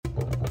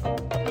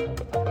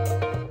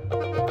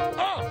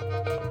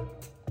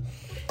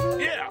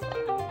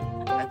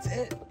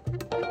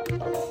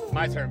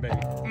My turn, baby.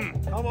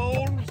 Come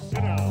on,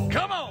 sit down.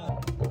 Come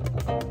on.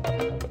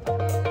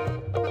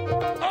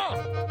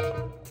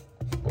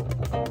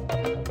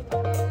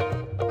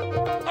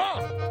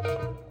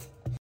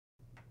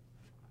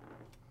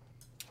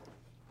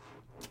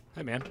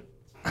 Hey, man.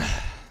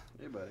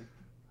 Hey, buddy.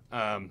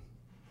 I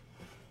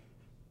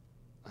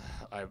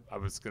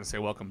was going to say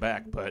welcome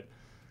back, but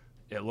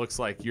it looks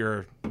like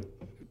you're...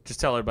 Just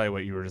tell everybody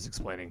what you were just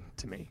explaining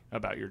to me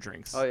about your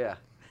drinks. Oh, yeah.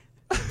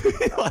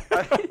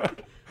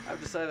 I've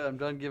decided I'm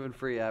done giving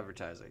free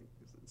advertising.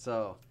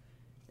 So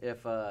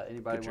if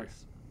anybody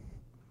wants...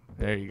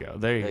 There you go.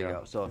 There you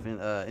go. So if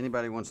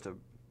anybody wants to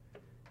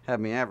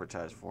have me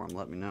advertise for them,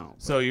 let me know.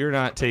 So you're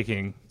not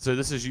taking... So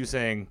this is you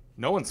saying,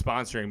 no one's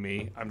sponsoring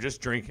me. I'm just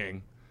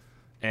drinking.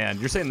 And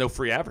you're saying no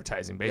free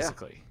advertising,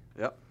 basically.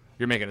 Yeah. Yep.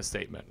 You're making a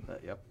statement.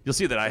 Yep. You'll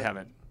see that I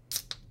haven't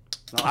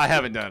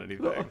done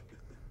anything.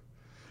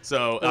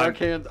 So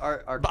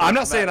I'm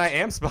not saying I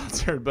am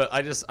sponsored, but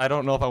I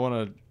don't know if I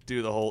want to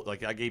do the whole,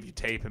 like, I gave you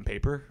tape and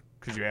paper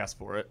because you asked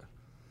for it.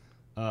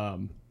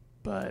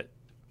 But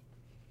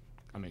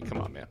I mean, come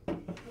on, man.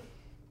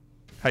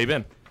 How you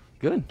been?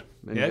 Good.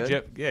 Been Yeah,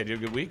 good. did you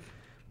have a good week?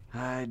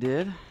 I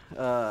did.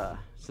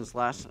 Since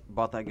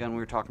bought that gun we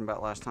were talking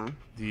about last time.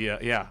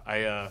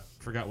 I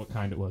forgot what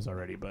kind it was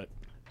already, but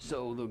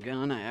So the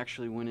gun I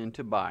actually went in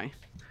to buy,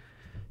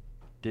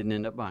 didn't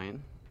end up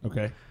buying.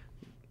 okay.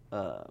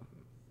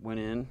 Went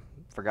in,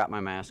 forgot my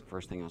mask.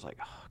 First thing I was like,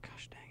 oh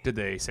gosh dang it. Did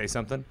they say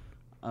something?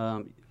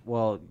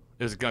 Well,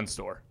 It was a gun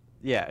store.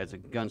 yeah, it's a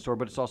gun store,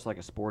 but it's also like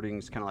a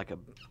Sporting's, kind of like a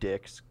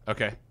Dick's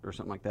Okay. or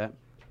something like that.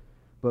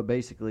 But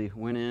basically,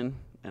 went in,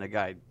 and a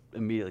guy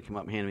immediately came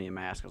up and handed me a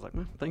mask. I was like,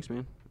 thanks,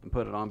 man, and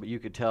put it on. But you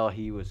could tell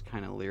he was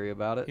kind of leery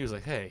about it. He was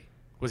like, hey,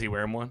 was he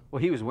wearing one?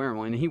 Well, he was wearing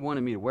one, and he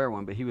wanted me to wear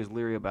one, but he was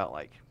leery about,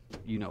 like,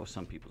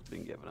 some people's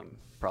been giving him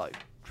probably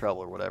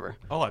trouble or whatever.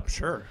 Oh, I'm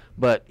sure.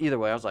 But either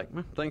way, I was like,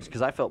 thanks,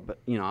 because I felt,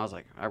 I was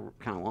like, I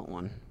kind of want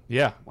one.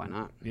 Yeah. Why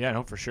not? Yeah,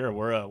 no, for sure.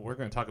 We're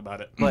going to talk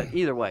about it. But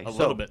either way, a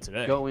little bit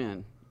today. Go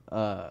in,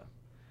 go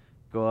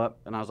up,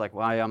 and I was like,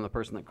 well, I'm the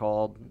person that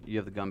called. You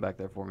have the gun back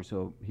there for me.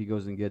 So he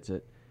goes and gets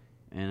it,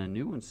 and a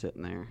new one's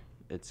sitting there.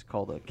 It's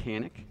called a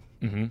Canic.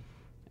 Mm-hmm.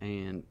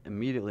 And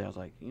immediately I was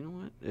like, you know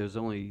what? It was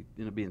only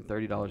ended up being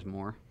 $30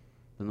 more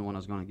than the one I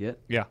was going to get.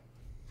 Yeah.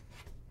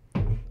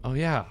 Oh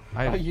yeah,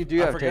 you do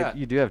have tape.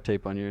 You do have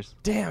tape on yours.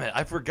 Damn it!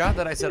 I forgot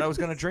that I said I was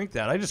going to drink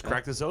that. I just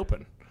cracked this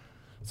open.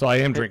 So I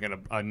am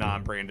drinking a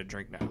non-branded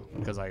drink now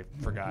because I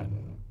forgot,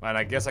 and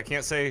I guess I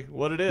can't say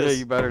what it is. Yeah,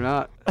 you better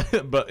not.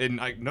 But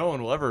no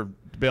one will ever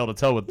be able to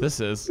tell what this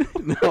is.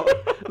 No,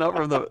 not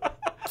from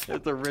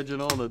it's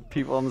original. The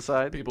people on the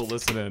side. People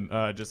listening,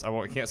 I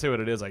can't say what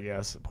it is. I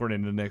guess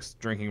according to Nick's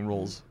drinking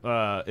rules,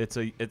 but it's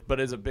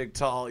a big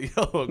tall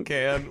yellow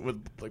can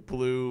with like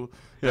blue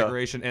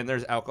decoration, and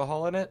there's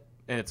alcohol in it.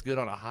 And it's good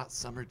on a hot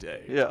summer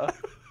day. Yeah.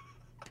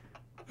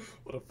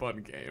 What a fun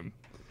game.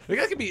 Like,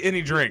 that could be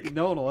any drink.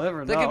 No one will ever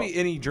know. That could be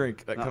any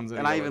drink that comes in.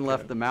 And I even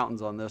left the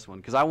mountains on this one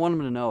because I want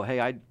them to know, hey,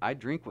 I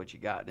drink what you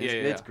got.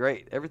 It's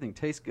great. Everything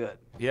tastes good.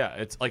 Yeah,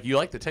 it's like you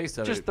like the taste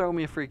of it. Just throw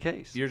me a free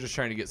case. You're just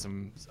trying to get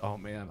some. Oh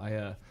man,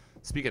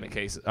 speaking of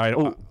cases,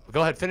 go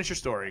ahead, finish your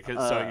story.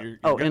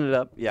 Ended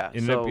up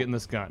getting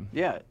this gun.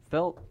 Yeah, it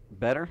felt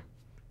better,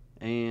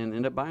 and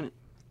ended up buying it.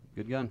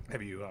 Good gun.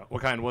 Have you?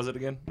 What kind was it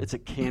again? It's a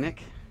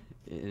Canic.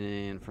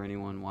 And for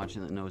anyone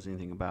watching that knows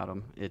anything about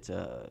them, it's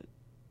a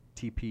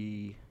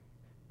TP9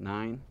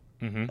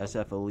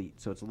 SF Elite.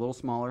 So it's a little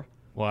smaller.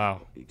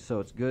 Wow. So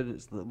it's good.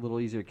 It's a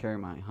little easier to carry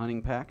my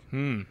hunting pack.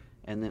 And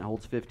then it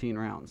holds 15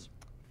 rounds.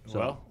 So,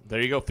 well,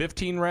 there you go.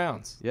 15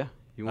 rounds. Yeah,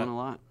 you won a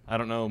lot. I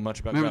don't know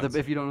much about guns.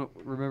 If you don't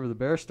remember the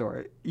bear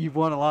story, you've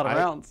won a lot of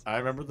rounds. I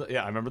remember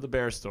the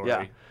bear story.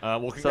 Yeah.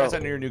 Well, congrats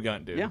on your new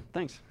gun, dude. Yeah,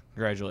 thanks.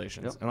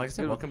 Congratulations. Yep. And like I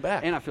said, welcome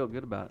back. And I feel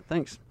good about it.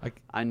 Thanks.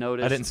 I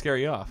noticed. I didn't scare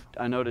you off.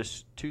 I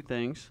noticed two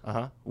things.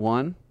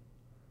 One,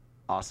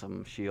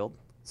 awesome shield.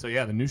 So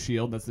yeah, the new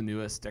shield, that's the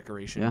newest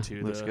decoration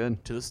to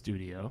the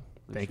studio.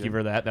 Thank you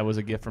for that. That was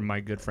a gift from my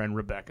good friend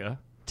Rebecca.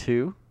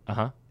 Two.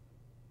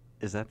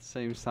 Is that the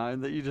same sign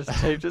that you just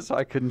taped it so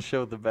I couldn't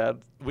show the bad?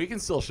 We can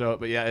still show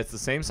it, but yeah, it's the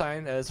same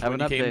sign as when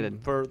you came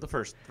for the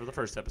first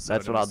episode.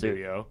 That's what I'll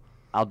do.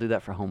 I'll do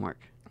that for homework.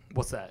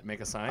 What's that?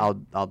 Make a sign?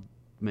 I'll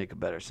make a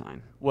better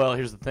sign. Well,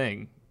 here's the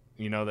thing.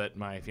 You know that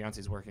my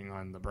fiance's working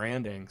on the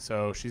branding,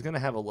 so she's going to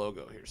have a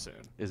logo here soon.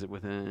 Is it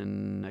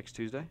within next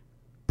Tuesday?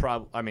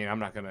 I mean, I'm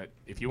not going to,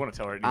 if you want to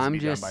tell her it needs to be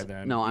done by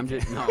then. No. I'm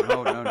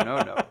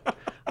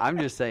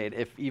just saying,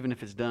 even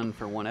if it's done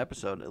for one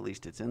episode, at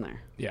least it's in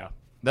there. Yeah,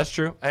 that's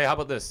true. Hey, how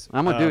about this?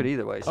 I'm going to do it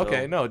either way. So.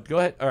 Okay, no, go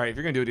ahead. All right, if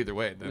you're going to do it either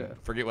way, then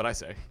forget what I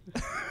say.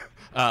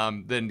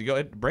 Then go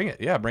ahead, bring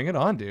it. Yeah, bring it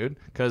on, dude.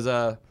 Because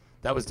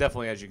that was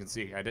definitely, as you can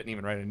see, I didn't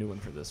even write a new one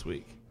for this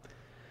week.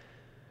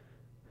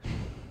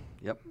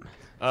 Yep.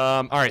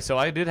 All right, so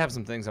I did have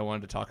some things I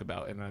wanted to talk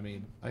about, and I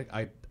mean,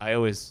 I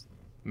always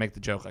make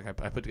the joke like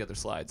I put together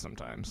slides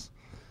sometimes,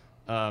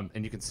 and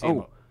you can see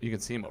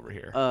them over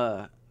here.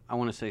 I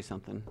want to say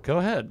something. Go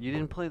ahead. You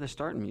didn't play the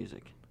starting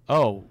music.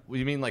 Oh,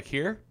 you mean like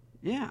here?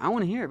 Yeah, I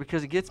want to hear it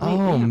because it gets me.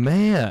 Oh,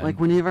 man. Like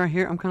whenever I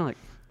hear it, I'm kind of like,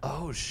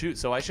 oh shoot!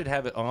 So I should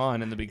have it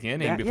on in the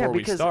beginning before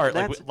we start,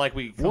 like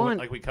we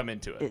come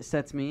into it. It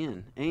sets me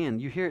in,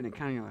 and you hear it, and it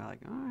kind of like,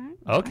 all right.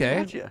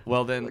 Okay.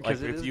 Well then, like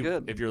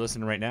if you're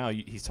listening right now,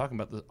 he's talking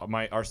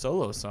about our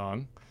solo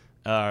song,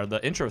 the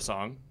intro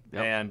song,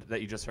 and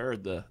that you just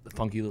heard the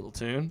funky little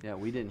tune. Yeah,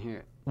 we didn't hear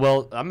it.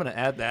 Well, I'm gonna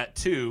add that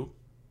to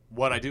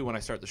what I do when I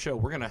start the show.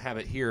 We're gonna have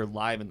it here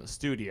live in the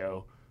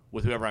studio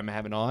with whoever I'm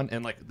having on,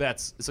 and like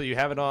that's so you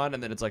have it on,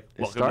 and then it's like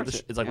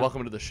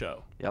welcome to the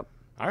show. Yep.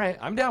 All right,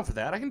 I'm down for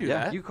that. I can do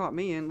that. You caught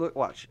me in. Look,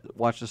 watch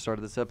the start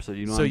of this episode.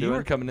 You know. So you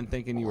were coming in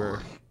thinking you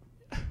were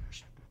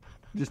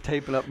just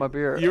taping up my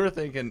beer. You were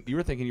thinking you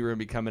were gonna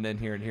be coming in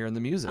here and hearing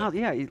the music. Oh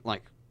yeah,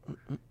 like.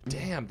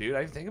 Damn, dude,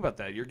 I didn't think about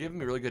that. You're giving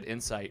me really good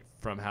insight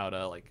from how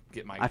to like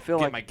get my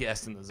my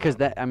guest in the zone.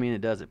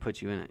 Because it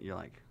puts you in it. You're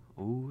like,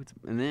 ooh,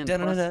 and then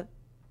plus,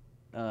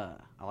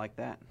 I like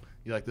that.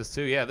 You like this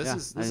too? Yeah, this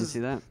is. I didn't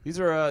see that. These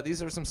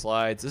are some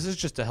slides. This is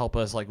just to help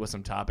us like with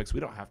some topics. We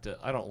don't have to.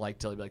 I don't like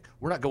to be like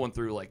we're not going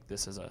through like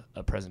this as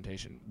a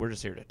presentation. We're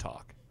just here to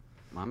talk.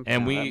 But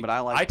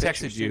I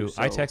texted you.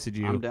 So I texted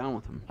you. I'm down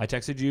with them. I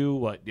texted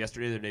you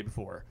yesterday or the day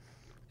before,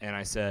 and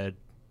I said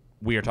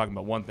we are talking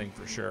about one thing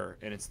for sure,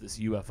 and it's this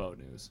UFO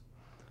news.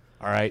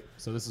 All right.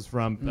 So this is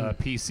from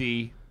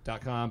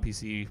PC.com.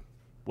 PC.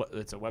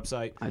 It's a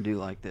website. I do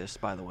like this,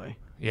 by the way.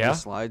 Yeah. The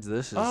slides.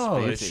 This is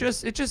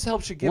fancy. it just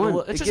helps you get a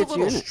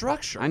little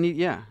structure.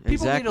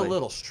 People need a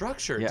little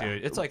structure,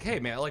 dude. It's like, hey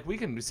man, like we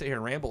can sit here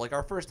and ramble. Like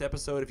our first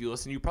episode, if you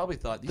listen, you probably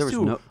thought these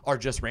two are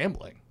just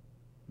rambling.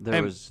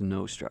 There was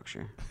no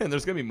structure. And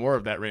there's gonna be more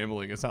of that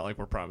rambling. It's not like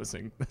we're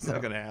promising. That's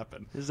not gonna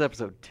happen. This is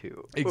episode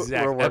 2.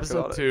 Exactly.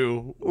 Episode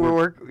 2.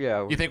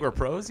 You think we're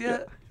pros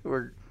yet?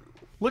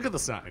 Look at the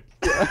sign.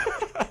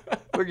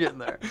 We're getting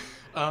there.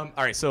 All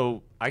right,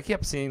 so I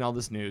kept seeing all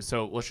this news.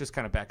 So let's just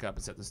kind of back up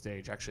and set the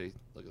stage. Actually,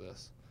 look at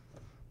this.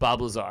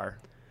 Bob Lazar,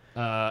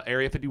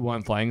 Area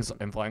 51, Flying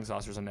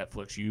Saucers on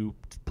Netflix. You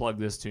plugged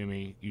this to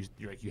me.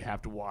 You're like, you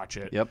have to watch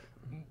it. Yep.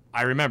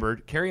 I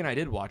remembered. Carrie and I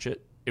did watch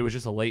it. It was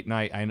just a late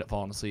night. I ended up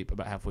falling asleep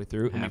about halfway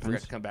through, and I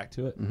forgot to come back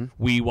to it. Mm-hmm.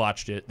 We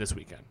watched it this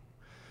weekend.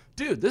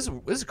 Dude, this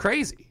is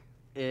crazy.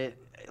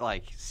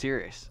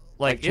 Serious.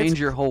 Like change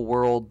your whole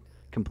world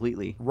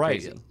completely. Right.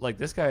 Crazy. Like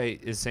this guy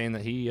is saying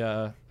that he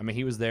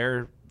was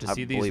there to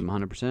see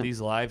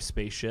these live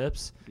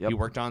spaceships. Yep. He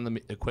worked on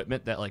the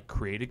equipment that like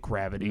created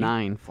gravity.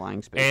 9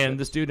 flying spaceships. And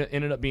this dude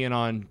ended up being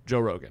on Joe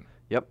Rogan.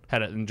 Yep.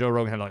 And Joe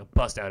Rogan had like a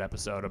bust out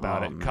episode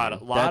about it. Man.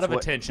 Caught a lot of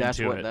attention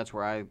to it. That's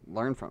where I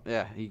learned from.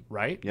 Yeah.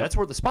 Right? Yep. That's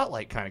where the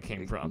spotlight kind of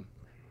came from.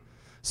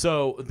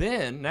 So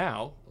then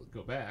now, let's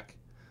go back.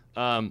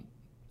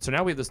 So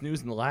now we have this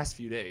news in the last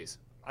few days.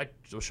 I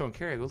was showing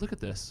Carrie, I go, look at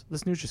this.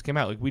 This news just came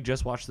out. Like we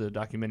just watched the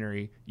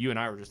documentary. You and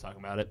I were just talking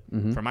about it.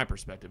 Mm-hmm. From my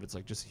perspective, it's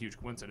like just a huge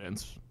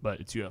coincidence,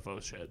 but it's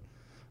UFO shit.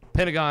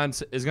 Pentagon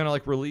is going to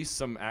like release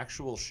some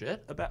actual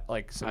shit about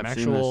like some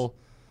actual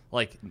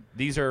like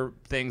these are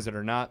things that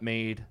are not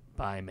made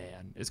by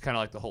man. It's kind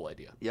of like the whole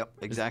idea. Yep,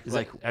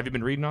 exactly. Have you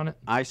been reading on it?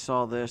 I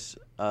saw this.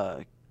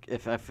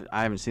 If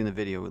I haven't seen the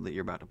video that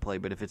you're about to play,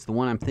 but if it's the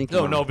one I'm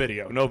thinking, no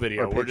video.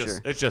 We're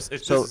just it's just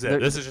this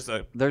is just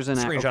a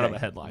screenshot of a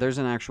headline. There's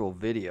an actual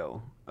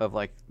video of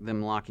like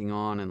them locking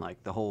on and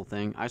like the whole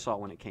thing. I saw it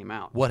when it came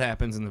out. What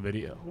happens in the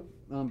video?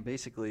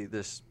 Basically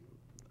this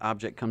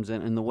object comes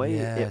in and the way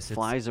it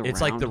flies around.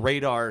 It's like the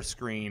radar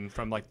screen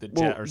from like the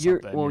jet or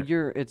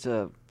something. It's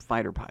a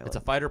fighter pilot. It's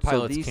a fighter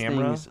pilot's these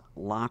camera. Things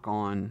lock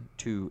on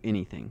to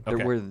anything.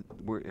 Okay.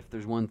 If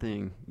there's one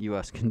thing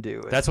U.S. can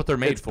do, that's what they're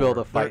made for. Build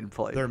a fighting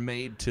plane. They're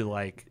made to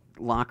like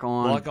lock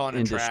on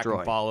and track destroy.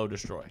 And follow,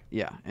 destroy.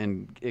 Yeah,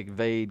 and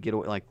evade, get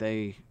away. Like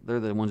they're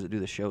the ones that do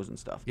the shows and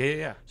stuff.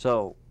 Yeah.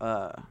 So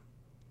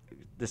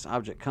this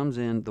object comes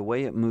in. The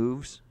way it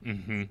moves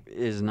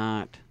is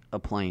not a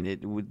plane.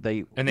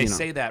 They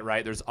say that,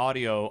 right? There's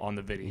audio on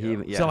the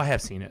video. So I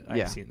have seen it.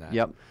 I've seen that.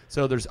 Yep.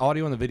 So there's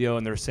audio on the video,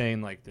 and they're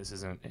saying like this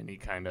isn't any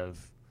kind of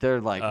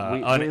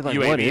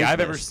UAV I've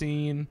ever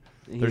seen.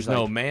 There's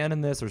no man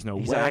in this. There's no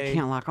way. I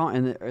can't lock on,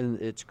 and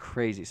it's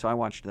crazy. So I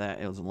watched that.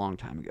 It was a long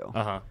time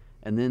ago.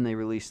 And then they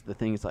released the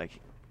thing. It's like,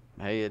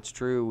 hey, it's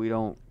true. We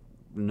don't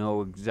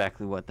know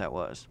exactly what that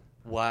was.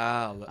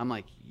 Wow. I'm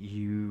like,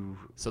 you.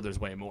 So there's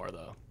way more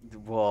though.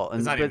 Well,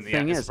 and the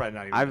thing is,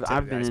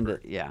 I've been into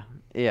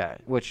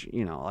which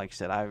like I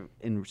said,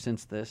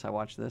 since I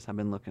watched this, I've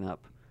been looking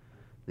up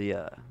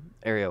the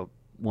Area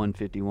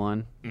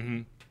 151.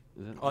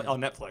 Mm-hmm.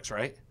 On Netflix,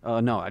 right?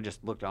 No, I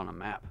just looked on a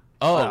map.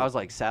 Oh, I was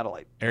like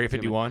satellite. Area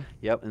 51.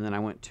 Yep, and then I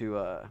went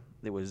to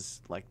it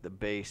was like the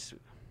base.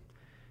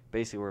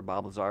 Basically, where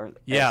Bob Lazar.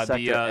 Yeah, the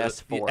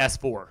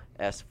S4.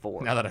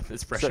 S4. Now that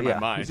it's fresh in my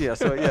mind. Yeah,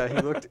 so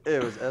he looked.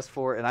 It was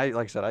S4, and I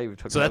even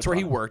took. So that's where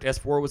he worked.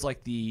 S4 was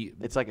like the.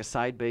 It's like a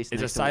side base.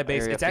 It's a side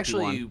base. It's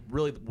actually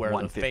really where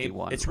the fame.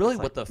 It's really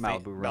what the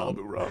Malibu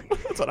Rum.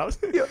 That's what I was.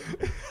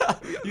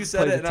 You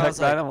said it, and I was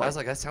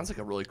like, that sounds like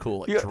a really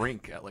cool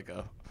drink at like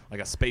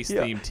a space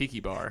themed tiki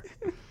bar.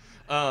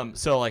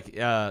 So like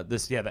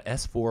the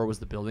S4 was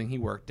the building he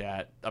worked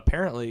at.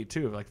 Apparently,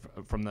 too, like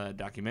from the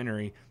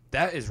documentary,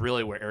 that is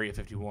really where Area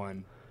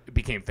 51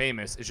 became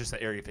famous. It's just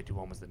that Area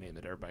 51 was the name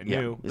that everybody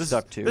knew. It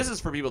stuck too. This is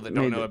for people that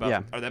don't know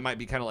about, or that might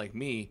be kind of like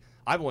me.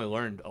 I've only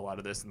learned a lot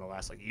of this in the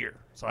last year,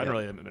 so I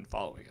really haven't been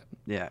following it.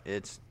 Yeah,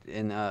 it's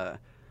in.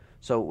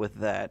 So with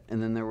that,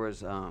 and then there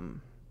was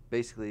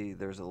basically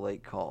there's a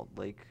lake called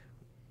Lake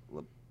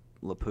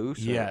Papoose.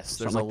 Yes,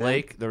 there's a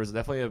lake. There was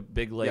definitely a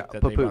big lake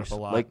that Papoose, they brought up a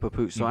lot. Lake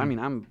Papoose. So I mean,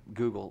 I'm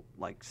Google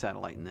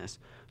satelliting this,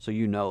 so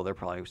they're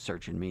probably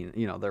searching me.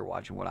 They're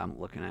watching what I'm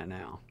looking at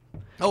now.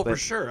 Oh, for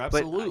sure,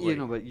 absolutely.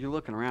 But you're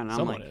looking around, and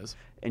Someone is.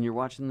 And you're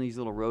watching these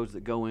little roads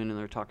that go in, and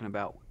they're talking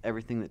about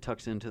everything that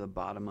tucks into the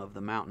bottom of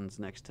the mountains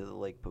next to the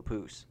Lake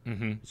Papoose.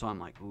 Mm-hmm. So I'm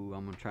like, ooh,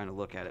 I'm trying to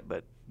look at it,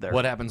 but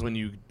what happens when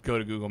you go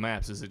to Google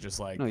Maps? Is it just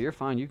like? No, you're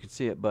fine. You can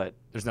see it, but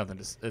there's nothing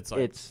to.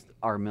 It's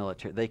our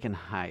military. They can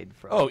hide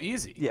from. Oh,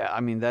 easy. Yeah, I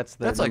mean that's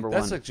number one.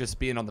 That's like just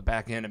being on the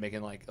back end and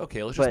making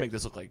okay, let's just make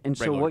this look like. And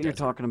so what you're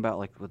talking about,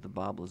 like with the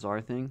Bob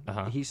Lazar thing,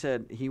 he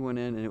said he went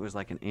in and it was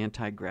like an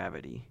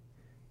anti-gravity.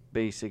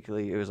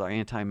 Basically, it was like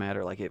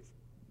antimatter, like it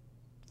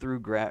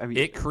through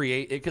gravity.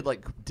 It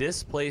could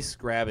displace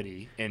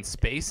gravity in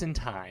space and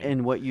time.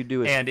 And what you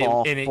do is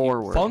fall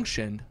forward. It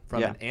functioned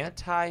from an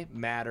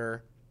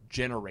antimatter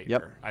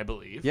generator, I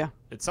believe. Yeah,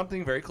 it's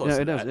something very close.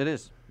 to that. It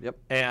is. Yep.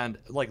 And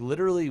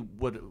literally,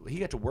 he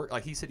got to work.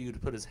 Like he said, he would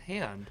put his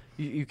hand.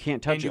 You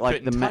can't touch it. You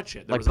couldn't touch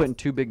it. Like putting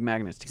two big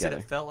magnets together.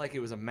 He said it felt like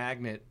it was a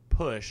magnet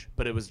push,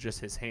 but it was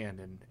just his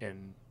hand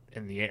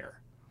in the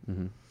air.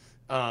 Mm-hmm.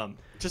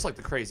 Just like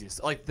the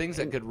craziest, things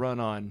that could run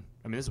on.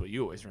 I mean, this is what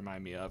you always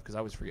remind me of because I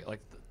always forget.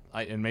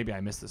 And maybe I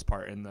missed this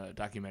part in the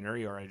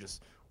documentary, or I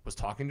just was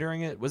talking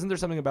during it. Wasn't there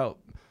something about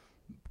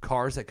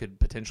cars that could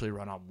potentially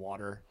run on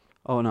water?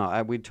 Oh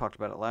no, we talked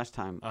about it last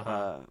time.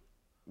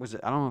 Was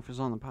it? I don't know if it was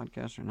on the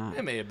podcast or not.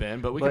 It may have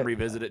been, but we can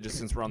revisit it just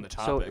since we're on the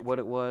topic. So what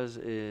it was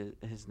is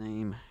his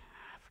name.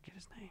 I forget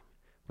his name,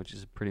 which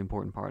is a pretty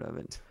important part of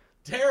it.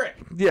 Derek.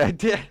 Yeah,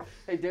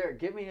 Hey, Derek,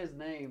 give me his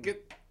name.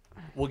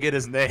 We'll get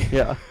his name.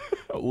 Yeah.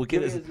 We'll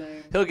get his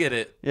name. He'll get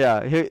it.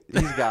 Yeah,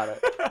 he's got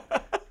it.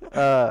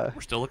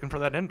 We're still looking for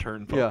that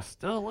intern, folks. Yeah.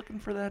 Still looking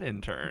for that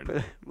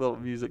intern. Little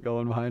music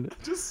going behind it.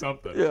 Just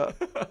something. Yeah.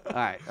 All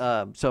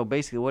right. So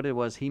basically what it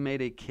was, he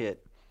made a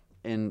kit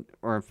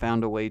or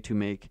found a way to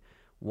make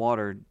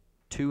water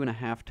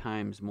 2.5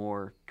 times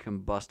more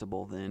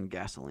combustible than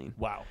gasoline.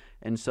 Wow.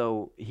 And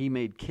so he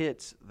made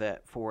kits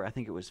that for, I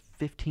think it was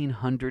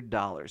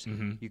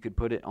 $1,500. You could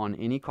put it on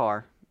any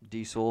car,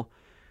 diesel,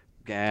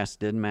 gas,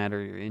 didn't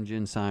matter, your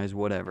engine size,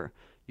 whatever.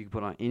 You could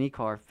put on any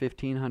car,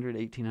 $1,500,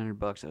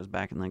 $1,800. That was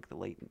back in the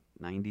late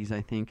 90s,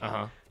 I think.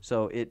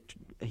 So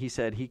he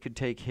said he could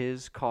take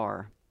his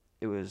car.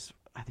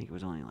 I think it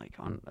was only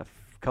on a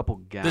couple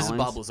gallons. This is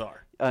Bob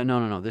Lazar.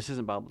 No. This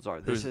isn't Bob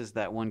Lazar. This is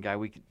that one guy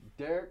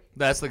Derek?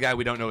 That's the guy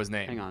we don't know his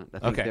name. Hang on. I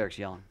think Derek's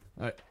yelling.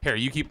 Here,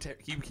 you keep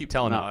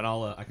telling him, and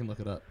I can look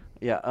it up.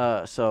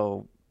 Yeah.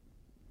 So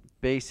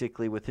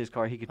basically, with his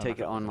car, he could take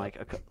it on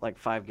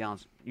 5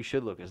 gallons. You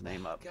should look his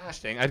name up. Gosh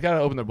dang! I've got to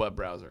open the web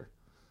browser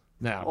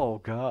now. Oh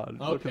God!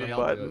 Okay, look at the I'll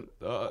button.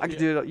 do it. I can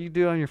do it. You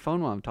do it on your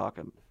phone while I'm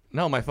talking.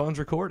 No, my phone's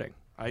recording.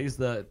 I use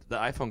the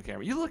iPhone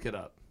camera. You look it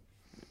up.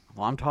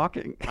 Well, I'm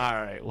talking. All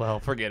right. Well,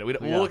 forget it.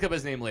 We'll look up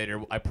his name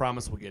later. I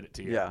promise we'll get it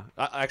to you. Yeah.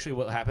 Actually,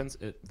 what happens?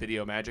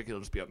 Video magic. It'll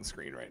just be on the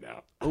screen right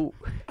now. Oh,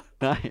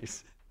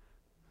 nice.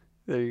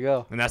 There you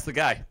go. And that's the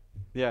guy.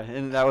 Yeah,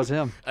 and that was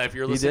him. If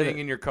you're listening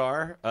in your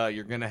car,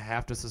 you're gonna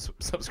have to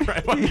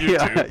subscribe on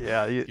YouTube.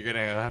 Yeah. You're gonna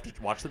have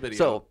to watch the video.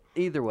 So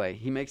either way,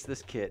 he makes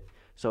this kit.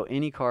 So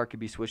any car could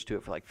be switched to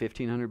it for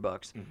 $1,500.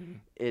 Mm-hmm.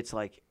 It's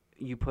like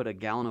you put a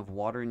gallon of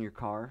water in your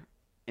car,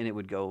 and it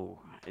would go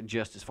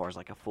just as far as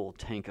a full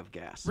tank of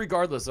gas.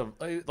 Regardless of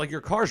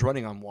your car's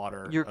running on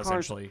water.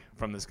 Essentially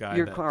from this guy.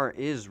 Your car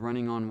is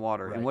running on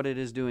water, right. And what it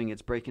is doing,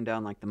 it's breaking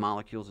down the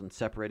molecules and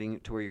separating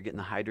it to where you're getting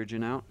the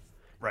hydrogen out.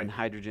 Right. And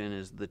hydrogen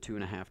is the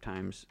 2.5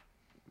 times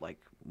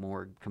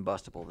more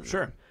combustible than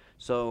that.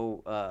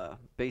 So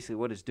basically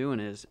what it's doing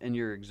is, and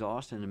your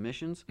exhaust and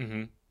emissions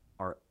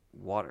are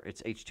water.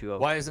 It's H2O.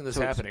 Why isn't this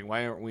happening?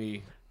 Why aren't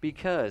we?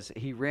 Because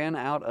he ran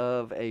out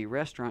of a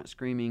restaurant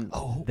screaming,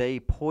 "They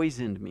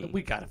poisoned me."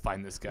 We got to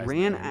find this guy.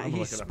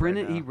 He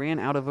sprinted. He ran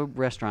out of a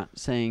restaurant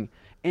saying,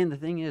 and the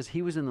thing is,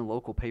 he was in the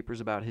local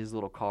papers about his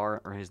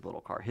car.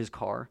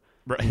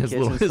 Right. His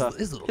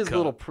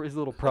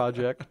little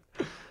project.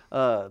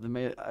 But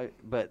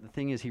the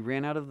thing is, he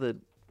ran out of the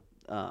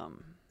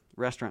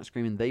restaurant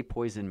screaming, "They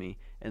poisoned me,"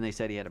 and they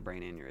said he had a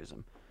brain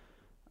aneurysm.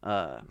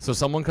 So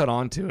someone cut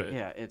on to it.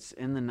 Yeah, it's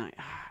in the night.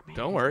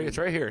 Don't worry, it's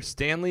right here.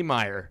 Stanley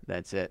Meyer.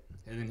 That's it.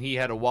 And then he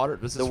had a water.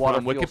 This is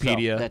from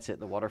Wikipedia. That's it.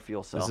 The water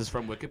fuel cell. This is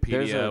from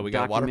Wikipedia. We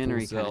got a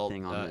documentary kind of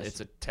thing on It's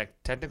this. a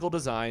technical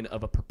design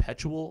of a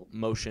perpetual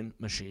motion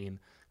machine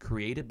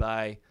created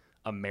by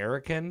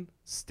American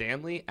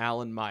Stanley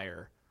Allen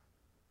Meyer,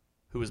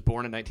 who was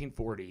born in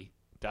 1940,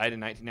 died in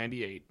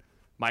 1998.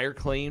 Meyer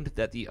claimed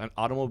that the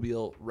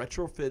automobile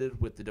retrofitted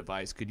with the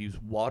device could use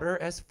water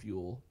as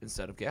fuel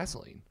instead of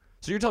gasoline.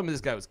 So you're telling me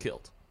this guy was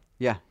killed?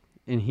 Yeah,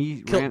 and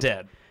he killed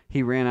dead.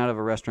 He ran out of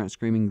a restaurant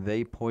screaming,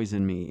 "They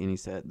poisoned me!" And he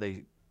said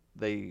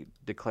they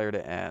declared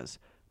it as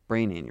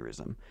brain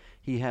aneurysm.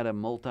 He had a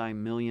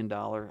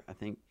multi-million-dollar, I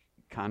think,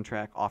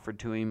 contract offered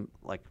to him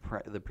like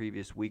the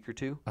previous week or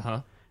two.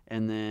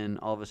 And then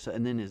all of a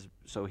sudden,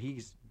 so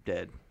he's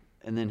dead.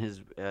 And then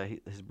his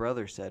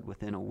brother said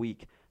within a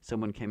week,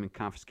 someone came and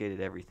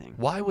confiscated everything.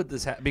 Why would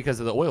this happen?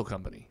 Because of the oil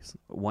companies.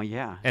 Well,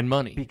 yeah. And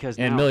money.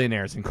 And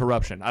millionaires and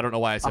corruption. I don't know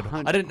why I said.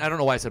 I don't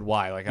know why I said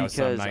why. Like I was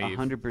some naive.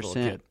 Because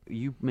 100%,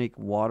 you make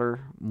water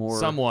more.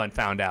 Someone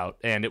found out,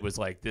 and it was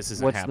like, this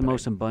isn't happening. What's the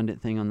most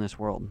abundant thing on this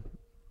world?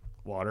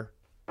 Water.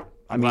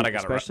 I'm glad I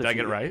got it right. Did I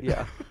get it right?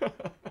 Yeah.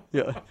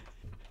 Yeah.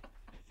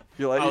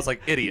 I was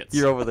like, idiots.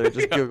 You're over there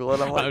just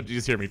Googling. I'm like, you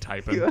just hear me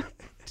typing. Yeah.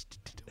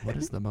 What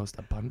is the most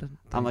abundant thing?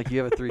 I'm like,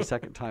 you have a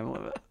 3-second time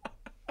limit.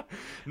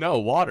 No,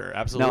 water,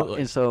 absolutely. No,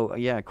 and so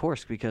yeah, of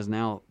course, because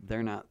now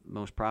they're not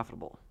most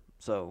profitable.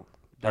 So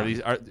we're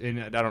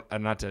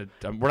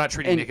not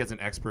treating Nick as an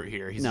expert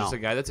here. He's just a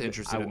guy that's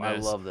interested in this. I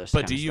love this.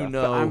 But do you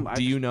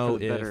know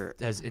if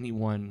has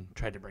anyone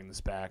tried to bring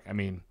this back? I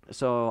mean,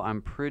 so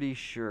I'm pretty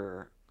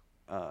sure.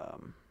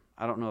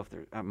 I don't know if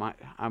there.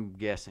 I'm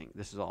guessing.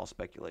 This is all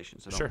speculation.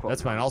 So don't sure, quote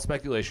that's fine. All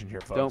speculation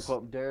here, folks. Don't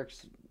quote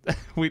Derek's.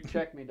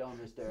 Check me on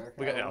this, Derek.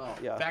 We got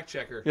fact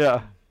checker.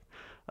 Yeah.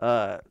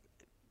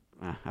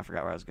 I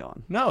forgot where I was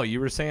going. No,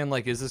 you were saying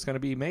like, is this going to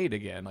be made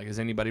again? Like, has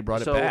anybody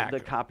brought it back? So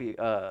the copy,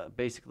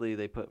 basically,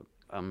 they put,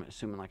 I'm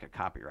assuming like a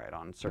copyright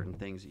on certain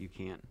things that you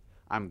can't.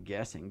 I'm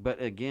guessing,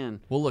 but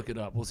again, we'll look it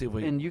up. We'll see if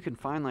we. And you can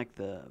find like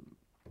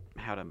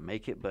how to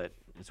make it, but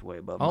it's way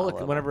above. I'll look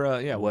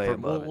whenever.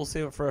 We'll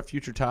save it for a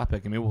future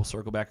topic, and maybe we'll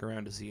circle back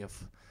around to see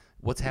if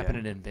what's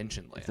happening in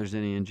Invention Land. If there's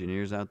any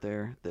engineers out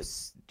there that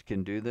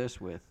can do this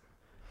with.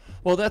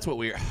 Well, that's what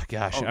we're.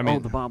 Gosh,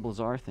 the Bob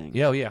Lazar thing.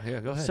 Yeah,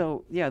 go ahead.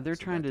 So yeah, they're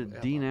trying to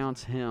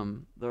denounce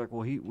him. They're like,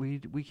 well,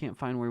 we can't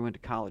find where he went to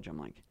college. I'm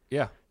like,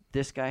 yeah,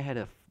 this guy had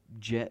a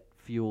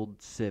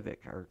jet-fueled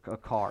Civic or a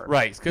car.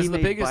 Right, because the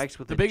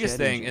biggest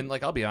thing, engine. And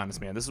like I'll be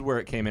honest, man, this is where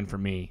it came in for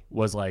me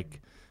was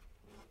like,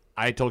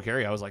 I told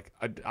Carrie, I was like,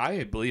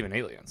 I believe in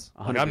aliens.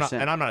 Like, I'm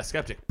not a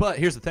skeptic. But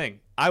here's the thing,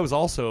 I was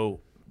also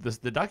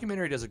the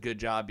documentary does a good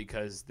job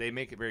because they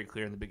make it very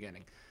clear in the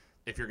beginning.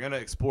 If you're gonna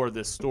explore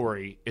this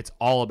story, it's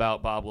all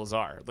about Bob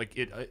Lazar. Like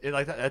it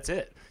like that. That's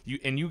it.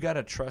 You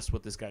gotta trust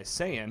what this guy's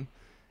saying,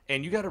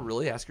 and you gotta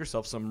really ask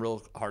yourself some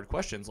real hard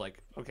questions.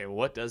 Like, okay, well,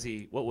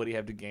 what would he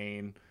have to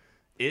gain?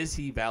 Is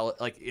he valid?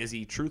 Like, is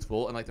he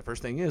truthful? And like the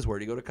first thing is, where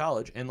did he go to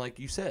college? And like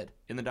you said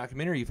in the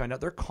documentary, you find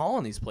out they're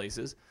calling these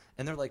places,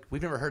 and they're like,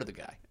 we've never heard of the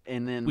guy.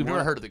 And then we've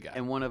never heard of the guy.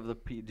 And one of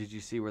did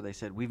you see where they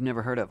said we've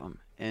never heard of him?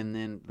 And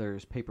then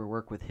there's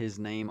paperwork with his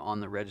name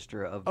on the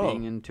register of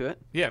being into it.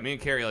 Yeah, me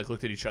and Carrie like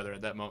looked at each other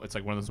at that moment. It's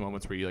like one of those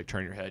moments where you like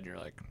turn your head and you're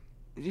like,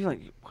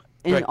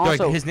 and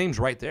also his name's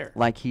right there.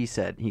 Like he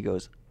said, he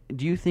goes,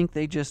 "Do you think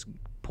they just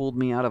pulled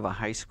me out of a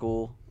high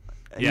school?"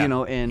 Yeah. You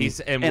know, and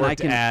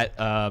worked at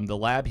the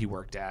lab he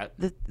worked at.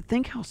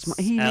 Think how smart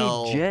he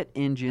made jet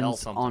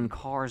engines on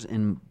cars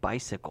and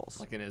bicycles,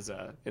 like in his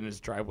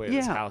driveway of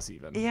his house,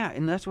 even. Yeah,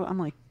 and that's what I'm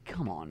like.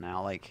 Come on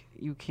now, like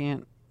you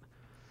can't.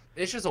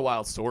 It's just a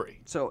wild story.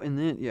 So and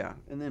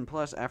then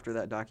plus after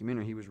that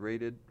documentary, he was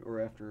rated,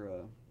 or after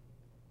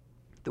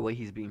the way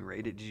he's being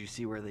rated. Did you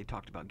see where they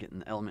talked about getting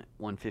the Element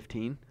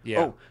 115?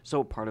 Yeah. Oh,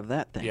 so part of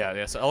that thing.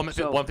 Yeah. So Element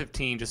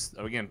 115, just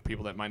again,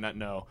 people that might not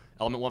know,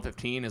 Element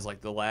 115 is like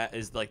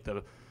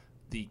the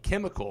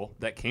chemical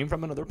that came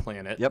from another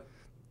planet. Yep.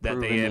 That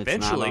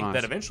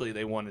eventually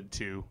they wanted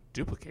to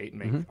duplicate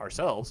and make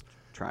ourselves.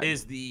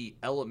 Is the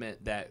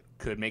element that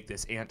could make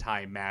this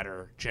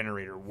antimatter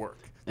generator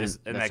work. That's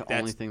the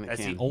only thing that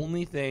the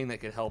only thing that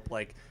could help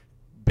like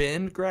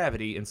bend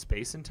gravity in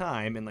space and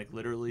time and like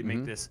literally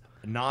make this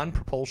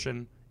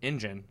non-propulsion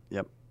engine.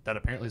 Yep. That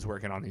apparently is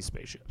working on these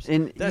spaceships.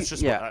 And that's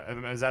is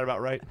that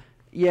about right?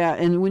 Yeah,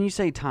 and when you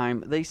say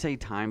time, they say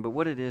time, but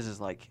what it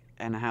is like,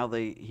 and how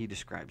he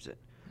describes it.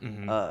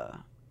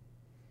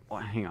 Well,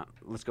 hang on.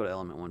 Let's go to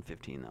Element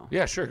 115 though.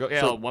 Yeah, sure. Go.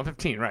 Yeah,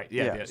 115. Right.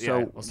 Yeah.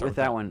 So we'll with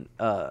that one,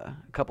 a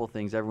couple of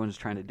things. Everyone's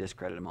trying to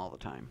discredit him all the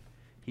time.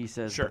 He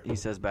says. Sure. He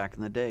says back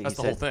in the day. That's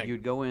the whole thing.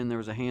 You'd go in. There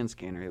was a hand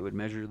scanner. It would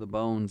measure the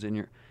bones in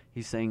your.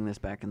 He's saying this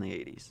back in the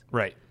 80s.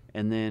 Right.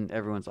 And then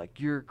everyone's like,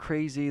 "You're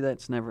crazy.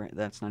 That's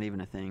not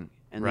even a thing."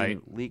 And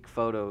then leaked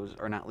photos,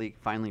 or not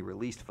leaked, finally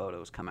released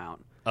photos come out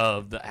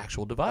of the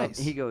actual device.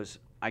 He goes,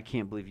 "I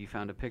can't believe you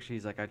found a picture."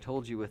 He's like, "I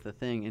told you with the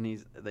thing,"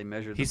 and they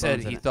measured. He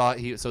said he thought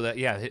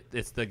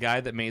it's the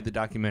guy that made the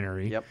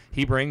documentary. Yep.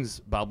 He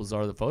brings Bob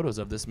Lazar the photos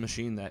of this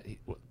machine that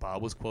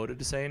Bob was quoted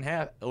to say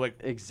exactly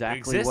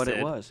existed, what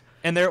it was,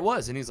 and there it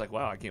was, and he's like,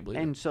 "Wow, I can't believe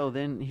it." And so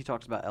then he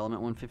talks about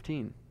Element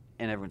 115,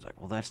 and everyone's like,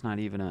 "Well, that's not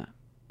even a,"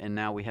 and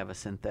now we have a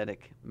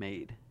synthetic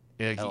made.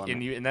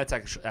 And that's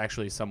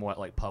actually somewhat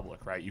like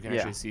public, right? You can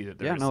actually see that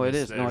there's it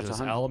is. There's this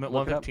Element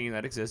 115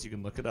 that exists. You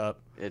can look it up.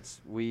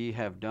 We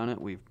have done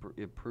it. We've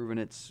proven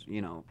it's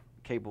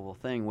capable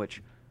thing.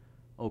 Which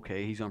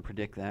okay, he's going to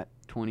predict that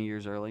 20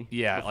 years early.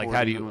 Yeah, like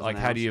how do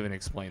you even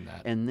explain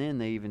that? And then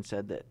they even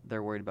said that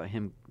they're worried about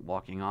him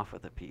walking off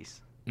with a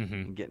piece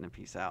and getting a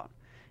piece out.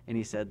 And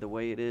he said the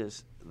way it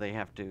is, they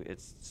have to. It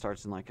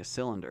starts in like a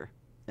cylinder,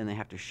 and they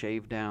have to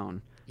shave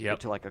down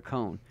to like a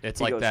cone.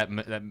 It's like that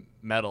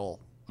metal.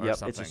 Or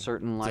something. It's a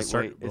certain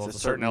lightweight. It's a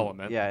certain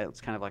element. Yeah,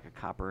 it's kind of like a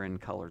copper in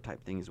color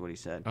type thing, is what he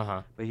said.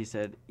 But he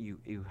said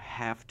you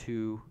have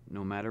to,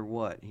 no matter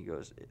what. He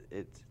goes,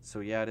 it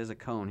is a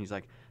cone. He's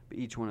like, but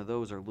each one of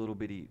those are little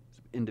bitty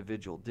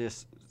individual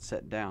discs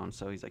set down.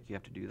 So he's like, you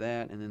have to do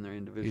that, and then they're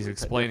individual. He's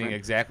explaining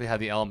exactly how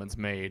the element's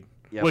made.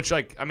 Yep. Which,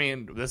 like, I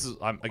mean, this is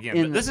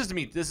this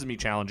is me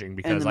challenging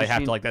because I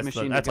have to, like, that's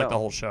like the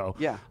whole show.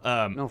 Yeah.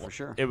 No, for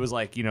sure. It was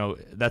like,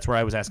 that's where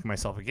I was asking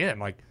myself again,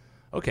 like,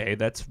 okay,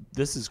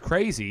 this is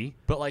crazy,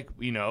 but, like,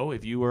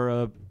 if you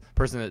were a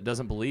person that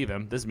doesn't believe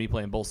him, this is me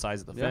playing both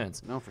sides of the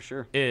fence. No, for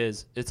sure.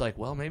 It's like,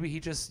 well, maybe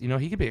he just,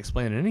 he could be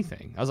explaining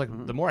anything. I was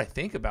like, the more I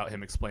think about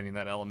him explaining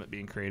that element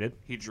being created,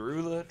 he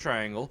drew the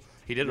triangle,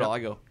 he did it all. I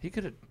go, he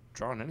could have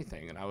drawn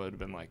anything, and I would have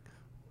been like,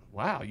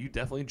 wow, you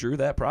definitely drew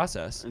that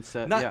process.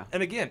 And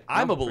again,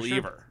 I'm a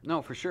believer. Sure.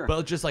 No, for sure.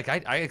 But just like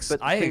I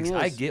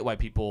get why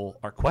people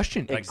are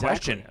question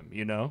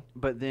him,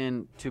 But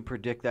then to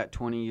predict that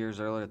 20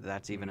 years earlier,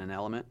 that's even an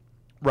element.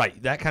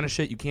 Right, that kind of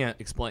shit you can't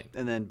explain.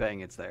 And then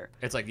bang, it's there.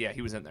 It's like, yeah,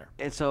 he was in there.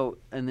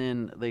 And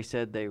then they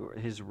said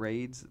his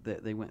raids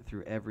that they went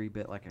through every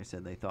bit. Like I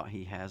said, they thought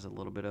he has a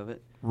little bit of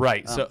it.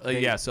 Right. So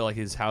so like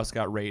his house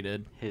got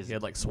raided. He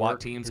had like SWAT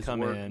teams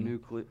come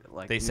in.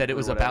 They said it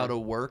was about a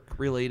work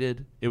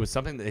related. It was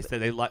something that they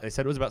said they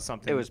said it was about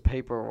something. It was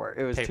paperwork.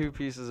 It was 2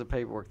 pieces of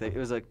paperwork. It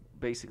was like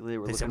basically they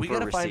were looking for a receipt. We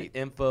gotta find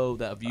info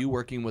of you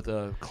working with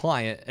a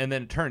client, and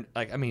then it turned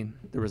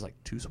there was like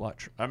 2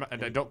 SWAT.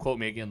 Don't quote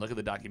me again. Look at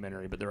the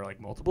documentary, but there were like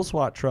multiple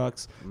SWAT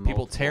trucks,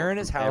 people tearing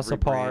his house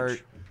apart,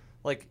 branch.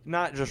 Like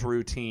not just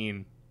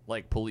routine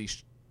like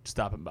police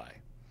stopping by.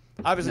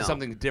 Obviously,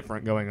 something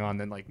different going on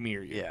than like me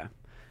or you. Yeah,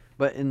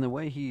 but in the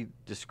way he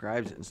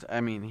describes it, I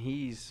mean,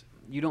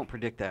 you don't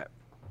predict that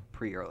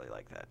pre-early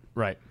like that,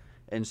 right?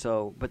 And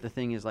so, but the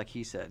thing is, like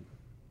he said,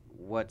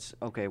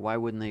 why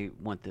wouldn't they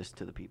want this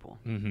to the people?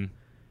 Mm-hmm.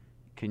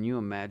 Can you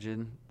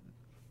imagine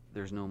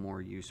there's no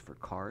more use for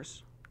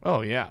cars?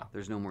 Oh, yeah.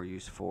 There's no more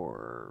use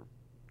for,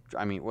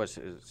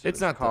 it's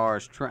not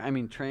cars,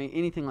 train,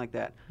 anything like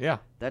that. Yeah,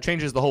 that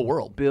changes the whole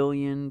world.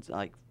 Billions,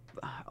 like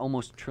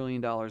almost $1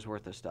 trillion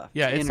worth of stuff.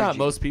 Yeah, it's not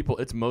most people.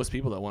 It's most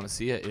people that want to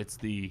see it. It's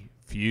the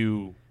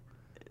few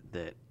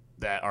that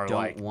are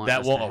like,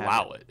 that won't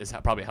allow it. Is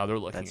probably how they're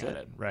looking at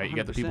it, right? 100%. You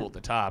got the people at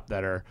the top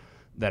that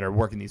are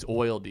working these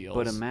oil deals.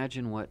 But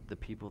imagine what the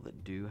people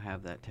that do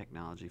have that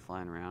technology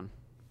flying around,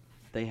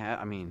 they have.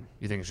 I mean,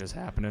 you think it's just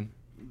happening?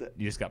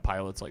 You just got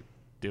pilots like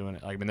doing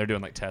it. I mean, they're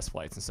doing like test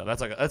flights and stuff.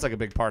 That's like a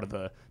big part of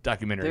the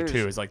documentary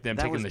too. Is like them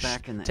taking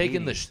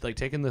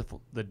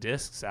the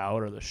discs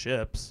out or the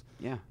ships.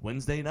 Yeah.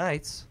 Wednesday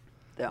nights.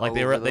 Like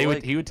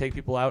he would take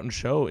people out and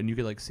show, and you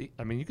could like see.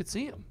 I mean, you could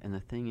see them. And the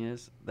thing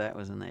is, that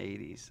was in the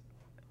 80s.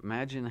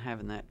 Imagine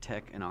having that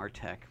tech in our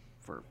tech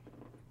for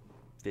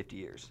 50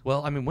 years.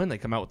 Well, I mean, when they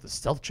come out with the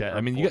stealth jet,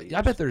 I mean,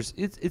 I bet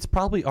it's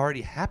probably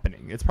already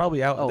happening. It's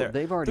probably out there. Oh,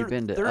 they've already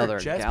been to other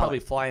jets probably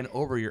flying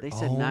over your. They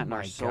said not in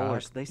our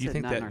solar. They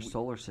said not in our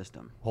solar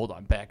system. Hold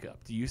on, back up.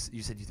 You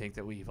said you think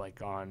that we've like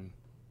gone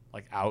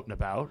like out and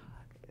about?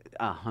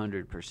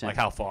 100%. Like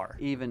how far?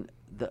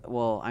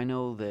 I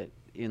know that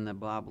in the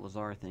Bob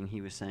Lazar thing,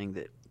 he was saying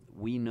that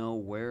we know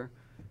where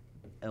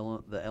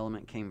the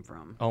element came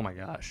from. Oh my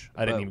gosh,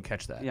 I didn't even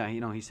catch that. Yeah,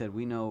 he said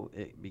we know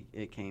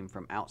it came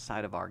from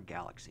outside of our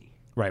galaxy.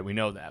 Right, we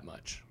know that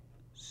much.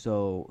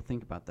 So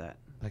think about that.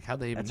 like how'd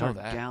they even That's know our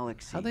that?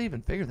 Galaxy. How'd they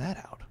even figure that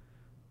out?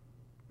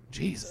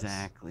 Jesus.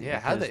 Exactly. Yeah.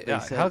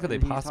 How could they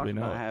possibly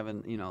know? About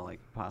having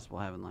possible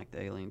having like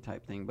the alien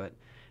type thing,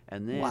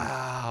 and then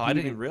wow, I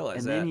didn't even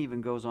realize that. And then he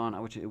even goes on,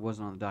 which it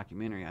wasn't on the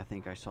documentary. I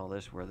think I saw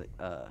this where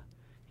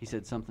he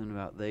said something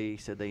about they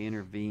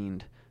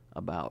intervened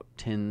about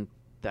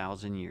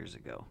 10,000 years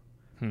ago.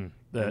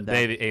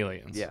 The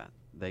aliens. Yeah,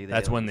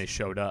 That's when they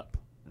showed up.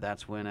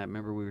 That's when I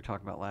remember we were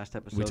talking about last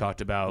episode. We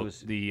talked about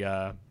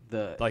the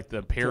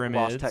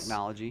pyramids,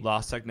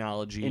 lost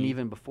technology, and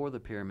even before the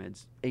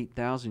pyramids,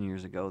 8,000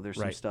 years ago, there's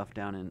some stuff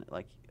down in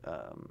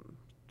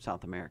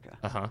South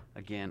America.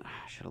 Again,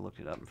 I should have looked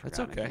it up and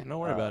forgot. That's okay. Don't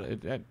worry about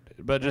it.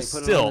 But just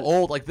still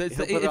old. Like it's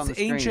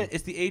ancient.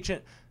 It's the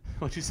ancient.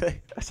 What'd you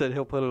say? I said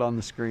he'll put it on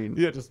the screen.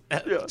 Yeah, just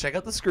check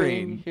out the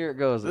screen. Here it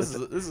goes. This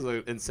is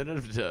an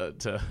incentive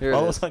to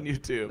follow us on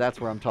YouTube.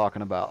 That's what I'm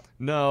talking about.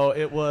 No,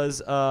 it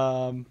was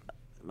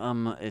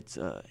it's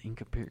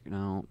Inca Pirca.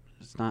 No,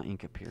 it's not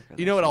Inca Pirca.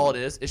 You know what all it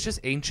is? It's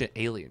just ancient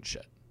alien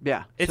shit.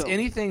 Yeah. It's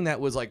anything that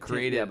was like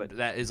created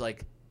that is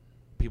like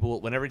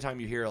people. Every time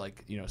you hear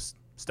like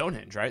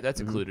Stonehenge, right? That's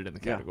included in the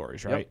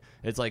categories, right? Yep.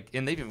 It's like,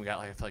 and they've even got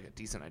like I feel like a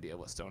decent idea of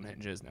what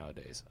Stonehenge is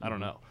nowadays. I don't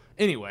know.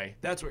 Anyway,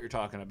 that's what you're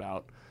talking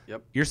about.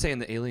 Yep. You're saying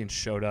the aliens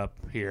showed up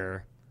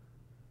here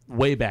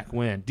way back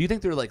when. Do you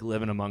think they're like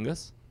living among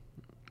us?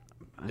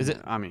 Is it?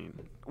 I mean,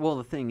 well,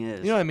 the thing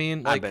is, you know what I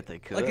mean? Like, I bet they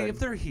could. Like if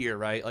they're here,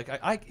 right? Like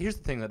I here's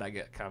the thing that I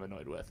get kind of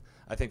annoyed with.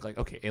 I think like,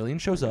 okay, alien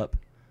shows up,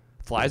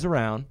 flies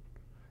around,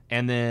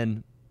 and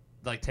then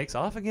like takes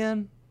off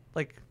again.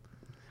 Like,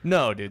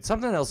 no, dude,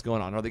 something else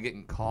going on. Are they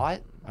getting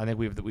caught? I think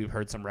we've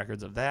heard some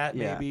records of that.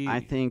 Yeah, maybe. I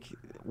think.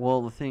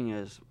 Well, the thing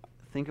is,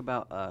 think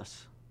about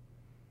us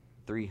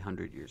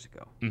 300 years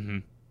ago. Mm-hmm.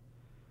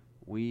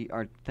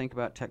 Think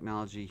about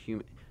technology.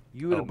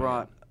 You would have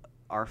brought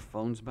our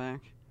phones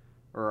back,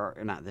 or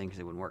not then because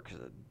it wouldn't work because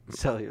it's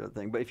a cellular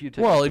thing. But if you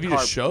take if you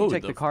just showed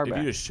the car back,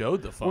 if you just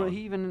showed the phone. Well,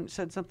 he even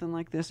said something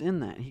like this in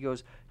that. He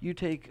goes, "You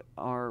take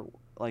our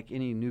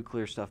any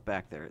nuclear stuff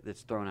back there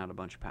that's throwing out a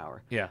bunch of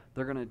power. Yeah,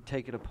 they're gonna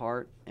take it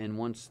apart, and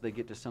once they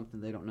get to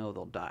something they don't know,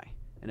 they'll die."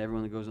 And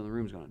everyone that goes in the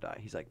room is going to die.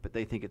 He's like, but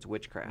they think it's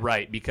witchcraft.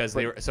 Right, because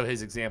so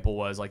his example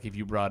was like if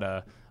you brought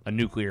a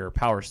nuclear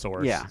power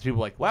source, people are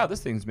like, wow,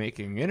 this thing's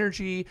making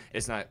energy.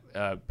 It's not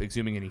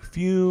exhuming any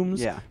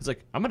fumes. Yeah. It's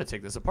like, I'm going to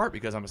take this apart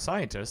because I'm a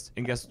scientist.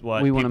 And guess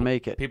what? We want to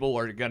make it. People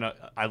are going to,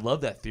 I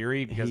love that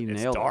theory because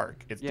it's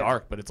dark. It's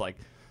dark, but it's like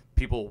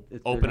people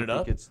open it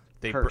up.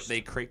 They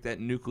create that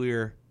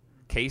nuclear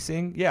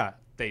casing. Yeah,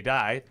 they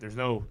die. They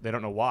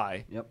don't know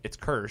why. Yep. It's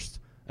cursed.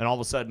 And all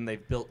of a sudden,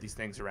 they've built these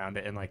things around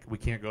it, and like we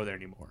can't go there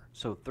anymore.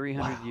 So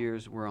 300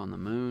 years, we're on the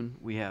moon.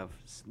 We have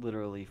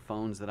literally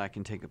phones that I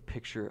can take a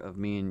picture of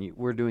me and you.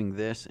 We're doing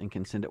this and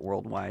can send it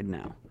worldwide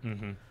now.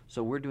 Mm-hmm.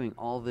 So we're doing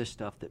all this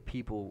stuff that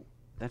people.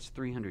 That's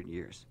 300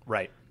 years.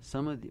 Right.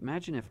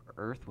 Imagine if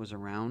Earth was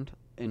around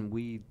and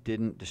we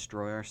didn't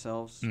destroy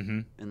ourselves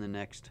in the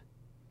next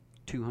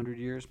 200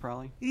 years,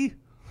 probably.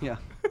 Yeah.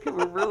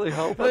 We're really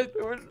hoping.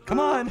 Come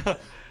on.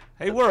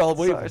 Hey, world.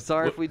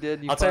 Sorry if we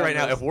did. I'll tell you right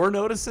now, if we're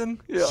noticing,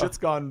 shit's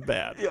gone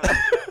bad.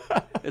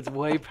 Yeah. It's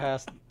way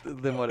past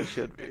than what it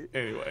should be.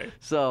 Anyway.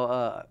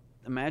 So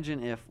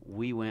imagine if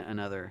we went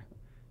another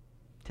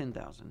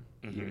 10,000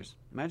 years.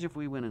 Imagine if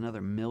we went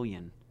another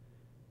million.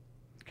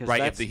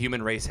 Right, if the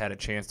human race had a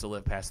chance to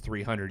live past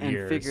 300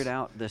 years. And figured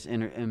out this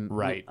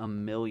a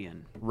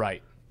million.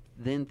 Right.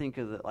 Then think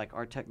of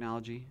our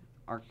technology.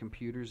 Our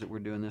computers that we're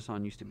doing this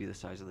on used to be the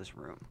size of this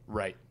room.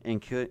 Right.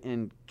 And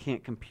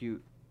can't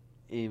compute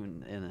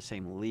even in the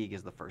same league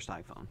as the first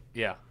iPhone.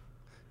 Yeah,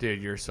 dude,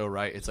 you're so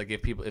right. It's like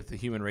if the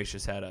human race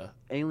just had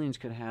aliens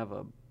could have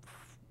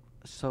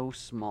so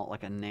small,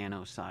 like a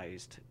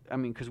nano-sized. I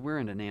mean, because we're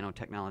into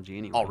nanotechnology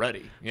anyway.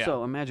 Already, yeah.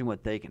 So imagine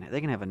what they can have.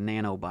 They can have a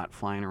nanobot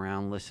flying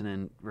around,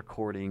 listening,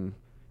 recording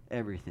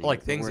everything.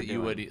 Like things that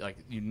you would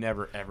you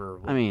never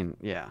ever. I mean,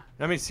 yeah.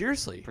 I mean,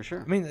 seriously, for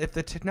sure. I mean, if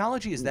the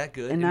technology is that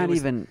good, and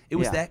it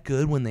was that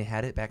good when they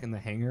had it back in the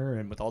hangar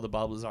and with all the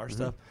Bob Lazar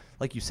stuff.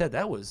 Like you said,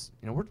 that was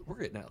we're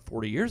getting out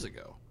 40 years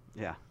ago.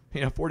 Yeah.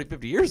 40,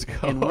 50 years ago.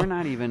 And we're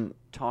not even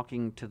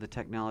talking to the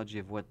technology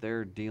of what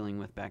they're dealing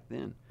with back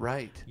then.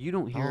 Right. You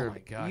don't hear. Oh my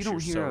gosh, you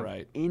don't hear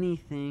right.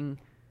 anything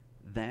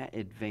that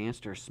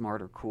advanced or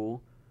smart or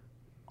cool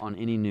on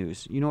any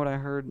news. You know what I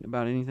heard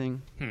about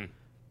anything?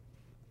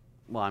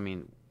 Well, I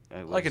mean,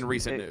 like in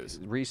recent news.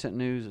 Recent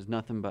news is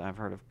nothing but I've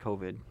heard of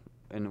COVID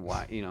and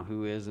why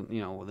who isn't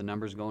the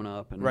numbers going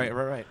up and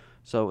right.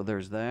 So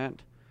there's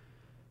that.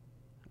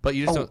 But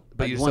you just don't.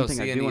 But you just don't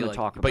see any.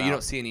 But you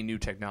don't see any new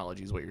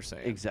technology, is what you're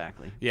saying.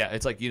 Exactly. Yeah,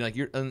 it's like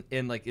you're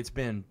and like it's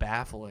been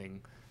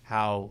baffling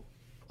how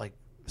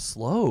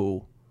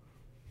slow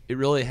it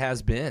really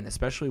has been,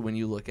 especially when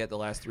you look at the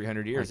last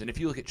 300 years. And if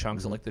you look at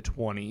chunks of the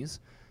 20s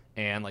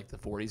and the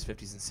 40s,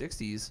 50s,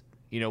 and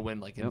 60s,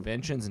 when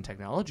inventions and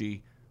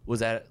technology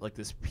was at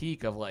this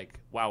peak of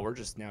wow, we're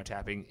just now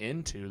tapping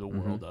into the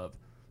world of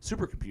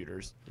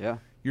supercomputers. Yeah.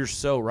 You're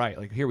so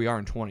right. Here we are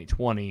in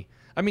 2020.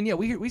 I mean, yeah,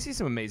 we see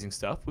some amazing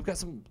stuff. We've got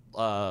some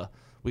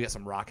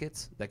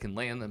rockets that can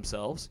land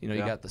themselves. You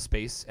got the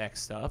SpaceX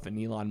stuff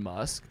and Elon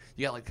Musk.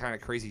 You got kind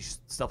of crazy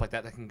stuff like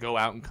that can go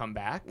out and come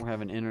back. We're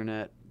having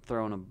internet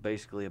thrown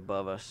basically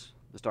above us,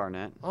 the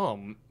StarNet. Oh,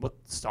 what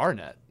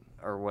StarNet?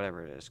 Or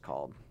whatever it is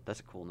called.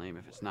 That's a cool name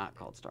if it's not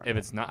called StarNet. If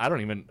it's not, I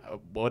don't even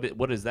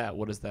what is that?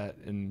 What is that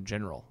in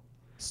general?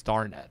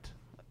 StarNet.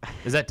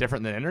 Is that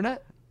different than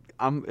internet?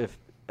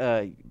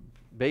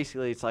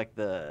 Basically it's like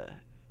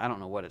I don't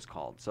know what it's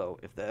called. So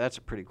if that's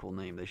a pretty cool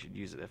name, they should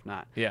use it. If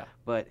not, yeah.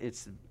 But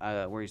it's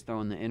where he's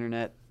throwing the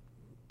internet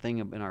thing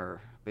in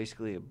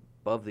basically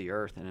above the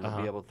earth, and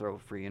it'll be able to throw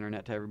free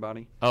internet to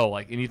everybody. Oh,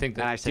 and you think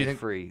that? And I say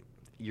free,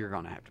 you're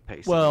gonna have to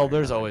pay. Well,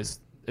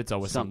 it's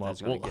always some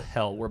level. Well,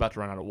 hell, we're about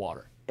to run out of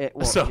water.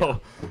 What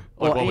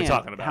are we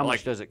talking about? How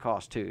much does it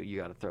cost too? You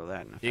got to throw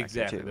that in effect.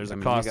 Exactly. Too. There's a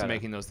cost to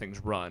making those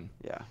things run.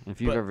 Yeah. If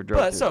you've ever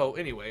drove. So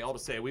anyway, all to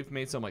say, we've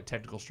made some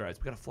technical strides.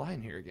 We got a fly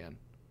in here again.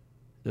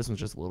 This one's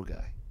just a little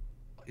guy.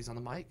 He's on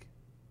the mic.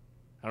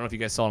 I don't know if you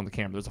guys saw it on the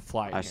camera. There's a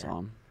fly in here. I saw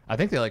him. I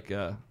think they like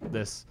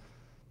this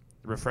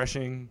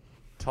refreshing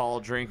tall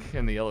drink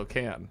in the yellow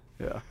can.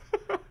 Yeah.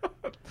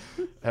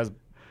 Has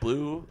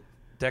blue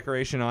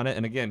decoration on it,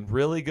 and again,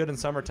 really good in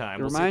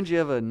summertime. It reminds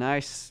you of a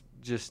nice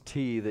just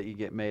tea that you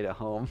get made at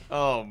home.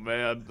 Oh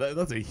man,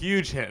 that's a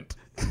huge hint.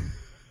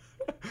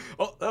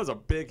 Oh, was a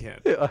big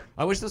hint. Yeah.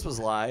 I wish this was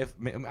live.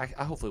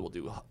 I hopefully we'll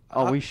do.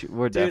 Oh, we should.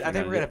 We're definitely. I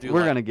think we're gonna have to.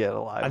 We're gonna get a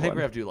live. I think one. we're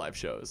gonna have to do live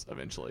shows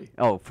eventually.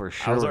 Oh, for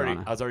sure. I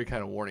was already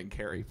kind of warning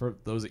Carrie. For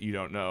those that you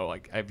don't know,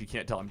 like if you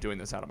can't tell, I'm doing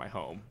this out of my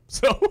home.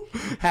 So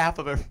half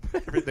of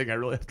everything I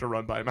really have to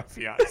run by my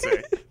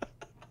fiance.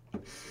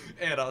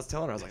 And I was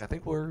telling her, I was like, I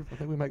think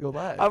we might go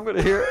live. I'm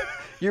gonna hear.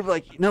 You're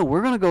like, no,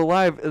 we're gonna go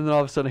live, and then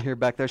all of a sudden I hear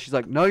back there, she's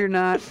like, no, you're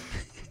not.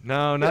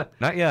 No,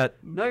 not yet.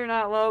 No, you're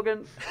not,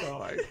 Logan. Oh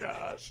my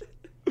gosh.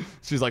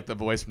 She's like the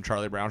voice from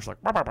Charlie Brown. She's like,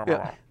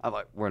 yeah. I'm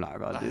like, we're not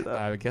gonna do that.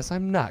 I guess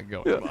I'm not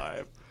going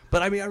live.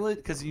 But I mean, I really,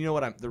 because you know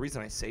what? The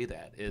reason I say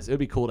that is it would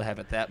be cool to have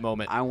at that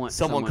moment. I want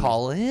someone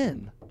call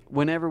in.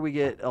 Whenever we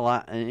get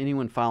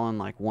anyone following,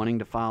 like wanting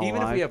to follow,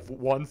 even live, if we have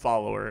one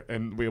follower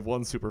and we have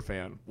one super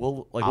fan,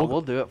 we'll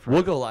do it.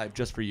 We'll go live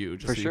just for you,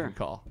 just for so sure. You can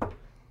call.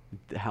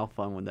 How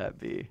fun would that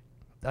be?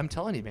 I'm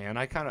telling you, man.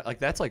 I kind of like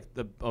that's like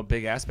a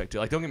big aspect to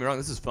it. Like, don't get me wrong,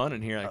 this is fun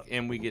in here, like,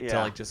 and we get to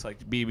like just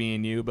like be me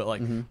and you, but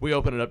like we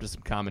open it up to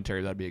some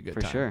commentary. That'd be a good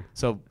time. For sure.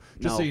 So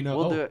just so you know,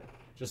 we'll do it.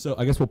 Just so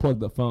I guess we'll plug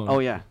the phone. Oh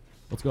yeah.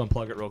 Let's go and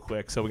plug it real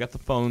quick. So we got the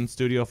phone,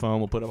 studio phone.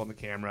 We'll put it up on the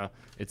camera.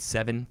 It's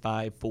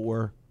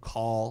 754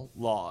 call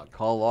log.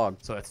 Call log.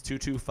 So that's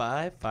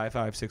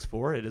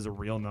 225-5564. It is a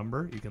real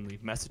number. You can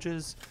leave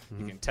messages.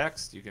 You can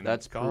text. You can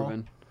That's call.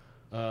 proven.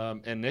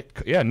 And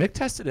Nick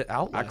tested it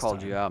out. I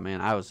called you out,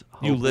 man. I was.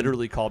 You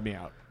literally called me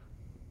out.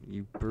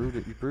 You proved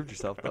it. You proved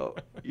yourself, though.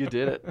 You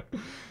did it.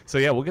 So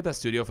yeah, we'll get that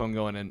studio phone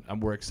going, and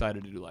we're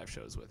excited to do live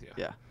shows with you.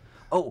 Yeah.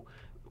 Oh,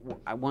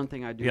 one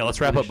thing I do. Yeah,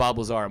 let's wrap up Bob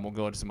Lazar, and we'll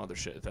go into some other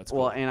shit. If that's cool.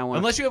 Well, and I want.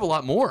 Unless you have a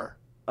lot more.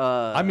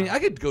 I mean, I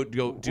could go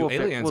do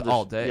aliens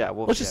all day. Yeah,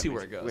 let's just see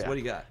where it goes. Yeah. What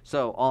do you got?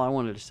 So all I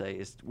wanted to say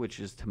is, which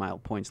is to my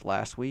points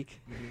last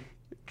week,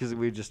 because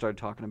we just started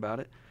talking about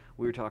it.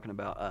 We were talking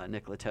about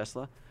Nikola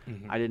Tesla.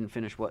 I didn't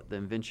finish what the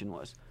invention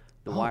was.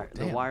 The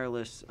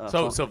wireless.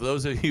 So for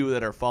those of you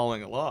that are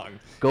following along,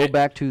 go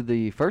back to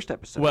the first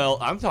episode. Well,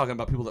 I'm talking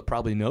about people that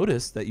probably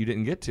noticed that you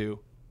didn't get to.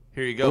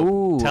 Here you go.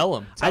 Ooh, Tell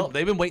them.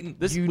 They've been waiting.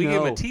 We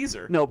gave them a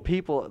teaser. No,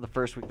 people the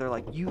first week they're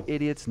like, "You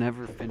idiots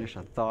never finish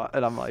a thought,"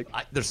 and I'm like,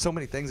 "There's so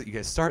many things that you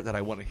guys start that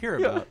I want to hear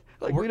about."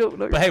 Like we don't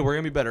know. But hey, we're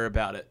gonna be better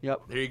about it.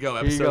 Yep. There you go.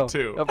 Episode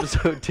 2.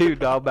 Episode 2.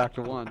 Dial back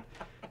to 1.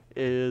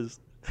 Is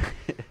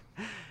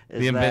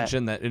the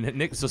invention that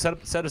Nick. So set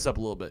us up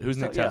a little bit. Who's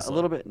Nick Tesla? Yeah, a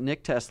little bit.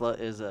 Nick Tesla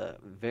is a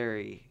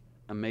very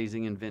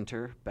amazing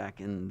inventor back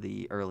in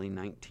the early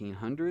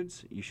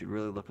 1900s. You should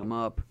really look him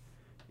up.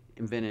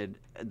 Invented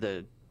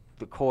the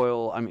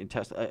coil. I mean,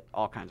 Tesla,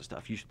 all kinds of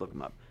stuff. You should look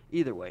him up.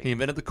 Either way, he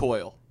invented the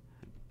coil.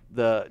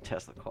 The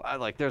Tesla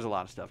coil. There's a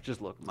lot of stuff.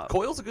 Just look them up.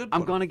 Coil's a good.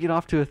 I'm going to get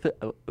off to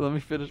let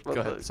me finish. Go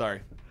ahead. Sorry.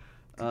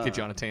 Get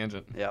you on a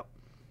tangent. Yep.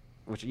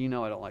 Which I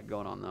don't like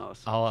going on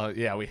those. Oh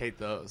yeah, we hate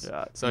those.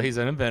 Yeah. So he's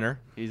an inventor.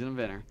 He's an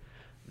inventor.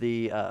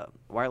 The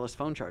wireless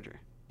phone charger.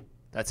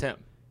 That's him.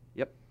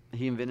 Yep.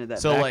 He invented that.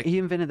 So he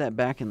invented that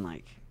back in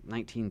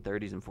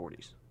 1930s and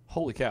 40s.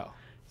 Holy cow!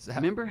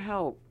 Remember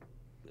how?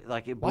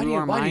 It blew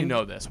our mind. Why do you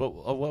know this?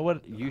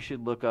 What? You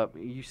should look up.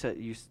 I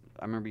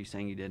remember you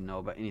saying you didn't know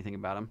about anything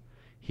about him.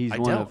 He's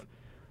one of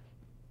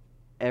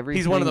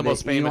the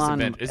most famous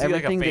inventors. Is he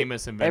like a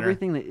famous inventor?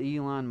 Everything that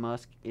Elon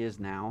Musk is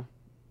now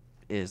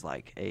is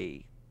like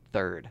a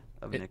third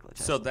of Nikola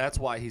Tesla. So that's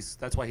why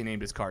he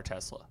named his car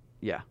Tesla.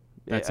 Yeah.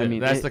 That's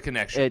the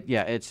connection.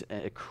 It's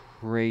a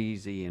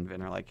crazy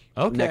inventor.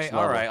 Okay,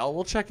 all right.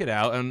 We'll check it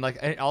out. And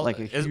a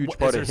huge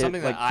part of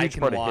something that I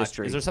can watch?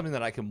 History. Is there something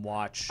that I can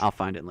watch? I'll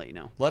find it and let you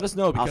know. Let us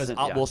know because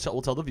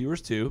we'll tell the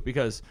viewers too,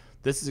 because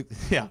this is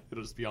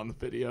it'll just be on the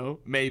video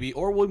maybe,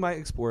 or we might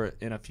explore it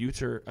in a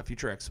future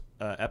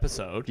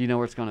episode. Do you know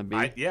where it's going to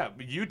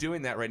be? You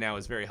doing that right now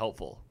is very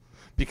helpful,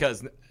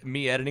 because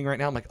me editing right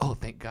now, I'm like, oh,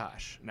 thank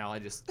gosh. Now I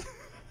just.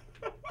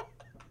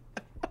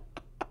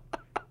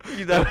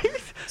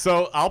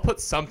 So I'll put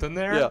something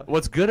there. Yeah.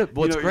 What's great is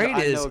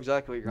I know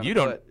exactly what you're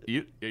gonna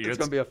put. It's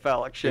gonna be a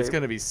phallic shape. It's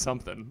gonna be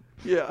something.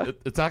 Yeah.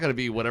 It's not gonna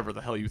be whatever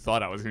the hell you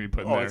thought I was gonna be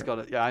putting there. It's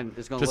gonna. Yeah,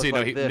 it's gonna. Just look so you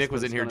know, like this, Nick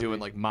was in here doing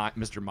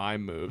Mr.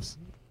 Mime moves.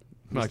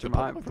 Mr.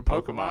 Mime for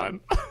Pokemon.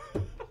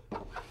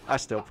 I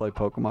still play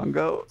Pokemon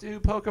Go.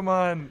 Dude,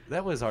 Pokemon,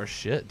 that was our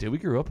shit, dude. We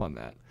grew up on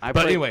that.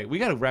 Anyway, we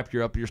got to wrap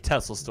your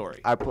Tesla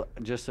story.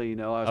 Just so you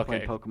know, I was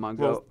playing Pokemon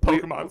Go.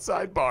 Pokemon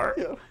sidebar.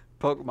 Yeah.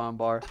 Pokemon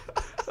bar.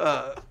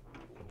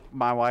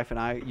 My wife and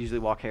I usually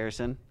walk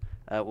Harrison.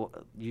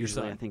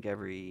 Usually, I think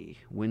every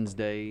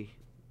Wednesday,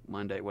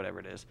 Monday, whatever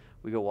it is,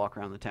 we go walk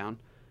around the town.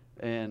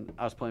 And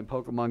I was playing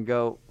Pokemon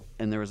Go,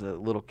 and there was a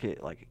little kid,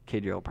 like a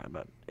kid-year-old, probably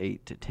about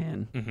 8 to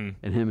 10,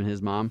 and him and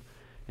his mom.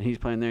 And he's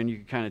playing there, and you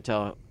could kind of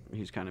tell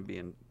he's kind of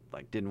being,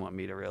 didn't want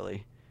me to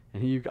really.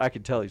 And I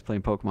could tell he's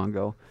playing Pokemon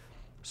Go.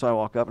 So I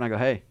walk up, and I go,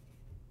 hey.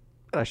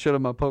 And I showed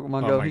him my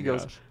Pokemon Go. He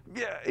goes,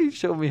 yeah, he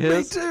showed me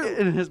his. Me too.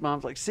 And his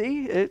mom's like,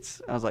 see, I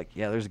was like,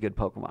 yeah, there's a good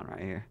Pokemon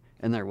right here.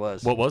 And there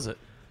was. What was it?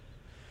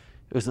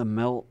 It was a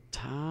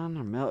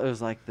Melton it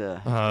was like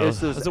the.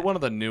 Is it one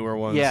of the newer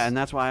ones? Yeah, and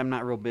that's why I'm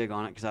not real big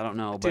on it because I don't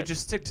know. Dude,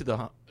 just stick to the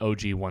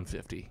OG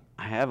 150.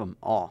 I have them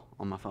all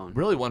on my phone.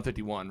 Really,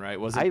 151, right?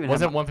 Wasn't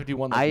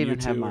 151 like I even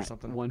Mewtwo have my or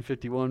something?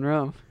 151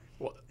 ROM.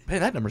 Well, hey,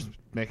 that number's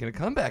making a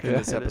comeback in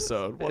this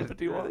episode.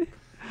 151. Really?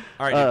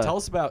 All right, dude, tell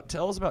us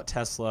about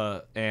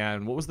Tesla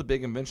and what was the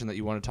big invention that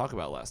you wanted to talk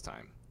about last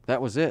time? That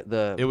was it.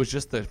 It was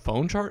just the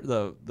phone chart.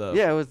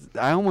 Yeah, it was.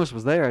 I almost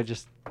was there.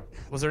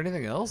 Was there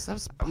anything else?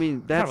 That's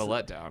kind of a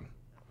letdown.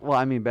 Well,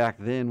 I mean, back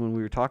then when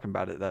we were talking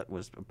about it, that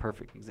was a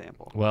perfect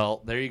example.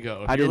 Well, there you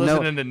go. If you're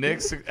listening to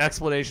Nick's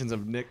explanations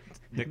of Nick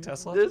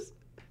Tesla.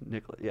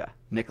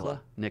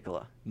 Nikola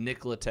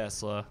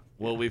Tesla.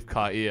 Well, we've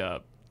caught you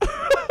up.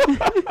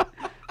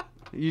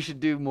 You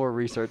should do more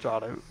research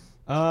on him.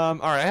 All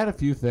right, I had a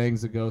few things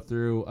to go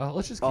through.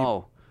 Let's just keep.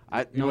 You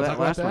know that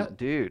last one,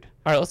 dude.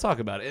 All right, let's talk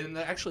about it. And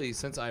actually,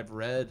 since I've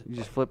read, you're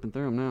just flipping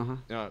through them now, huh?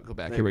 No, go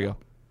back. Here we go.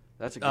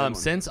 That's a good one.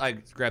 Since I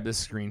grabbed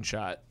this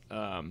screenshot,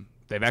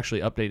 they've actually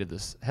updated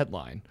this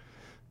headline.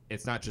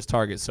 It's not just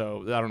Target,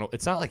 so I don't know.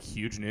 It's not like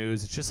huge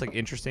news. It's just like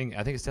interesting.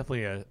 I think it's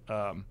definitely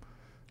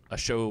a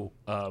show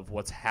of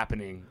what's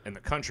happening in the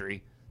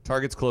country.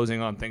 Target's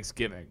closing on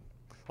Thanksgiving.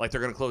 Like,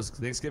 they're going to close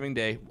Thanksgiving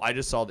Day. I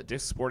just saw that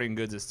Dick's Sporting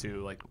Goods is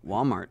too. Like,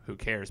 Walmart. Who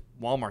cares?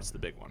 Walmart's the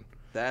big one.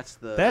 That's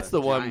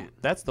the one.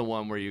 That's the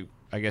one where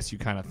I guess you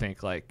kind of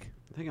think like.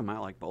 I think I might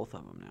like both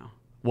of them now.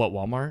 What,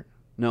 Walmart?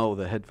 No,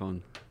 the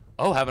headphone.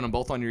 Oh, having them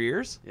both on your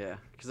ears? Yeah,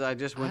 because I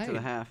just went to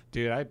the half.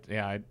 Dude,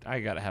 I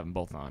got to have them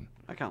both on.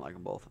 I kind of like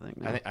them both, I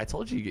think. I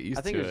told you to get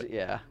used to it.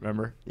 Yeah.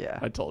 Remember? Yeah.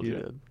 I told you.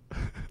 Did.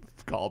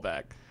 Call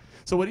back.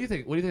 So what do you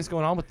think? What do you think is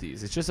going on with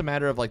these? It's just a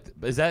matter of like,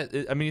 you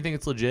think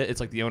it's legit? It's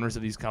like the owners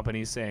of these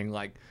companies saying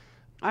like.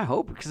 I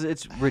hope, because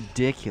it's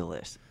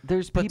ridiculous.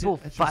 There's people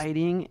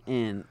fighting,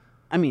 and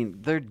I mean,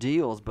 they're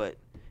deals, but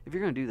if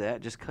you're going to do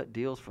that, just cut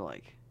deals for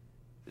like,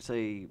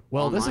 say.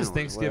 Well, this is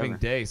Thanksgiving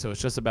Day, so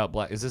it's just about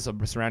Is this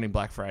surrounding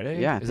Black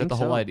Friday? Yeah, is that the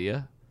whole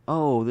idea?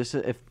 Oh, this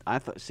is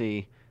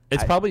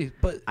It's probably,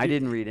 but I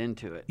didn't read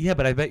into it. Yeah,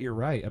 but I bet you're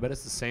right. I bet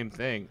it's the same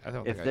thing.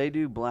 If they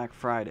do Black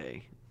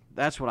Friday,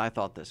 that's what I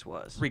thought this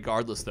was.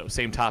 Regardless, though,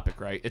 same topic,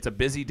 right? It's a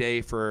busy day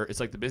it's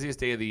like the busiest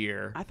day of the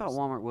year. I thought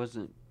Walmart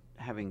wasn't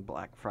having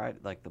Black Friday,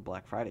 like the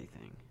Black Friday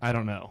thing. I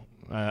don't know.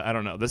 I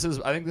don't know.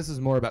 I think this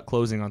is more about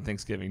closing on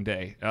Thanksgiving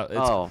Day.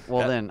 Here's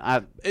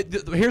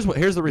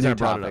the reason I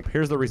brought it up.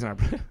 Here's the reason I.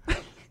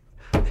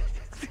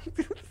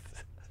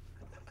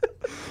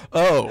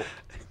 Oh,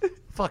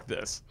 fuck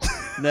this.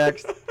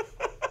 Next.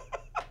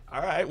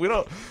 All right, we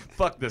don't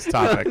fuck this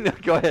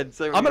topic. Go ahead.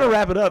 I'm gonna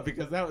wrap it up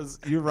because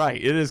you're right.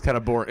 It is kind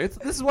of boring.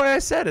 This is why I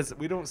said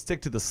we don't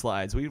stick to the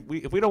slides. We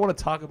if we don't want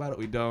to talk about it,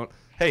 we don't.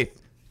 Hey,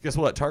 guess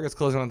what? Target's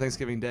closing on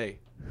Thanksgiving Day.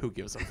 Who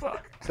gives a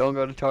fuck? Don't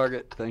go to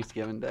Target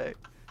Thanksgiving Day.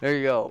 There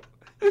you go.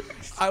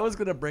 I was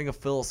gonna bring a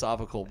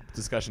philosophical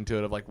discussion to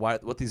it of like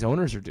what these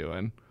owners are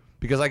doing,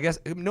 because I guess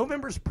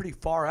November's pretty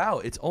far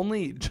out. It's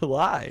only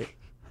July.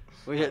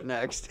 We hit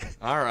next.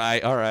 All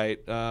right. We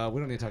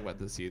don't need to talk about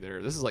this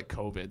either. This is like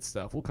COVID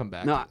stuff. We'll come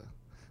back.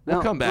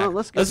 We'll come back. No,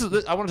 let's go.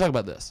 I want to talk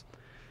about this.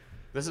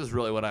 This is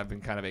really what I've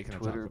been kind of aching to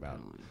talk about.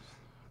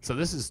 So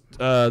this is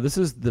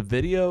the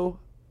video.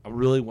 I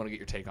really want to get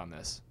your take on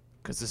this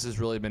because this has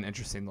really been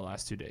interesting the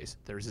last 2 days.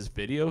 There's this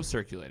video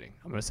circulating.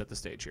 I'm going to set the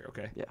stage here,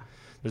 okay? Yeah.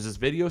 There's this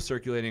video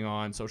circulating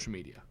on social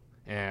media,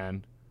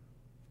 and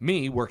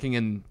me working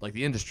in like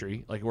the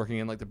industry, like working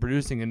in like the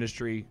producing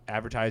industry,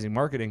 advertising,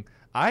 marketing.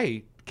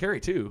 Carrie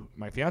too,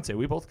 my fiance,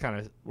 we both kind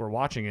of were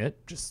watching it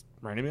just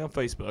randomly on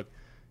Facebook.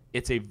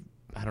 It's a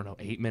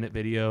 8-minute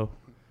video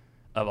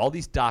of all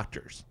these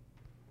doctors.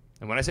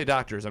 And when I say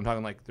doctors, I'm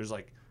talking like there's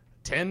like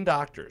 10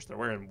 doctors. They're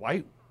wearing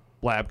white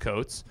lab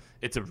coats.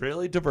 It's a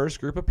really diverse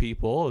group of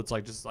people. It's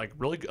like just like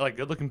really like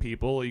good looking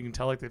people. You can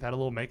tell like they've had a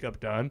little makeup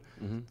done.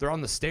 Mm-hmm. They're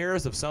on the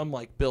stairs of some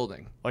like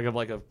building, like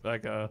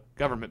a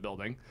government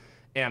building.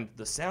 And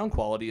the sound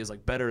quality is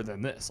like better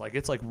than this. Like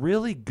it's like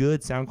really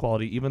good sound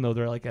quality, even though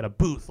they're like at a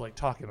booth, like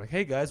talking like,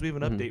 "Hey guys, we have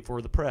an update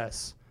for the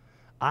press."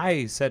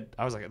 I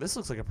was like, "This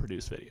looks like a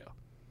produced video."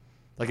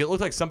 Like it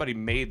looked like somebody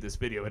made this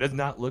video. It does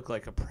not look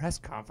like a press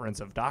conference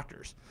of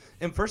doctors.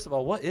 And first of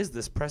all, what is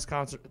this press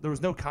conference? There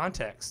was no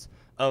context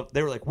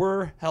they were like,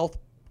 "We're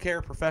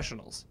healthcare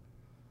professionals."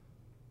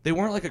 They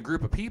weren't like a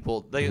group of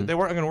people. They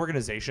weren't like an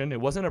organization. It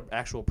wasn't an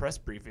actual press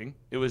briefing.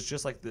 It was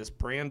just like this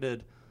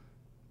branded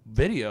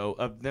video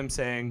of them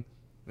saying,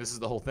 this is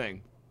the whole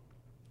thing,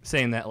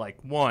 saying that like,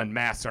 one,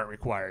 masks aren't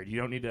required. You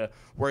don't need to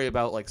worry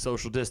about like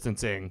social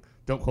distancing.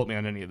 Don't quote me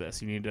on any of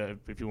this. You need to,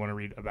 if you want to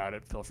read about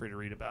it, feel free to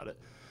read about it.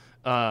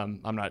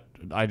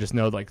 I just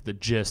know like the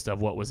gist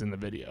of what was in the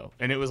video.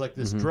 And it was like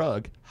this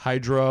drug,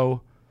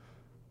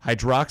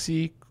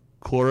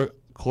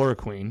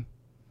 hydroxychloroquine.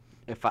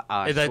 If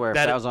I swear, if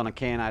that was on a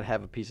can, I'd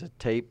have a piece of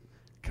tape.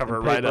 Cover it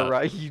right up.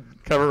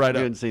 Cover right up.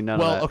 You didn't see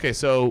none of that. Well, okay,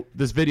 so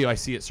this video, I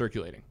see it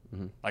circulating.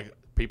 Like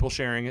people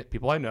sharing it,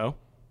 people I know,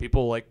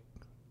 people like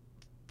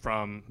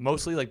from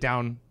mostly like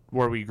down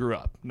where we grew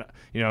up,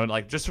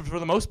 like just for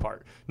the most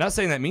part. Not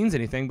saying that means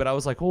anything, but I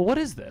was like, well, what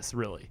is this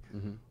really?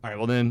 All right,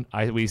 well then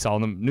we saw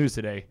in the news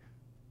today,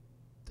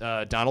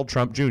 Donald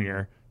Trump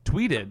Jr.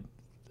 tweeted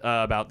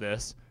about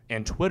this,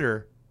 and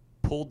Twitter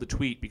pulled the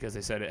tweet because they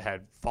said it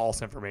had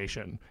false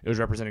information. It was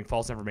representing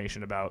false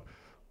information about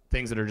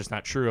things that are just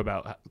not true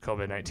about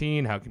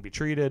COVID-19, how it can be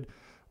treated,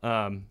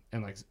 and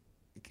like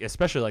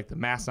especially like the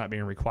mask not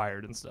being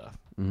required and stuff.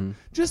 Mm-hmm.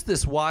 Just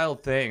this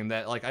wild thing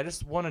that like I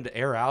just wanted to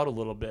air out a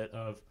little bit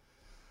of.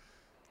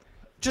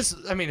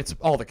 It's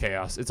all the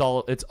chaos. It's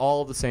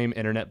all the same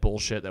internet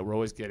bullshit that we're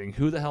always getting.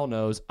 Who the hell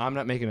knows? I'm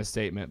not making a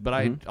statement, but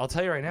I'll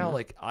tell you right now,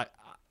 like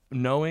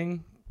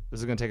knowing this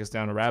is going to take us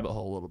down a rabbit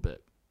hole a little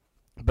bit,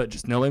 but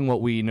just knowing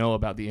what we know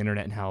about the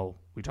internet and how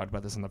we talked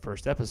about this in the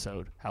first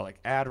episode, how like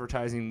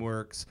advertising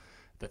works,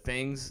 the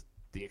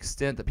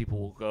extent that people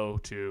will go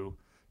to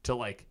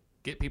like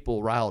get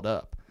people riled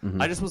up.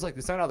 Mm-hmm. I just was like,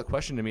 it's not out of the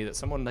question to me that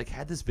someone like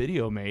had this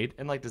video made,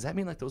 and like, does that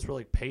mean like those were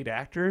like paid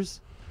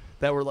actors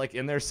that were like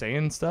in there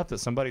saying stuff that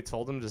somebody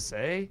told them to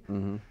say?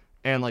 Mm-hmm.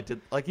 And like,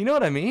 you know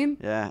what I mean?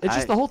 Yeah. It's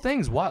just the whole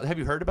thing's wild. Have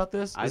you heard about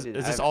this? Is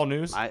this all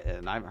news? I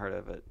haven't heard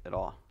of it at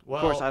all. Well,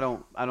 of course,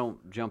 I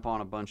don't jump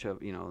on a bunch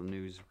of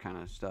news kind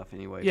of stuff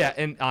anyway. Yeah,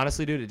 and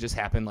honestly, dude, it just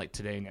happened like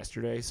today and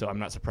yesterday, so I'm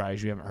not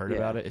surprised you haven't heard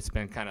about it. It's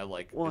been kind of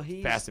like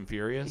fast and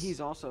furious. He's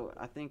also,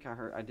 I think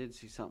I did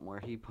see something where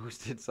he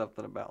posted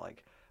something about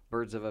like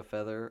birds of a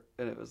feather,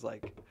 and it was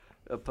like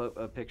a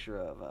picture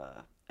of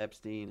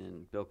Epstein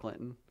and Bill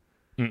Clinton.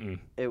 Mm-mm.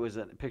 It was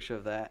a picture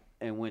of that,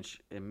 in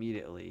which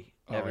immediately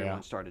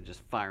everyone started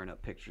just firing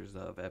up pictures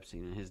of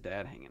Epstein and his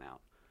dad hanging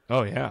out.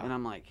 Oh yeah. And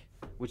I'm like,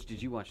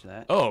 did you watch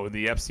that? Oh,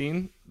 the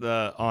Epstein,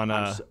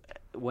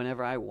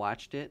 whenever I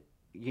watched it,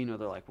 they're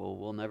like, well,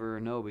 we'll never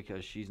know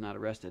because she's not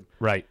arrested.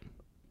 Right.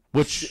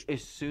 Which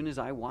as soon as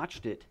I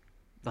watched it,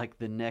 like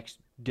the next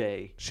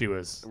day, she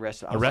was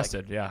arrested.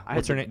 Like, yeah.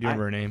 What's her name? Do you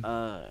remember her name?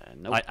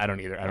 Nope. I don't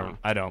either.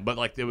 I don't. But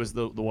like, it was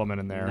the woman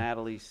in there.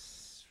 Natalie.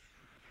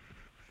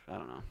 I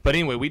don't know. But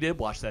anyway, we did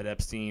watch that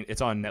Epstein. It's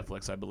on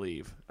Netflix, I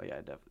believe. Oh yeah,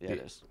 it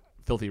is.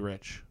 Filthy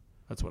Rich.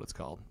 That's what it's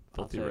called.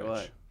 Filthy Rich.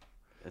 What,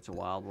 it's a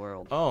wild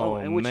world.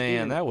 Oh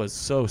man, that was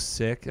so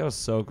sick. That was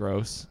so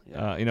gross.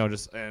 Yeah.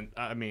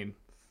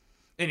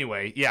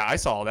 Anyway, yeah, I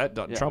saw that.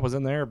 Yeah. Trump was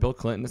in there. Bill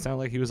Clinton. It sounded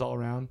like he was all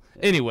around.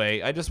 Yeah.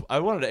 Anyway, I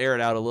wanted to air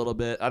it out a little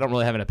bit. I don't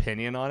really have an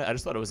opinion on it. I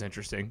just thought it was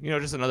interesting.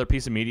 Just another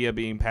piece of media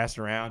being passed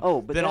around.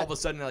 Oh, but then all of a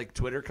sudden, like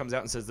Twitter comes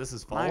out and says this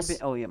is false.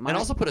 And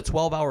also put a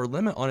 12-hour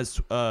limit on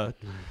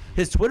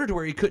his Twitter to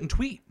where he couldn't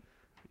tweet,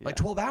 like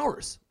 12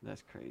 hours.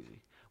 That's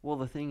crazy. Well,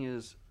 the thing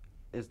is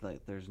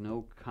like there's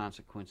no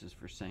consequences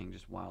for saying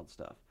just wild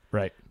stuff.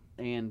 Right.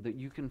 And that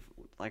you can,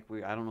 I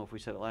don't know if we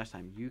said it last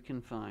time, you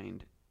can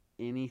find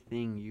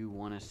anything you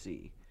want to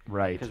see.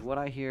 Right. Because what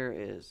I hear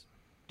is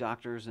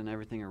doctors and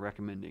everything are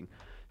recommending,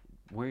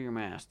 wear your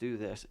mask, do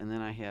this, and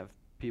then I have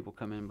people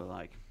come in, but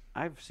like,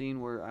 I've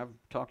seen where I've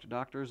talked to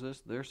doctors,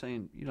 they're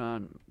saying,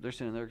 they're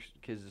sending their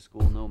kids to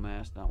school, no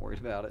mask, not worried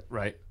about it.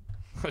 Right.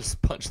 I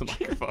just punched the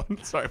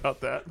microphone. Sorry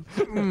about that.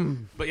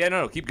 But yeah,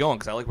 no, keep going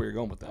because I like where you're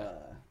going with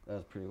that. That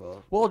was pretty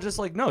well. Well, just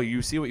like, no,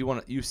 you see what you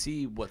want. You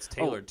see what's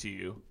tailored to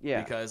you.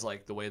 Yeah. Because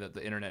like the way that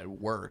the internet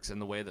works and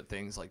the way that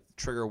things like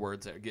trigger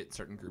words that get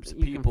certain groups of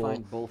people. You can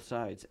find both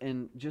sides,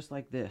 and just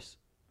like this,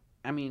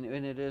 and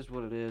it is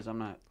what it is. I'm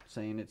not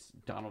saying it's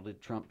Donald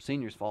Trump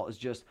Sr.'s fault. It's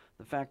just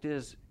the fact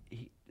is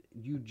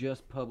you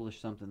just published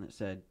something that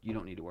said you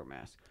don't need to wear a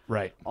mask.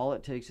 Right. All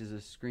it takes is a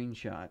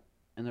screenshot,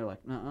 and they're like,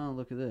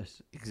 look at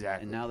this.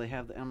 Exactly. And now they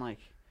have. I'm like.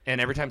 And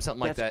every time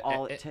something like that,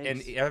 all it takes.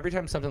 And every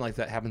time something like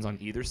that happens on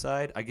either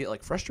side, I get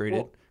like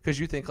frustrated because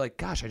you think like,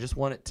 gosh, I just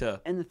want it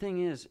to. And the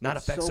thing is, not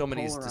affect so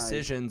many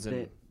decisions.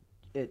 And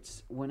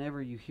it's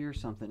whenever you hear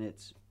something,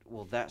 it's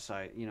that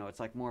side. It's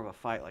like more of a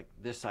fight. Like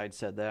this side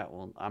said that.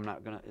 Well, I'm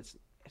not gonna. It's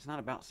not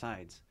about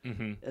sides.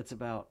 Mm-hmm. It's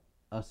about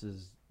us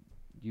as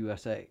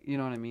USA. You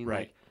know what I mean? Right.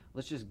 Like,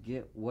 let's just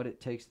get what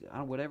it takes.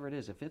 Whatever it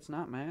is. If it's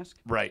not mask,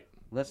 right.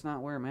 Let's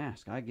not wear a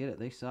mask. I get it.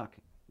 They suck.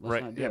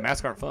 Let's not do it.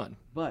 Masks aren't fun.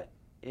 But.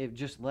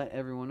 Just let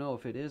everyone know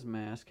if it is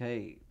mask,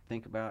 hey,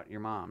 think about your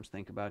moms,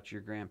 think about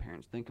your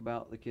grandparents, think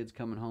about the kids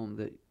coming home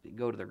that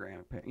go to their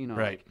grandparents.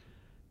 Right. Like,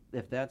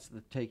 if that's the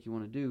take you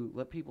want to do,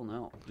 let people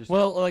know.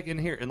 Like in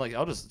here, and like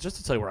I'll just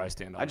to tell you where I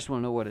stand on it. I just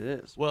want to know what it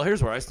is. Well,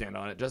 here's where I stand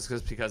on it, just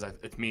because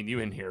it's me and you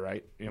in here,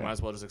 right? Might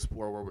as well just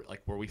explore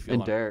where we feel.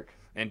 And Derek.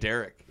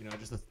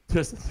 Just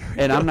the three.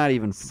 And I'm not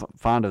even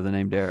fond of the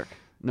name Derek.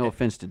 No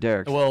offense to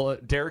Derek. Well,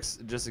 Derek's,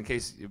 just in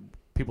case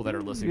people that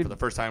are listening for the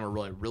first time are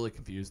really, really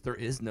confused, there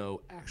is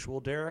no actual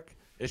Derek.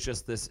 It's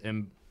just this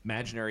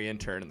imaginary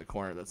intern in the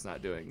corner that's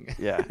not doing.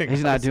 Yeah,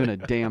 he's not doing a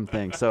damn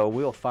thing. So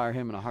we'll fire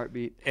him in a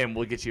heartbeat. And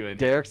we'll get you in.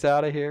 Derek's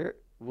out of here.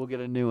 We'll get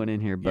a new one in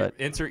here. But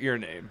insert your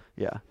name.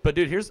 Yeah. But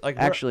dude, here's like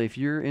actually, if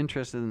you're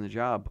interested in the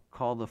job,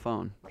 call the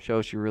phone. Show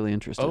us you're really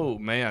interested. Oh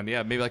man,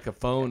 yeah, maybe like a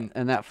phone.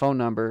 And that phone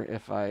number,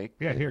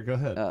 here, go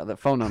ahead. The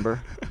phone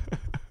number.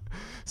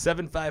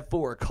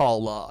 754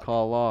 call log.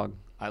 Call log.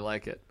 I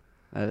like it.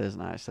 That is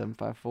nice.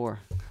 754.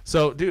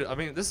 So, dude, I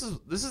mean, this is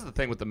the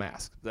thing with the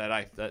mask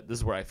that this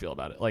is where I feel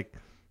about it. Like,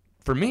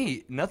 for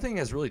me, nothing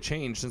has really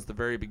changed since the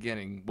very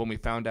beginning when we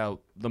found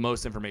out the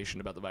most information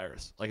about the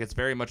virus. Like, it's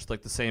very much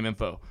like the same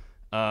info.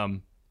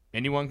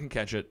 Anyone can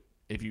catch it.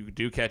 If you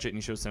do catch it and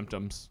you show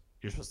symptoms,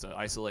 You're supposed to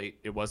isolate.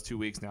 It was 2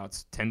 weeks. Now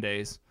it's 10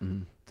 days.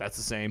 Mm-hmm. That's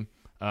the same.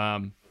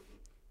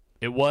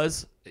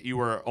 You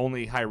were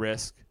only high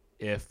risk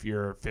if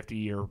you're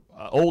 50 or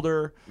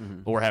older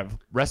or have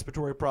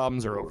respiratory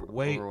problems or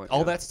overweight.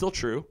 All that's still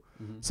true.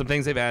 Some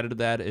things they've added to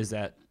that is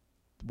that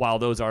while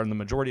those are in the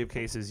majority of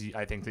cases,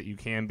 I think that you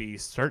can be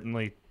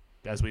certainly,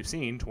 as we've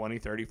seen, 20,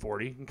 30,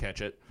 40, you can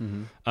catch it.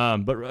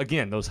 But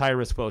again, those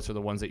high-risk folks are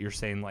the ones that you're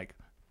saying, like,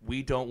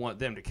 we don't want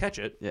them to catch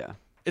it. Yeah.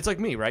 It's like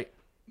me, right?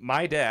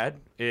 My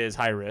dad is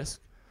high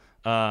risk,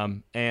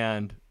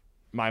 and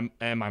my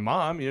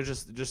mom,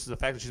 just the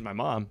fact that she's my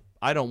mom,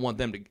 I don't want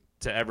them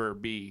to ever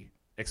be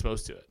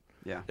exposed to it.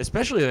 Yeah.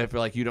 Especially if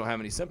like you don't have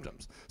any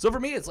symptoms. So for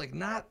me, it's like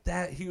not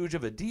that huge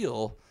of a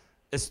deal.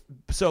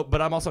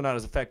 But I'm also not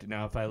as affected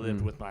now if I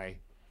lived with my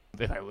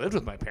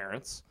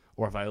parents,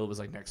 or if I was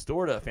like next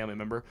door to a family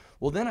member.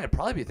 Well, then I'd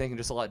probably be thinking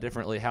just a lot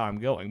differently how I'm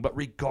going. But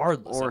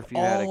regardless of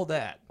all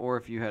that, or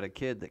if you had a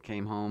kid that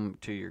came home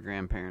to your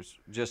grandparents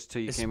just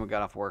till you came and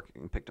got off work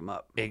and picked them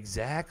up.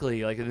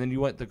 Exactly. Like, and then you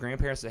want the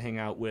grandparents to hang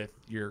out with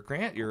your the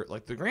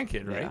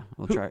grandkid, right? Yeah.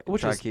 We'll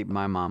try to keep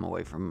my mom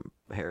away from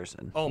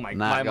Harrison. Oh my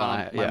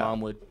mom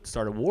would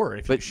start a war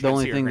if But the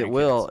only thing that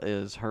will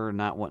is her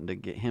not wanting to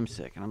get him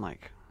sick, and I'm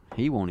like,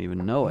 he won't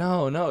even know it.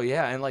 No,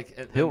 yeah, and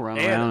like he'll run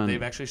around. And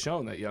they've actually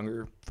shown that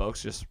younger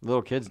folks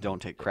little kids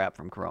don't take crap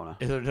from Corona.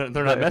 They're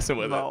not messing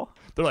with it.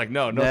 They're like,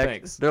 no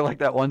thanks. They're like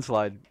that one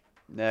slide.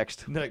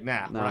 Next. They're like,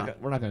 nah.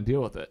 We're not going to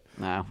deal with it.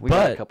 Nah, we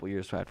got a couple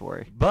years to have to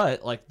worry.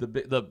 But like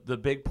the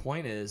big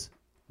point is,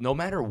 no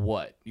matter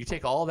what, you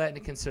take all that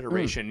into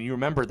consideration, and you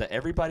remember that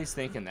everybody's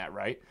thinking that,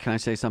 right? Can I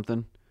say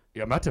something?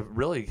 Yeah, I'm about to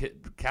really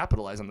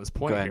capitalize on this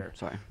point here.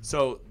 Sorry.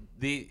 So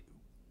the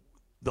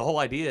whole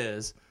idea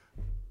is,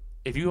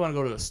 if you want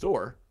to go to a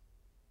store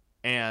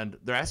and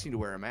they're asking you to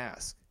wear a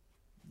mask,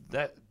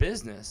 that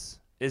business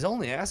is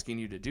only asking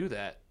you to do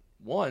that,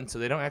 one, so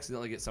they don't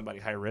accidentally get somebody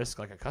high risk,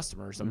 like a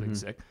customer or something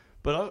sick,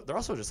 but they're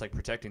also just like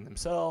protecting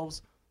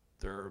themselves,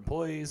 their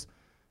employees,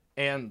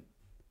 and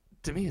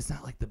to me, it's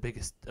not like the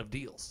biggest of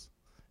deals.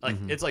 Like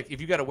it's like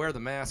if you got to wear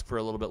the mask for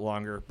a little bit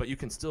longer, but you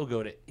can still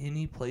go to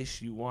any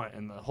place you want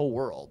in the whole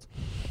world,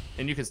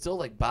 and you can still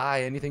like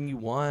buy anything you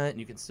want, and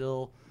you can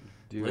still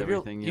do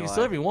everything you can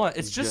still everything you want.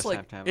 It's just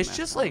like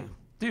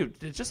dude,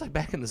 it's just like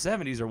back in the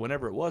 70s or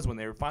whenever it was when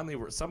they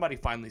were somebody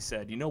finally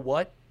said, you know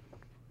what,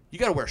 you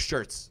got to wear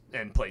shirts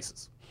in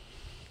places,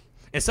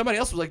 and somebody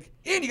else was like,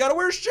 and you got to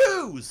wear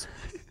shoes.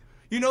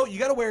 You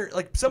got to wear,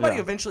 like, somebody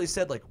eventually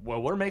said, like,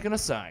 well, we're making a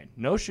sign.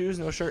 No shoes,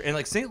 no shirt. And,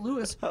 like, St.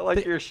 Louis. I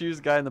like your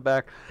shoes guy in the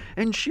back.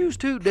 And shoes,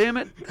 too, damn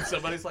it.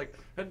 Somebody's like,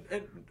 and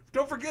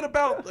don't forget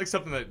about, like,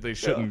 something that they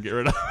shouldn't get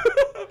rid of.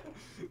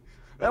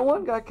 That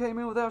one guy came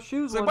in without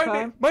shoes one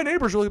time. My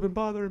neighbor's really been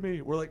bothering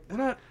me. We're like, we're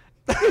not.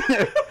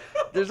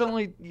 There's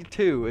only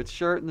two. It's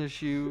shirt and the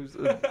shoes.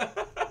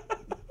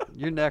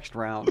 Your next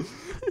round.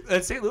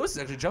 And St. Louis is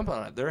actually jumping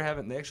on it. They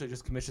actually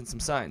just commissioned some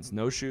signs.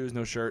 No shoes,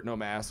 no shirt, no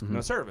mask,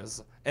 no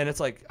service. And it's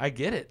like, I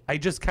get it. I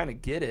just kind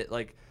of get it.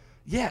 Like,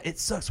 yeah, it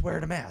sucks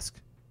wearing a mask.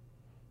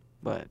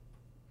 But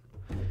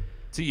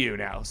to you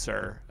now,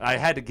 sir, I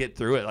had to get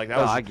through it. Like that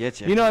was, I get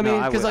you. You know what I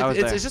mean? Because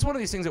it's just one of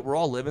these things that we're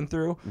all living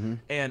through.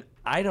 And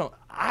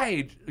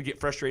I get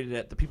frustrated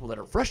at the people that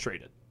are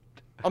frustrated.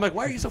 I'm like,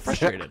 why are you so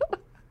frustrated?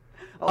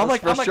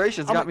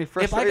 Frustration's got me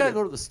frustrated. If I gotta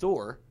go to the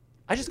store,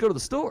 I just go to the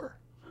store.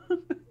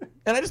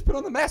 And I just put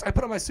on the mask. I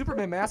put on my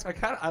Superman mask.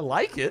 I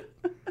like it.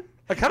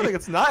 I kind of think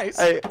it's nice.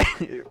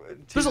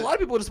 There's a lot of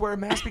people who just wear a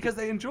mask because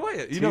they enjoy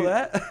it. You know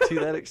that? To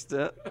that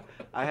extent.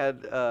 I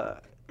had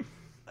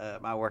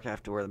my work, I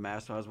have to wear the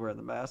mask, so I was wearing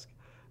the mask.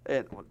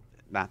 And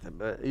nothing,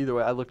 but either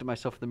way, I looked at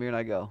myself in the mirror and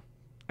I go,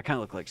 I kind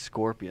of look like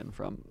Scorpion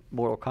from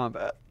Mortal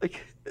Kombat.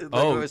 Like it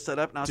was set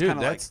up, and I was kind of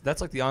like,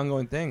 that's like the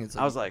ongoing thing. It's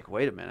like, I was like,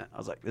 wait a minute. I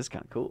was like, this is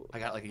kind of cool. I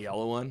got like a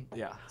yellow one.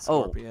 Yeah.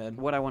 Scorpion.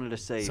 Oh, what I wanted to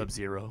say.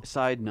 Sub-Zero.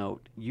 Side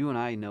note: you and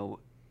I know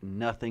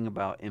nothing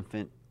about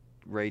infant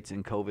rates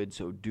in COVID,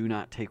 so do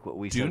not take what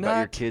we said about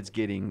your kids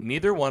getting.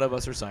 Neither one of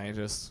us are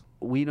scientists.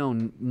 We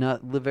know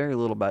very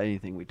little about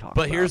anything we talk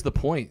about. But here's the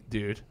point,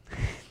 dude.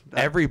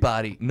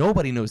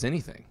 Nobody knows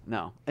anything.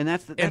 No, and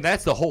that's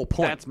the whole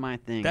point. That's my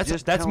thing.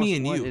 That's me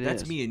and you.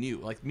 That's me and you.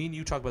 Like me and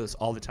you talk about this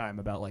all the time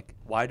about like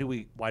why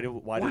do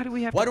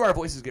our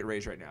voices get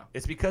raised right now?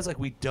 It's because like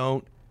we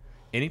don't.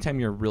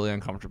 Anytime you're really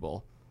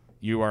uncomfortable,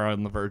 you are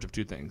on the verge of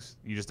two things.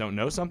 You just don't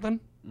know something.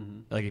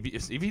 Like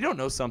if you don't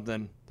know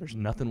something, there's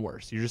nothing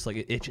worse. You're just like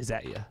it itches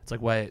at you. It's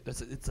like why?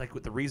 It's like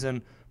with the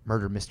reason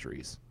murder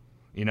mysteries,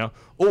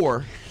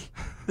 or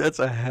that's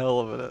a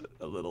hell of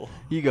a little.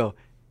 You go.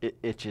 It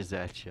itches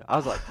at you. I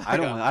was like, I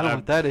don't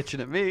want that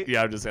itching at me.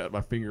 Yeah, I've just got my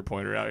finger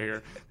pointer out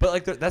here. But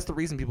like, that's the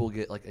reason people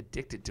get like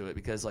addicted to it,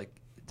 because like,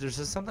 there's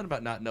just something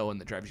about not knowing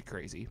that drives you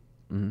crazy.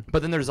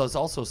 But then there's this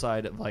also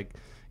side of like,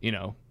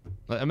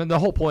 I mean, the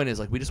whole point is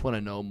like we just want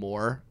to know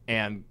more.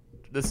 And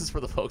this is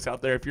for the folks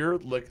out there. If you're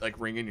like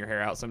wringing your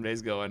hair out some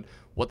days, going,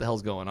 what the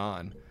hell's going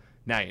on?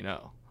 Now you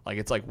know. Like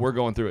it's like we're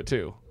going through it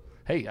too.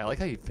 Hey, I like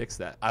how you fixed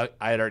that. I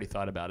had already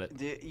thought about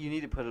it. You need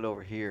to put it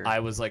over here.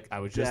 I was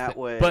just that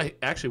way. But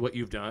actually, what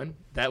you've done,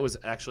 that was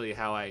actually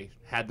how I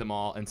had them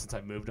all. And since I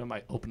moved them,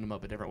 I opened them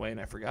up a different way,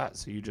 and I forgot.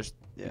 So you just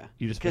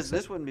because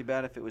this wouldn't be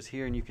bad if it was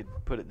here, and you could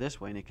put it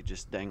this way, and it could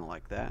just dangle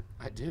like that.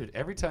 Dude,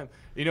 every time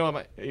you know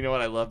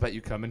what I love about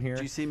you coming here.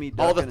 Did you see me?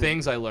 All the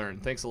things I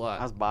learned. Thanks a lot.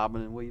 I was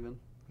bobbing and weaving.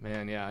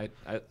 Man, yeah.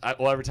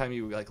 Well, every time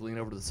you like lean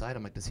over to the side,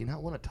 I'm like, does he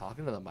not want to talk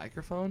into the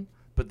microphone?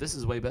 But this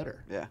is way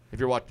better. Yeah. If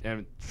you're watching,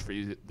 and for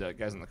you, the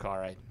guys in the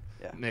car,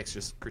 Nick's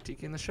just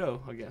critiquing the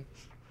show again.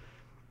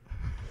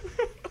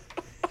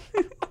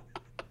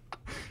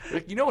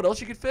 Like, you know what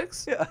else you could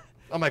fix? Yeah.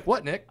 I'm like,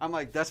 what, Nick? I'm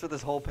like, that's what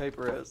this whole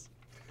paper is.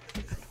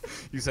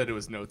 You said it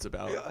was notes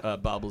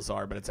about Bob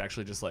Lazar, but it's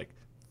actually just like,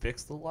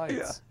 fix the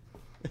lights.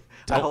 Yeah.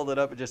 I hold it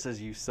up. It just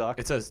says, you suck.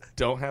 It says,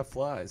 don't have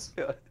flies.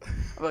 Yeah.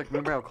 I'm like,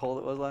 remember how cold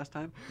it was last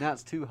time? Now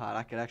it's too hot.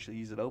 I could actually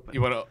use it open.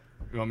 You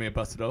want me to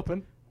bust it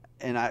open?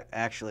 And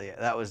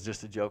that was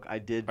just a joke. I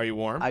did. Are you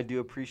warm? I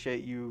do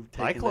appreciate you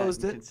taking that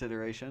into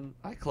consideration.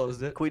 I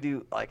closed it. Can we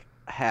do like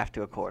half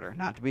to a quarter?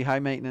 Not to be high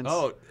maintenance.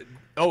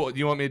 Oh,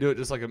 you want me to do it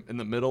just like in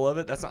the middle of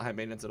it? That's not high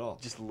maintenance at all.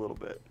 Just a little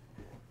bit.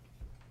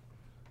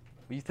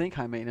 You think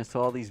high maintenance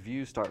till all these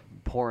views start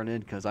pouring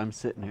in because I'm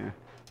sitting here.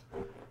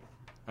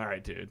 All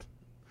right, dude.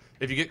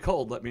 If you get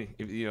cold, let me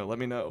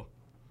know.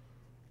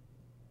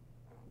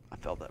 I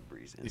felt that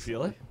breeze. You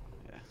feel it?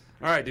 Yeah.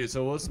 All right, dude.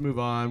 So let's move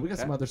on. We got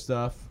some other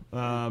stuff.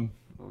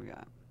 What we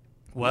got?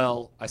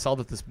 Well, I saw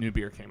that this new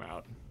beer came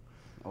out.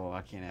 Oh,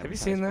 I can't. Have you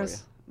seen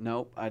this?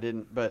 Nope, I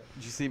didn't. But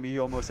did you see me?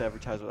 You almost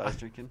advertised what I was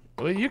drinking.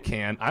 Well, you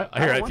can.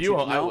 If you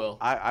want, I will.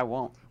 I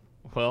won't.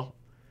 Well.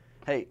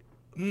 Hey.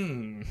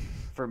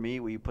 For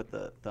me, will you put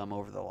the thumb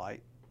over the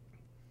light?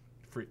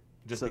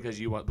 Because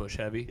you want Bush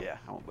Heavy? Yeah,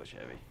 I want Bush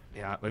Heavy.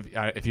 Yeah.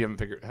 If you haven't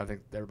figured, I think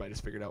everybody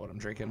just figured out what I'm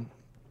drinking.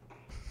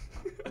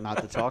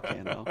 Not the tall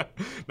can, though.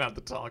 Not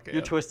the tall can.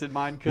 Your twisted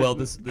mind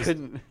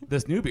couldn't.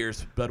 This new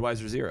beer's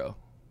Budweiser Zero.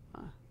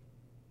 Huh.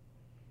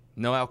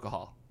 No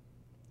alcohol.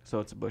 So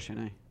it's a Bush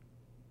NA.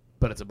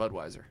 But it's a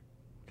Budweiser.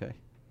 Okay.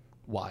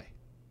 Why?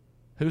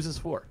 Who's this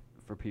for?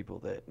 For people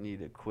that need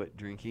to quit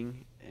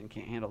drinking and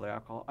can't handle their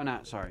alcohol. Oh,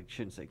 not sorry,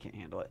 shouldn't say can't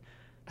handle it.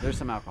 There's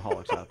some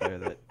alcoholics out there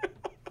that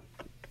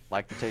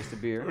like the taste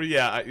of beer.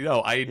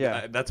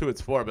 Yeah, that's who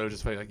it's for. But it was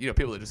just funny, like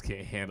people that just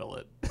can't handle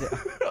it. Yeah.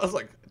 I was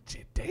like,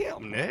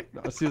 damn, Nick.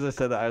 As soon as I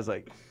said that, I was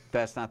like,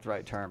 that's not the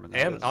right term.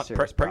 And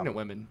pregnant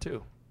women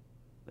too.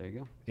 There you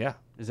go. Yeah.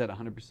 Is that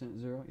 100%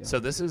 zero? Yeah. So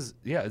this is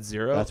it's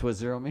zero. That's what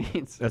zero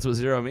means. That's what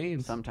zero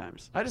means.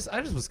 Sometimes. I just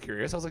was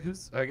curious. I was like,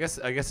 I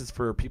guess it's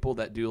for people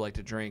that do like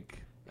to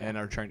drink and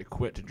are trying to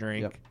quit to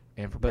drink. Yep.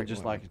 And for but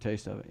just like the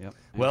taste of it. Yep.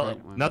 Well,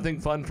 nothing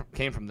fun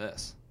came from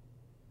this.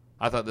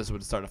 I thought this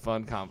would start a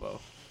fun combo.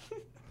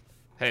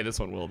 Hey, this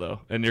one will though,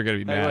 and you're gonna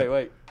be mad.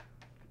 Wait.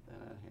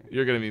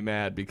 You're gonna be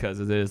mad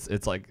because it is.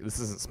 It's like this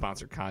isn't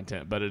sponsored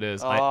content, but it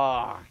is.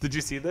 Did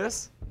you see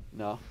this?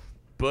 No.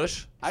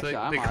 Bush. Actually,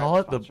 so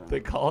they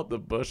call it the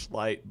Bush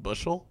Light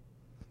Bushel.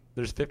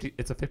 There's 50.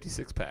 It's a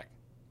 56 pack.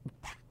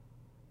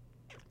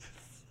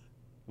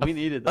 We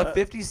needed that. A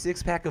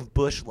 56 pack of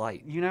Bush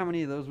Light. You know how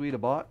many of those we'd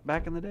have bought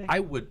back in the day? I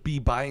would be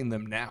buying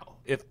them now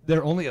if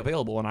they're only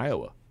available in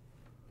Iowa.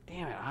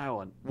 Damn it,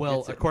 Iowa.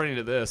 Well, according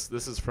to this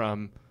is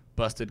from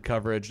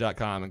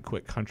BustedCoverage.com and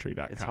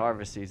QuickCountry.com. It's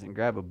harvest season.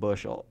 Grab a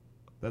bushel.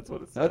 That's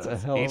what it says.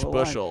 That's a hell of a Each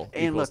bushel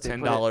equals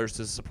 $10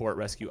 to support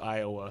Rescue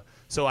Iowa.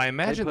 So I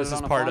imagine this is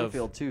part of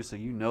field too, so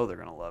you know they're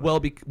gonna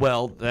love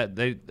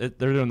it.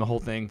 They're doing the whole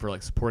thing for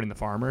like supporting the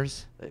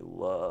farmers. They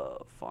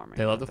love farming.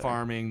 They love the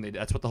farming.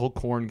 That's what the whole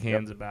corn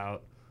can's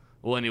about.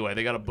 Well, anyway,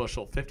 they got a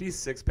bushel,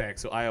 56 pack.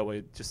 So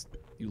Iowa, just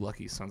you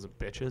lucky sons of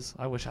bitches.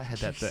 I wish I had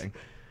that thing.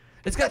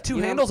 It's got two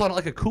handles on it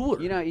like a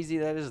cooler. You know how easy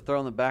that is to throw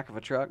in the back of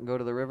a truck and go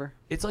to the river?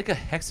 It's like a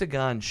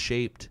hexagon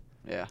shaped,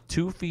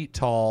 2 feet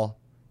tall,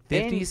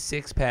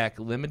 56 pack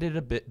limited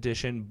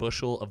edition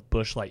bushel of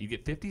Bush Light. You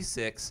get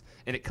 56,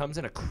 and it comes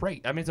in a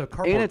crate. I mean, it's a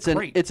cardboard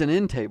crate. It's an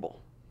end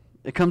table.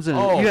 It comes in.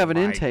 You have an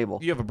end table.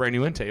 You have a brand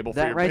new end table.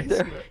 That for your right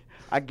basement. there.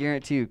 I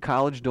guarantee you,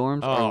 college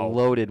dorms are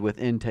loaded with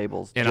end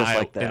tables just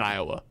like that. In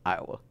Iowa.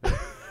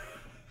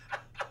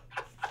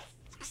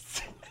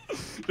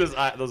 Those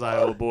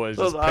Iowa boys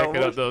just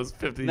picking up those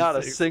 56. Not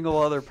a single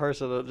other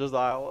person, just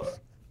Iowa.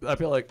 I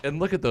feel like, and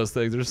look at those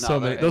things. There's so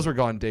many. Those were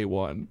gone day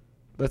one.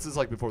 This is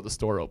like before the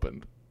store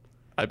opened.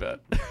 I bet.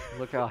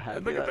 Look how happy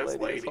look that at this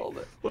lady is holding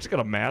it. Well, she got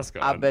a mask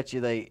on. I bet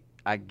you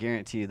I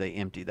guarantee you they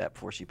emptied that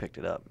before she picked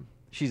it up.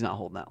 She's not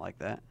holding that like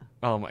that.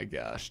 Oh my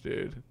gosh,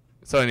 dude.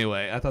 So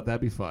anyway, I thought that'd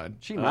be fun.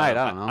 She might.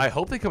 I don't know. I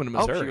hope they come to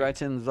Missouri. I hope she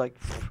writes in like,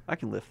 I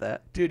can lift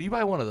that. Dude, you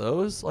buy one of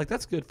those, like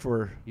that's good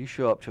for. You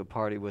show up to a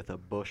party with a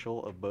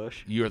bushel of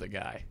Bush. You're the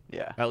guy.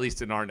 Yeah. At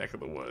least in our neck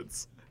of the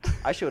woods.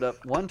 I showed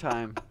up one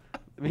time.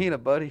 Me and a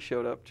buddy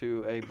showed up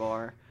to a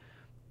bar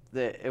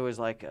that it was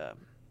like it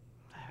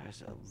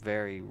was a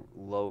very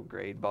low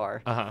grade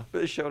bar. Uh-huh. But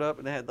they showed up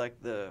and they had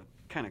like the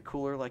kind of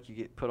cooler, like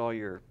you put all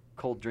your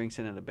cold drinks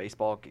in a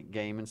baseball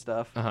game and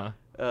stuff. Uh-huh.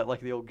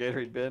 Like the old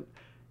Gatorade bin.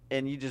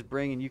 And you just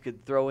bring and you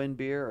could throw in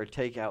beer or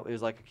take out. It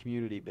was like a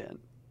community bin.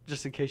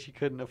 just in case you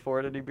couldn't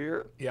afford any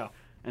beer. Yeah.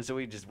 And so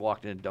we just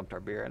walked in and dumped our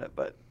beer in it.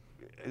 But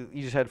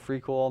you just had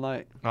free cool all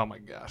night. Oh, my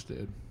gosh,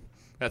 dude.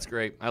 That's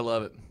great. I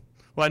love it.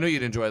 Well, I knew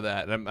you'd enjoy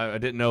that. I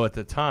didn't know at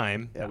the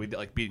time that we'd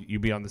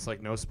you'd be on this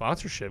no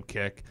sponsorship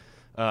kick,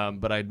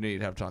 but I knew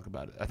you'd have to talk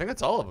about it. I think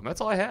that's all of them.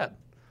 That's all I had.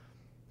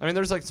 I mean,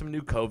 there's some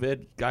new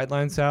COVID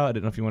guidelines out. I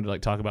didn't know if you wanted to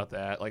talk about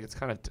that. It's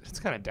kind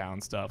of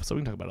down stuff, so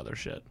we can talk about other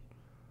shit.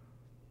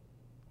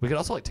 We could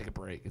also take a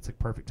break. It's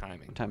perfect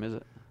timing. What time is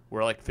it?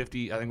 We're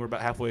 50. I think we're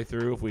about halfway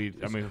through.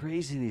 It's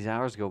crazy these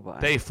hours go by.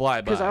 They fly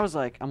by. Because I was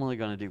I'm only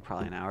going to do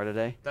probably an hour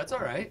today. That's all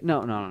right.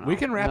 No. We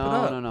can wrap it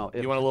up. No.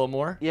 You want a little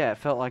more? Yeah, it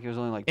felt like it was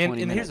only 20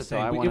 minutes. And here's the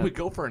thing. If we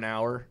go for an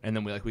hour and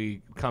then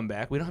we come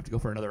back, we don't have to go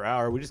for another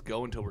hour. We just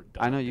go until we're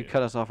done. I know you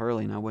cut us off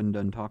early and I wasn't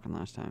done talking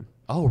last time.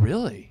 Oh,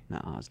 really?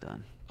 No, I was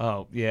done.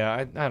 Oh,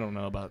 yeah. I don't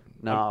know about.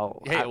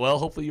 No. Hey, well,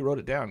 hopefully you wrote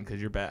it down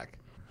because you're back.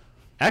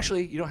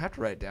 Actually, you don't have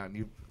to write it down.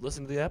 You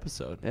listen to the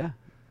episode. Yeah.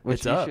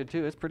 Which you should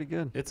too. It's pretty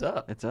good. It's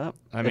up. It's up.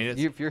 I mean,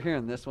 if you're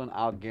hearing this one,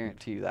 I'll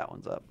guarantee you that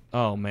one's up.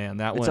 Oh man,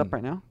 that one. It's up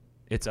right now.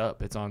 It's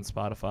up. It's on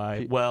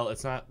Spotify. Well,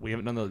 it's not. We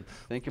haven't done the.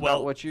 Think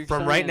about what you're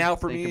saying. From right now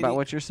for me. Think about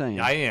what you're saying.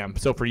 I am.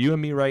 So for you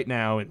and me right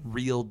now in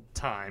real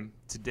time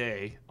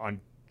today on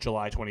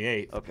July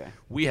 28th. Okay.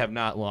 We have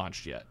not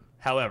launched yet.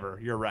 However,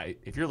 you're right.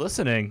 If you're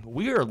listening,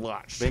 we are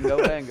launched. Bingo,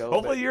 bango.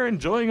 Hopefully you're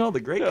enjoying all the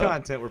great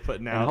content we're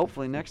putting out. And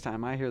hopefully next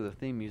time I hear the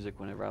theme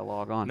music whenever I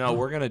log on. No,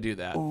 we're gonna do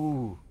that.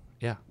 Ooh.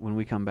 Yeah. When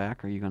we come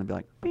back, are you going to be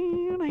like...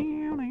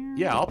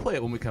 Yeah, I'll play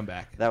it when we come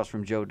back. That was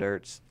from Joe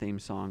Dirt's theme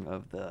song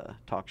of the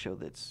talk show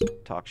that's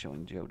talk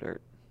showing Joe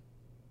Dirt.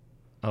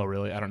 Oh,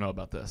 really? I don't know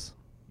about this.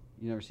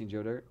 You never seen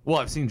Joe Dirt? Well,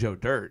 I've seen Joe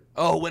Dirt.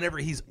 Oh, whenever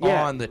he's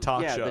on the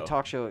talk show. Yeah, the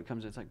talk show, it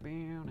comes, it's like...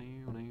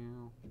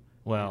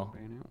 Well,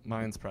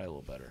 mine's probably a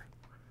little better.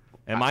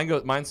 And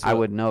mine's... I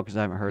wouldn't know because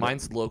I haven't heard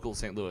Mine's local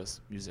St.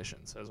 Louis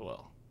musicians as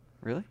well.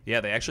 Really?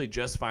 Yeah, they actually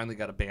just finally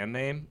got a band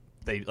name.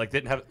 They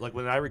didn't have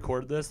when I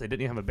recorded this, they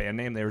didn't even have a band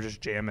name. They were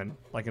just jamming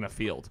in a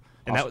field,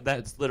 and awesome.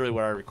 That's literally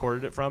where I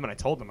recorded it from. And I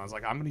told them, I was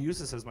like, I'm going to use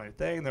this as my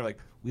thing. And they're like,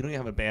 we don't even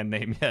have a band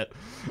name yet.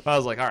 I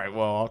was like, all right,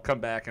 well, I'll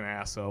come back and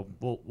ask. So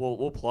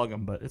we'll plug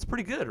them, but it's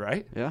pretty good,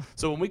 right? Yeah.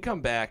 So when we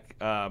come back,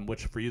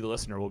 which for you the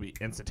listener will be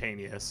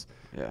instantaneous.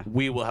 Yeah.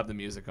 We will have the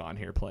music on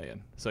here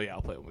playing. So yeah,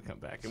 I'll play it when we come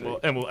back,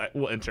 and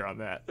we'll enter on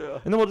that. Yeah.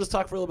 And then we'll just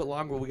talk for a little bit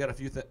longer. We got a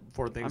few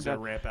four things to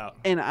ramp out.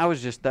 And that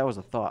was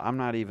a thought. I'm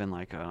not even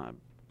a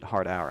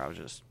hard hour. I was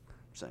just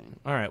saying.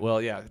 All right.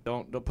 Well, yeah.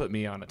 Don't put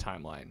me on a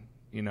timeline.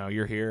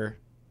 You're here,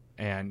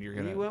 and you're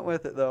gonna. You went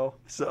with it though,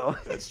 so.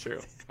 That's true.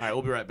 All right.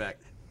 We'll be right back.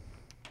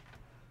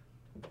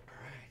 All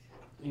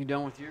right. You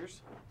done with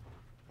yours?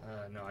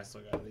 No, I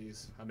still got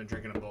these. I've been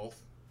drinking them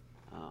both.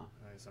 Oh.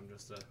 Nice. I'm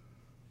just.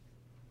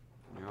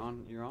 You're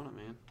on it,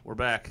 man. We're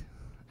back,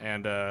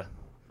 and I'm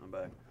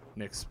back.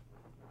 Nick's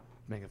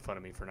making fun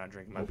of me for not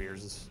drinking my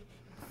beers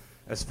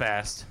as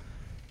fast.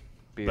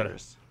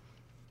 Beers.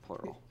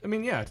 Plural. I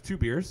mean, yeah, 2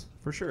 beers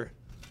for sure.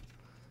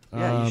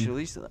 Yeah, you should at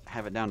least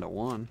have it down to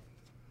 1.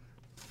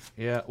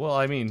 Yeah, well,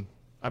 I mean,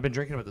 I've been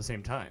drinking them at the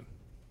same time.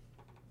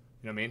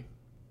 You know what I mean?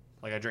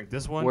 Like I drink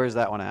this one. Where's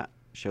that one at?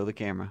 Show the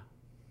camera.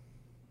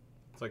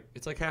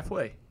 It's like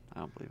halfway. I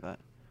don't believe that.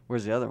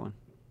 Where's the other one?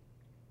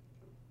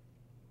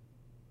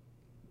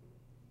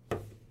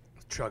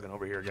 Chugging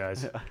over here,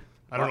 guys.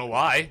 I don't know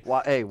why.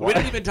 Hey, we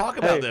didn't even talk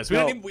about this. We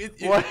didn't even.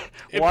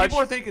 If people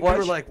are thinking, they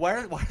were like, why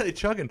are they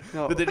chugging?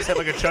 No. Did they just have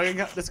a chugging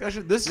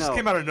discussion? This just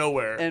came out of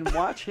nowhere. And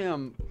watch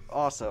him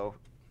also.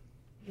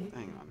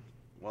 Hang on.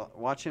 Well,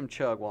 watch him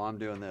chug while I'm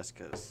doing this,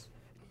 because.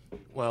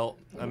 Well,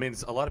 I mean,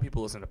 a lot of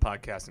people listen to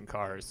podcasts in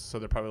cars, so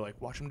they're probably like,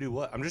 watch him do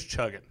what? I'm just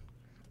chugging.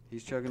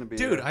 He's chugging a beer.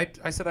 Dude,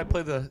 I said I'd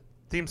play the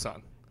theme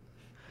song.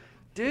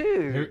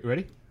 Dude. Here,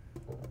 ready?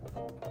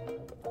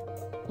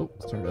 Oh,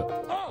 let's turn it up.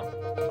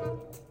 Oh!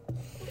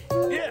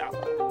 Yeah!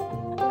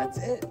 That's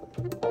it.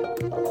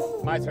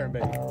 My turn,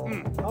 baby.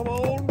 Come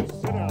on,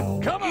 sit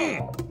down. Come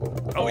on!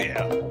 Oh,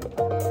 yeah.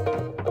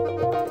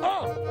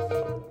 Oh!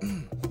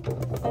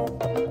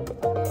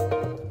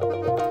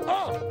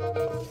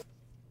 Oh!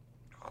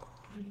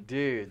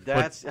 Dude,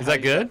 that's... Is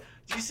that good?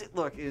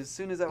 Look, as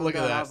soon as that was Look at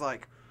done, that. I was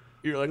like...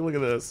 You're like, look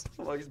at this.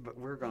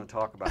 We're going to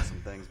talk about some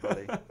things,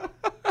 buddy.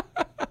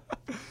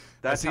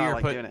 That's how I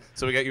like doing it.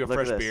 So we got you a Look at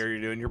fresh this. beer.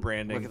 You're doing your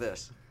branding. Look at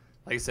this.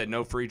 Like I said,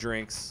 no free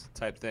drinks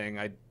type thing.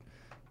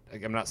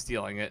 I'm not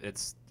stealing it.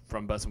 It's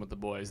from Bussin' with the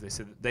Boys. They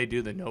said they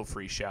do the no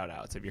free shout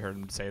outs. Have you heard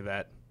them say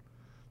that?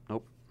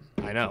 Nope.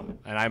 I know.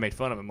 And I made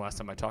fun of him last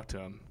time I talked to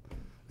him.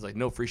 It's like,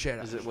 no free shout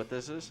outs. Is it what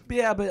this is?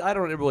 Yeah, but I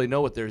don't really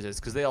know what theirs is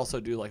because they also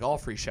do like all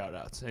free shout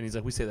outs. And he's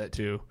like, we say that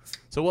too.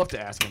 So we'll have to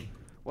ask him.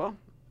 Well,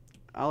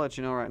 I'll let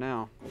you know right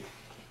now.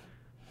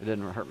 It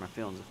didn't hurt my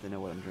feelings if they know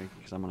what I'm drinking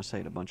because I'm going to say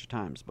it a bunch of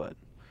times, but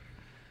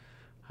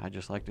I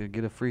just like to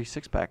get a free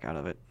 6-pack out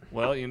of it.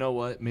 Well, you know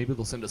what? Maybe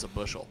they'll send us a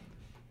bushel.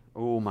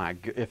 Oh my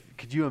god!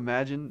 Could you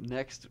imagine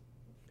next?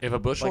 If a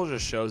bushel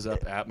just shows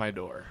up at my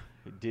door,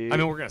 dude. I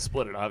mean, we're gonna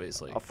split it,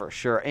 obviously. Oh, for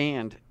sure.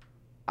 And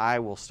I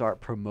will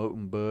start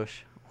promoting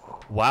Bush.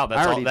 Wow,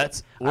 that's all.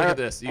 That's look at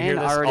this. You hear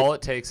this? Already, all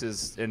it takes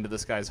is into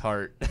this guy's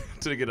heart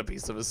to get a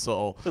piece of his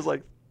soul. It was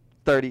like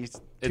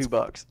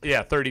 $32.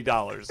 Yeah,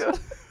 $30.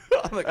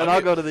 Like,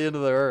 I'll go to the end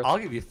of the earth. I'll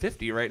give you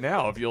 $50 right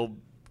now if you'll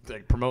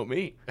promote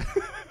me.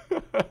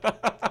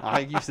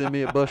 You send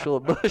me a bushel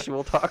of Busch,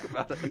 we'll talk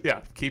about it.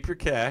 Yeah, keep your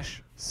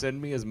cash.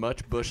 Send me as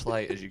much Busch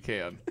Light as you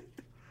can.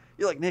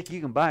 You're like, Nick, you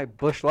can buy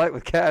Busch Light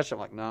with cash. I'm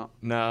like, no.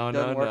 It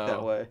doesn't work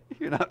that way.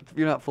 You're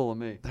not fooling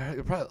me.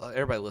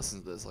 Everybody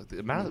listens to this. Like the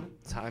amount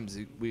of times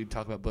we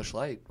talk about Busch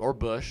Light or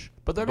Busch,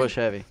 but they're Busch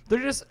Heavy.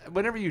 They're just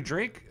whenever you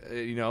drink,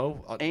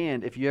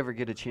 And if you ever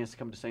get a chance to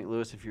come to St.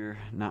 Louis, if you're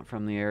not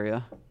from the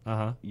area,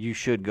 you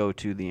should go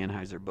to the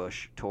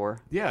Anheuser-Busch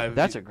tour. Yeah,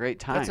 that's a great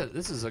time.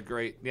 This is a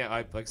great. Yeah,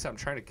 like I said, I'm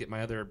trying to get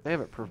my other. They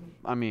have it.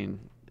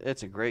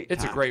 It's a great.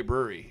 It's time. a great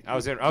brewery. I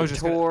was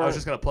just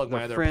gonna plug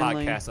my other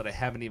podcast that I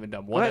haven't even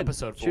done one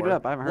episode for. Shoot it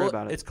up. I haven't heard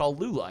about it. It's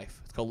called Lou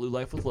Life. It's called Lou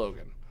Life with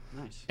Logan.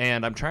 Nice.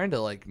 And I'm trying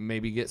to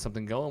maybe get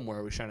something going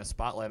where we shine a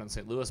spotlight on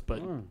St. Louis,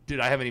 but dude,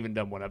 I haven't even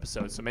done one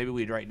episode. So maybe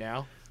we'd right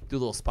now do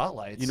little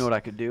spotlights. You know what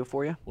I could do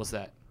for you? What's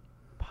that?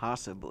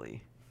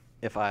 Possibly,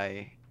 if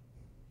I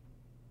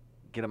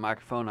get a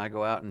microphone, I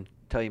go out and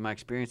tell you my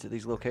experience at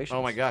these locations.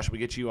 Oh my gosh, we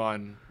get you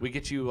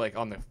like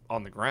on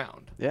the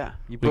ground. Yeah,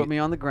 you put me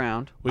on the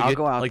ground. I'll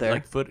go out there,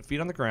 like feet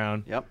on the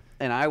ground. Yep,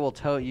 and I will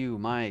tell you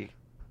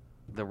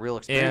the real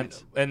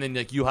experience. And then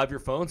you have your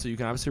phone, so you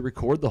can obviously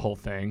record the whole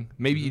thing.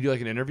 Maybe you do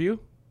like an interview.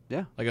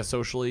 Yeah, like a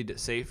socially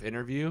safe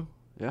interview.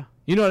 Yeah,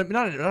 you know,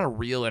 not a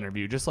real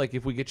interview. Just like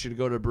if we get you to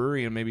go to a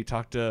brewery and maybe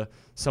talk to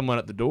someone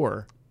at the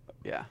door.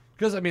 Yeah,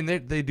 because I mean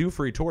they do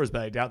free tours,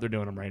 but I doubt they're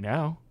doing them right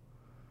now.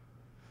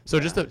 So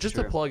just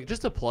to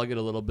plug it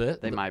a little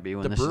bit. They might be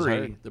when this is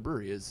heard. The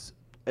brewery is.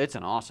 It's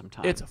an awesome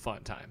time. It's a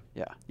fun time.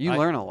 Yeah, you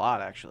learn a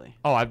lot actually.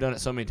 Oh, I've done it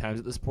so many times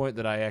at this point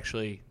that I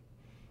actually.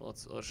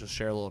 Let's just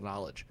share a little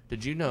knowledge.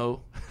 Did you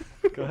know?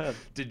 Go ahead.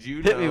 Did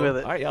you hit me with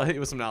it? All right, I'll hit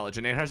you with some knowledge.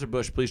 And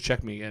Anheuser-Busch, please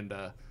check me and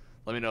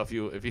let me know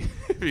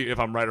if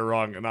I'm right or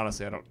wrong. And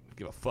honestly, I don't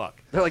give a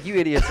fuck. They're like, you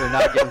idiots are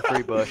not getting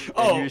free Busch.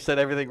 And you said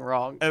everything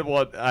wrong. And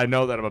I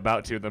know that I'm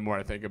about to. The more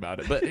I think about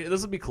it, but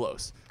this will be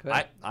close.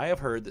 I have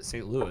heard that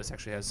St. Louis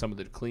actually has some of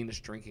the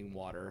cleanest drinking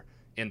water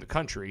in the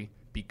country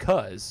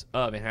because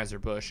of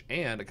Anheuser-Busch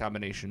and a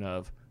combination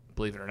of,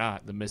 believe it or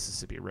not, the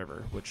Mississippi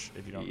River, which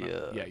if you don't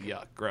know,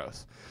 yuck,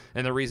 gross.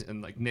 And the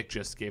reason, like Nick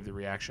just gave the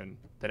reaction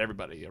that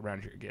everybody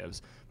around here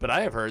gives, but I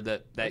have heard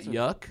that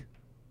yuck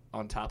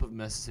on top of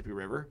Mississippi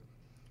River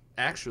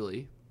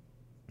actually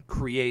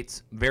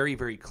creates very,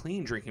 very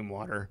clean drinking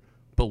water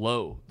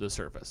below the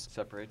surface.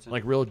 Separates it?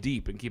 Like real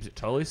deep and keeps it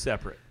totally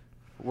separate.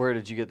 Where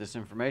did you get this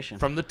information?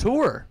 From the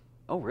tour.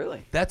 Oh,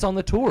 really? That's on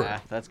the tour.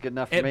 That's good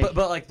enough for me.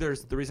 But like,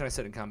 there's the reason I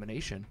said in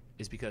combination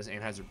is because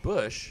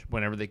Anheuser-Busch,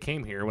 whenever they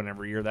came here,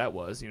 whenever year that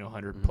was,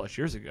 100 plus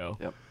years ago,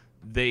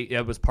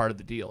 it was part of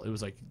the deal. It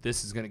was like,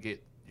 this is going to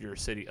get your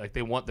city, like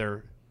they want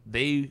the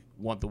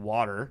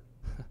water.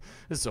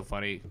 This is so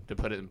funny to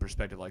put it in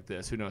perspective like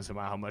this. Who knows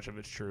how much of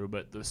it's true,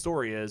 but the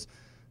story is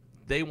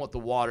they want the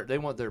water, they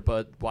want their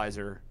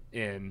Budweiser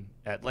in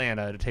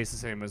Atlanta to taste the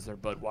same as their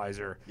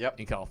Budweiser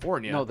in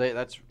California. No,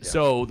 that's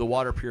so the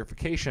water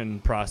purification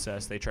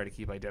process they try to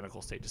keep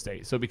identical state to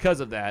state. So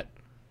because of that,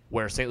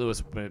 where St.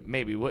 Louis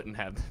maybe wouldn't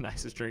have the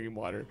nicest drinking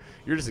water,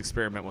 you're just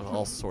experimenting with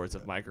all sorts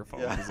of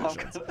microphone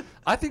positions.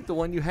 I think the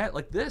one you had,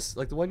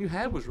 the one you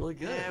had was really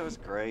good. Yeah, it was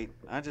great.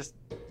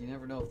 You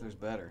never know if there's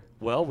better.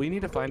 Well, we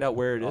need to find out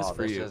where it is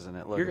for you. Isn't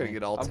it? You're gonna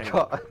get all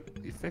tangled.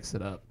 You fix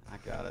it up. I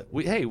got it.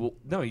 I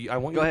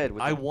want you.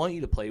 I want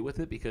you to play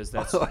with it because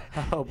that's.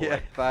 Oh boy. Yeah,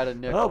 if I had a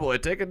nickel. Oh boy,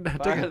 if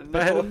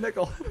I had a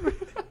nickel.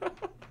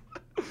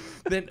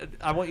 Then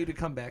I want you to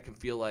come back and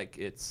feel like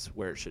it's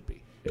where it should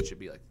be. It should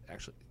be like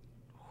actually.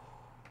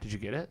 Did you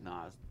get it? No,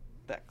 it's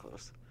that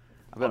close.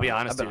 I'll be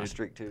honest, I've been on a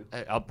streak too.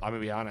 I'm gonna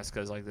be honest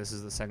because this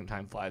is the second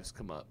time flies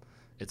come up.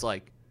 It's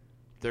like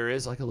there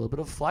is like a little bit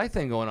of fly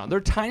thing going on. They're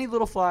tiny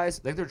little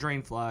flies. I think they're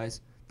drain flies.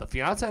 The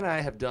fiance and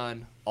I have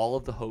done all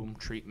of the home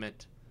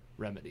treatment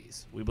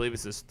remedies. We believe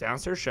it's this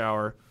downstairs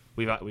shower.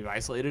 We've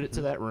isolated it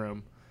to that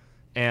room,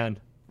 and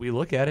we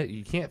look at it.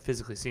 You can't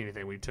physically see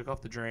anything. We took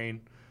off the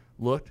drain,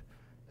 looked,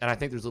 and I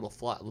think there's little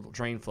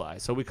drain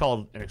flies. So we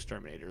called an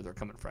exterminator. They're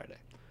coming Friday.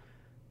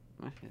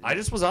 I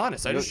just was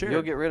honest. I just shared.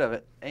 You'll get rid of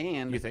it.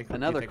 And you think we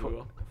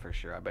will? For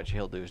sure. I bet you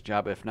he'll do his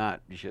job. If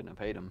not, you shouldn't have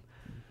paid him.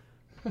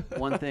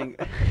 One thing.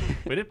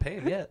 We didn't pay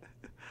him yet.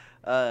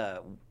 A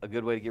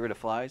good way to get rid of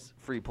flies,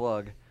 free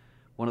plug,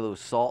 one of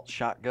those salt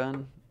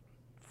shotgun.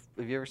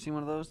 Have you ever seen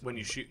one of those? When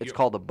you shoot. It's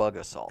called a bug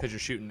assault. Because you're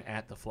shooting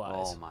at the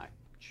flies. Oh, my.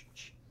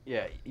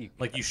 Yeah. You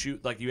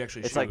shoot, like you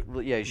actually shoot. It's like,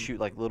 you shoot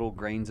like little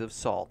grains of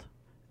salt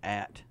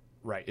at.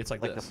 Right. It's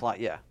like the fly.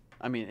 Yeah.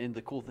 I mean, and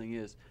the cool thing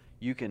is,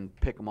 you can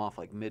pick them off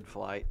like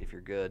mid-flight if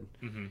you're good.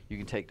 Mm-hmm. You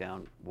can take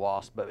down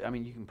wasps, but I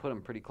mean, you can put them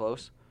pretty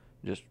close.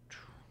 It's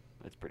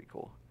pretty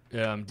cool.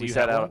 We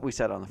sat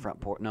on the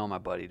front porch. No, my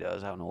buddy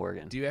does out in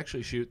Oregon. Do you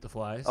actually shoot the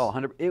flies? Oh,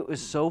 100. It was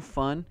so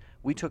fun.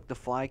 We took the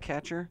fly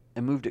catcher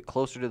and moved it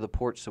closer to the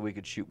porch so we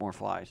could shoot more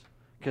flies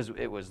because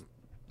it was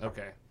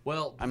Okay.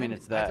 Well, I mean,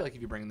 it's that. I feel like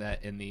if you bring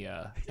that in the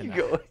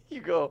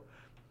you go.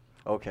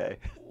 Okay.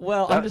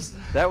 Well,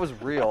 that was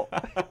real.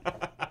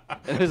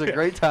 It was a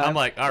great time. I'm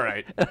like, all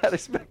right. I'd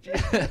expect you.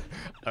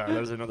 All right, that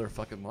was another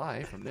fucking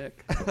lie from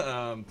Nick.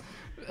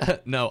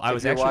 No, I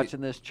was actually actually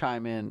watching this.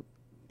 Chime in.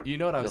 You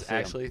know what I was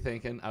actually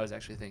thinking? I was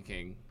actually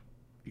thinking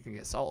you can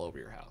get salt over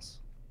your house.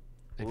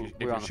 If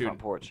you're on the front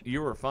porch.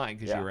 You were fine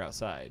because you were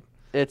outside.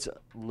 It's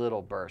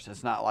little bursts.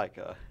 It's not like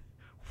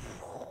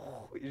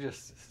you're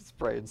just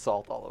spraying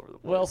salt all over the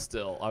place. Well,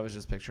 still, I was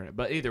just picturing it.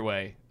 But either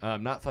way,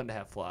 not fun to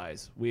have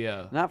flies.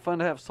 Not fun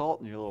to have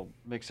salt in your little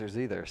mixers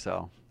either.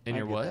 So in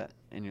your what? That.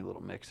 In your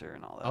little mixer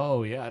and all that.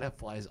 Oh yeah, I'd have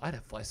flies. I'd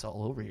have flies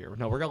all over here.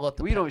 No, we're gonna let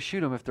We don't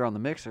shoot them if they're on the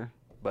mixer.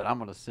 But I'm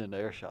gonna send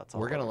air shots.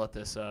 We're gonna let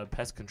this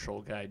pest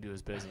control guy do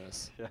his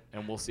business,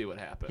 and we'll see what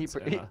happens.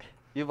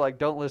 You're like,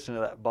 don't listen to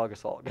that bug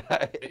assault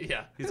guy.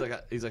 Yeah, he's like,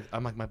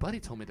 I'm like, my buddy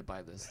told me to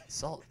buy this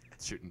salt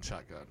shooting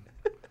shotgun,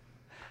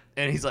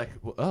 and he's like,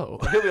 well, oh.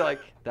 He'll be like,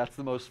 that's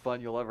the most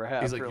fun you'll ever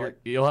have. He's like, for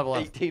you'll have a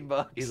lot.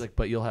 $18. He's like,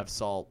 but you'll have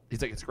salt.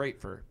 He's like, it's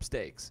great for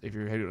steaks if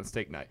you're doing a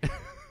steak night.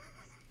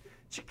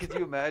 Could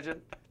you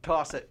imagine?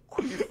 Toss it.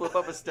 You flip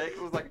up a steak.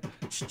 It was like.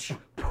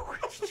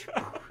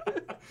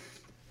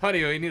 Honey,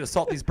 you need to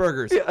salt these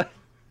burgers. Yeah.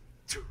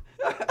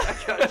 I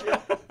got you.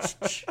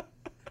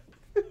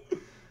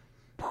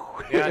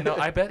 Yeah, no,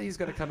 I bet he's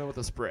gonna come in with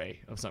a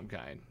spray of some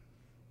kind.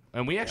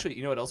 And we actually,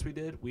 you know what else we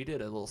did? We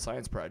did a little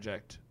science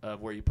project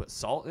of where you put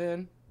salt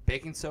in,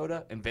 baking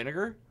soda, and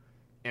vinegar,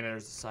 and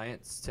there's a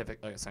scientific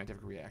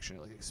reaction.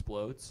 It like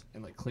explodes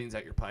and like cleans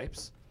out your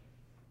pipes.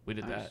 We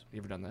did that. You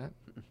ever done that?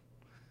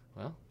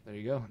 Well, there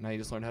you go. Now you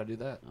just learned how to do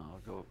that. Oh,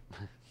 go.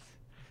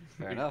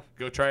 Fair enough.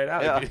 Go try it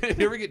out. Yeah. If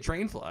you ever get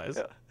drain flies.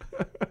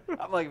 Yeah.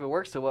 I'm like, if it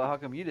works so well, how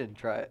come you didn't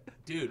try it?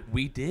 Dude,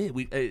 we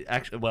did.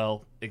 Actually,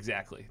 well,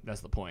 exactly.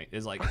 That's the point.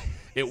 Is like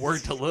it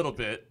worked a little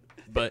bit,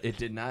 but it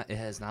did not. It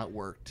has not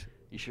worked.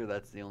 You sure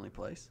that's the only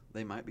place?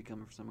 They might be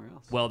coming from somewhere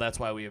else. Well, that's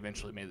why we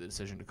eventually made the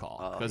decision to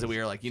call, because we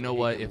were like, you know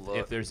what?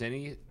 If there's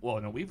any, well,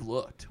 no, we've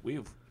looked.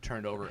 We've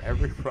turned over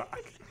every rock.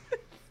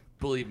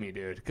 Believe me,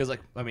 dude. Because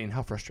like, I mean,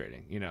 how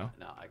frustrating, you know?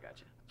 No, I got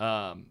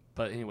you.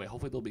 But anyway,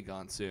 hopefully they'll be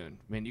gone soon.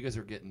 Man, you guys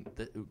are getting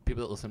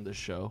people that listen to this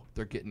show.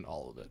 They're getting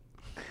all of it.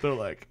 They're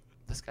like,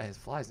 this guy has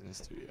flies in his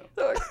studio.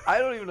 Like, I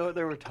don't even know what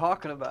they were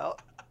talking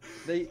about.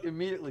 They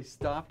immediately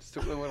stopped,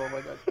 so we went on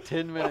like a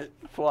 10-minute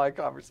fly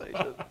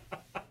conversation.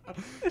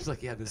 It's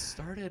like, yeah, this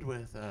started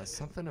with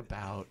something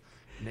about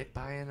Nick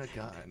buying a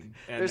gun.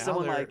 And there's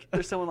someone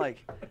like,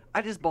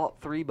 I just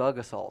bought 3 bug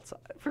assaults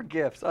for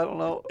gifts. I don't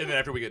know. And then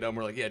after we get done,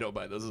 we're like, yeah, don't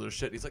buy those. Those are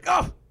shit. And he's like,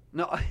 oh.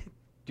 No,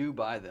 do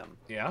buy them.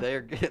 Yeah.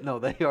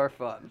 They are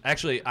fun.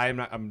 Actually, I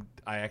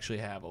actually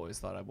have always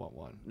thought I want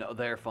one. No,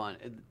 they're fun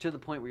to the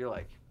point where you're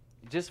like,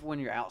 just when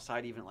you're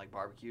outside, even at like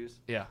barbecues.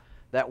 Yeah.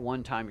 That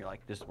one time you're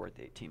like, this is worth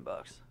 $18.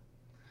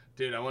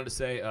 Dude, I wanted to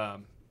say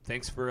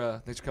thanks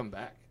for coming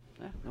back.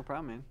 Yeah, no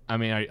problem, man. I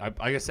mean, I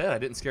like I said, I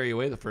didn't scare you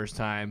away the first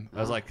time.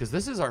 I was like, because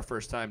this is our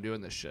first time doing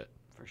this shit.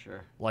 For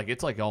sure. Like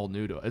it's like all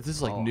new to us. This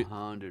is like new.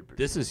 100%.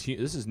 This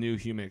is new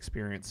human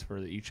experience for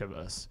each of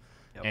us.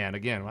 Yep. And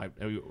again,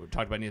 we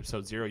talked about in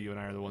episode 0. You and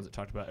I are the ones that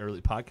talked about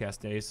early podcast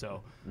days.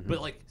 So,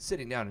 but like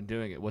sitting down and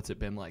doing it, what's it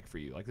been like for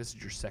you? Like this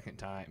is your second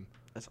time.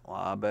 That's a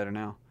lot better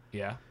now.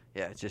 Yeah.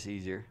 Yeah, it's just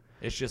easier.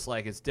 It's just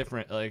like it's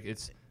different. Like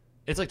it's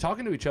like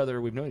talking to each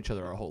other. We've known each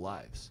other our whole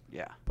lives.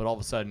 Yeah. But all of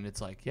a sudden,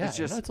 it's like, yeah, it's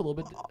just it's a little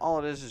bit. All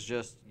it is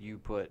just you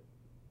put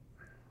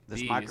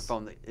this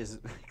microphone that is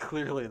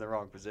clearly in the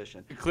wrong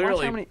position.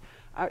 Clearly.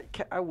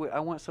 I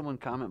want someone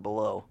to comment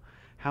below.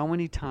 How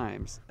many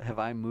times have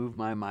I moved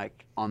my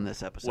mic on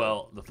this episode?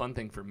 Well, the fun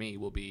thing for me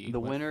will be the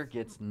winner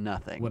gets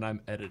nothing. When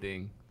I'm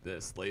editing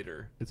this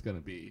later, it's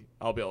gonna be.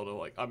 I'll be able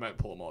to I might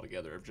pull them all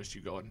together of just you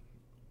going,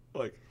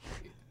 like.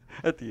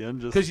 At the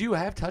end, just because you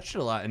have touched it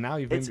a lot, and now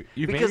you've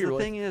because the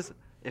thing is,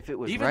 if it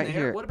was even right there,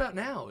 here, what about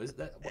now? Is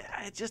that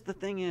it's just the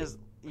thing is,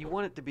 you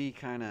want it to be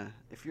kind of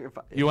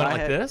you want it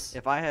like this?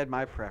 If I had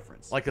my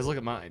preference, like, cause look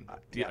at mine.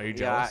 Are you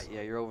jealous?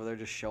 Yeah, you're over there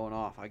just showing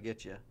off. I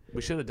get you.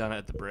 We should have done it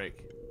at the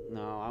break.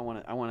 No, I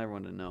want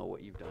everyone to know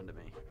what you've done to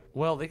me.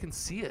 Well, they can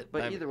see it.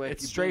 But either way,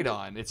 it's straight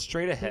on. It's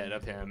straight ahead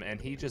of him,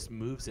 and he just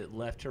moves it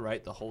left to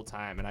right the whole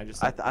time, and I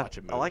just watch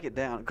him move. I like it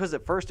down because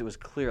at first it was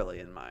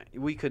clearly in mine.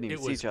 We couldn't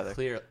even see each other.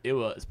 It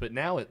was, but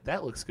now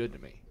that looks good to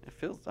me. It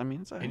feels. I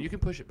mean, it's. And you can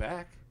push it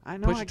back. I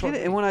know. I get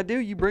it. And when I do,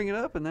 you bring it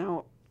up, and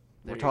now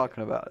we're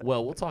talking about it.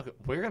 Well,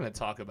 we're gonna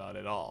talk about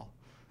it all.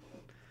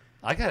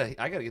 I gotta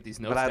get these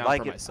notes down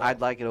for myself.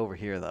 I'd like it over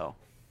here though.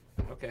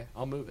 Okay,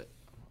 I'll move it.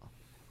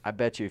 I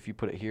bet you if you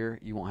put it here,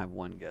 you won't have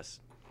one guess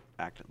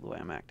act the way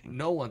I'm acting.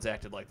 No one's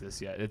acted like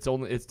this yet. It's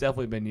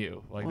definitely been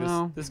you. Like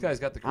this guy's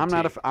got the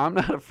critique. I'm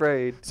not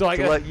afraid to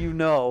let you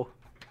know.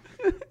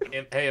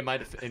 And, hey,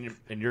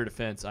 in your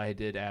defense, I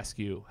did ask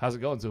you, how's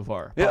it going so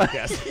far?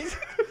 Podcast.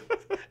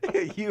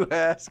 You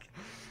ask.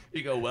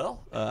 You go,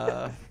 well,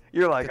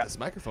 you're like, got this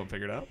microphone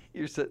figured out.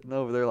 You're sitting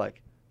over there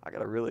like, I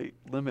gotta really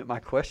limit my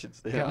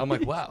questions to him. Yeah, I'm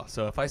like, wow.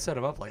 So if I set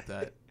him up like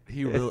that,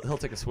 he'll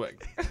take a swing.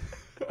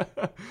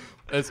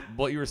 It's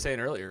what you were saying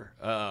earlier.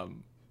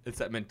 it's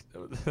that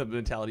the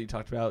mentality you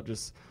talked about.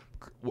 Just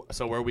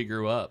so where we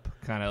grew up,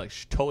 kind of like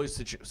totally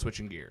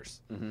switching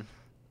gears.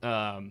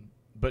 Mm-hmm.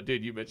 But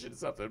dude, you mentioned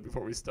something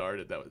before we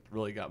started that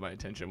really got my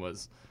attention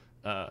was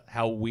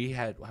how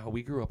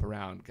we grew up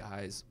around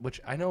guys, which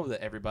I know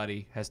that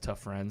everybody has tough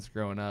friends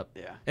growing up.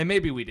 Yeah. And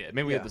maybe we did.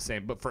 Maybe we had the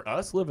same. But for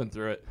us living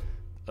through it,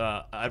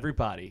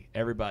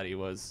 everybody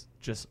was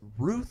just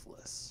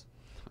ruthless.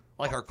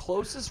 Like our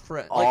closest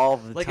friend. All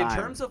the like time. in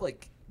terms of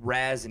like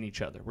razzing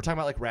each other. We're talking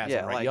about like razzing,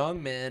 Yeah, right? like-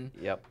 Young men.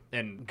 Yep.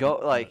 And Go,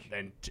 like-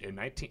 and in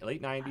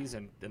late 90s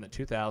and in the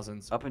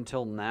 2000s. Up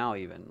until now,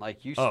 even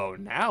like you. Oh,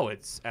 now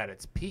it's at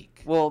its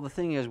peak. Well, the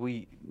thing is,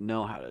 we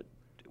know how to.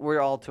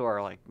 We're all to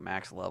our like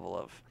max level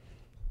of.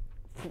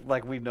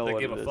 Like we know They what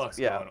give it a is. fuck's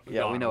Yeah, going- yeah,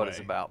 we going know what it's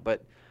away. about.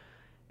 But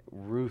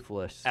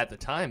ruthless. At the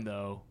time,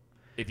 though,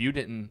 if you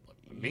didn't,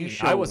 You me,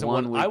 show I wasn't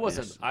one one. I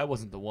weakness.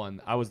 wasn't the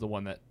one. I was the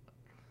one that.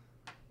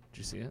 Did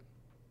you see it?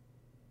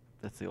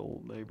 That's the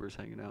old neighbors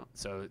hanging out.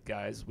 So,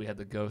 guys, we had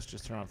the ghost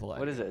just turn off the light.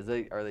 What is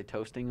it? Are they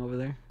toasting over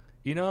there?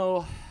 You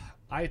know,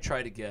 I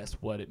try to guess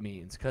what it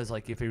means because,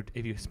 like, if you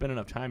spend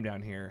enough time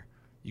down here,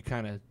 you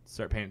kind of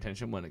start paying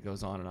attention when it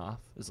goes on and off.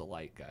 Is a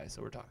light, guys,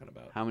 that we're talking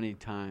about. How many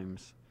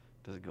times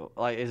does it go?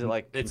 Like, is it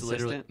like It's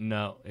consistent? literally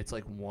no. It's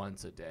like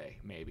once a day,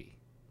 maybe.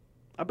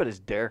 I bet it's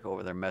Derek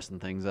over there messing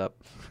things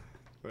up.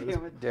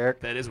 Damn it, Derek.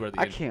 That is where the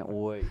I can't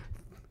wait.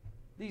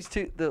 These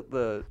two,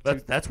 the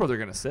two, that's where they're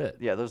gonna sit.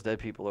 yeah, those dead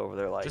people over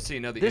there, like Just so you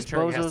know, the this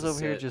intern has bozo's to over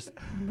here sit- just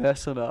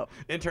messing up.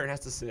 Intern has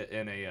to sit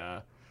in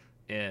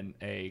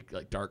a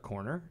like dark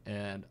corner,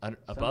 and above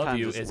Sometimes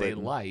you it's is lit. a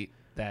light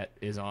that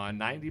is on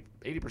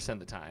 80% of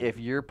the time. If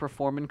you're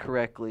performing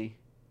correctly,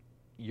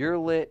 you're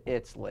lit.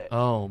 It's lit.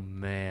 Oh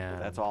man,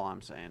 That's all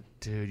I'm saying.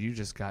 dude. You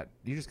just got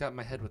in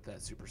my head with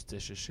that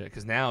superstitious shit.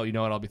 Because now you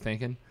know what I'll be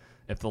thinking.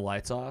 If the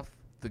light's off,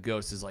 the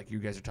ghost is like, you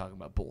guys are talking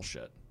about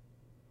bullshit.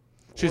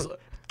 She's Well,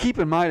 keep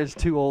in mind, it's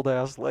two old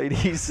ass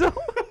ladies. So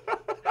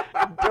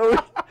don't.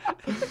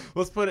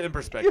 let's put it in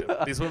perspective.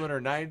 Yeah. These women are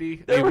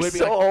 90. They were would be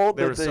so old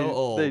They that were so they-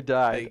 old. they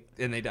died.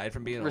 and they died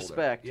from being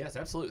Respect. older. Yes,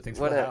 absolutely. Thanks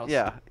What? for the house.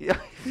 Yeah, yeah.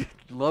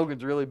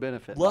 Logan's really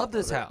benefiting. Love off of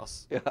this it.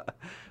 house Yeah,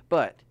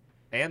 but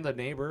and the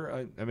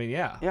neighbor. I mean,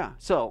 yeah. yeah.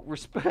 So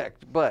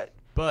respect, but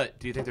But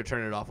do you think they're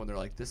turning it off when they're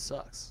like, this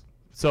sucks?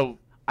 So,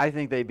 I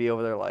think they'd be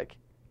over there like,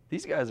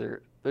 these guys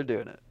they're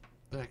doing it.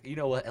 like, you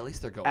know what? At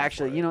least they're going.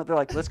 Actually, for you it. know, they're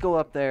like, let's go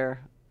up there,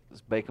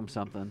 let's bake them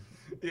something.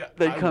 Yeah,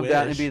 They'd I come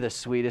down and wish. be the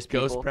sweetest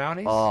people. Ghost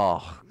brownies?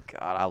 Oh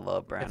God, I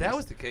love brownies. If that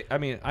was the case, I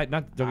mean, don't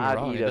get me I'd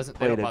wrong. eat It a doesn't. They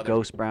plate don't of bother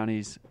ghost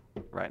brownies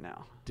right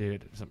now.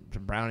 Dude, some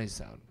brownies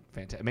sound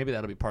fantastic. Maybe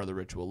that'll be part of the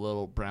ritual. A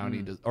little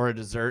brownie or a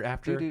dessert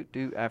after.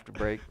 Do after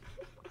break.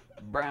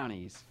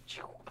 Brownies.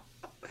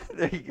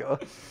 There you go.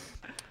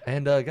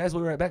 And guys,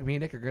 we'll be right back. Me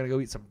and Nick are gonna go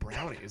eat some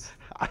brownies.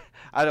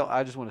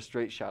 I just want a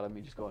straight shot of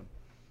me just going.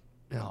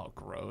 Oh,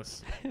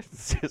 gross.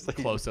 Seriously.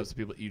 Close-ups of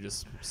people you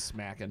just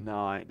smacking.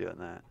 No, I ain't doing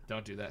that.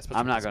 Don't do that. I'm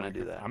especially not with gonna this do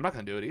microphone. that. I'm not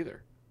gonna do it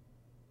either.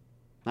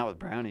 Not with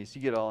brownies.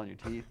 You get it all in your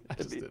teeth. I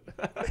just It'd did.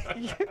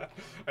 be-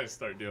 I just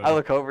started doing I it.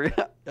 look over.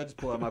 I just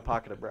pull out my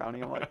pocket of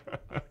brownie. I'm like,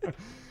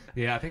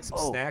 Yeah, I think some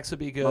Oh, snacks would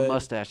be good. my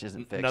mustache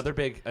isn't fixed. Another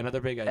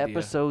big idea.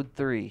 Episode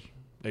 3.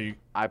 Are you,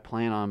 I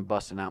plan on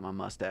busting out my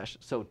mustache.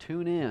 So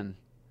tune in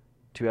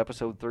to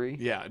episode 3,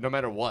 yeah, no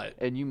matter what.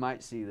 and you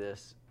might see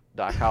this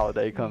Doc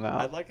Holliday come I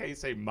out. like how you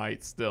say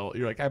might still.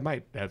 You're like, I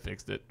might have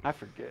fixed it. I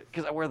forget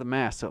because I wear the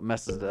mask, so it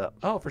messes it up.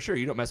 Oh, for sure.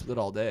 You don't mess with it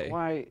all day.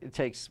 Why it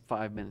takes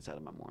 5 minutes out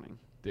of my morning.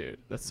 Dude,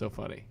 that's so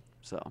funny.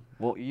 So,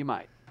 well, you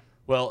might.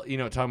 Well,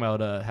 talking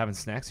about having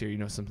snacks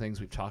here, some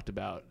things we've talked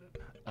about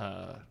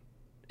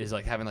is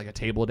like having like a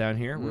table down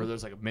here where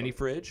there's like a mini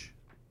fridge.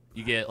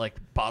 You get like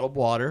bottled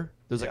water.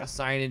 There's like a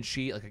sign-in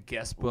sheet, like a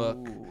guest book,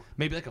 Ooh.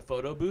 maybe like a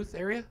photo booth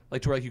area,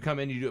 like to where like you come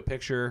in, you do a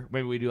picture.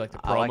 Maybe we do like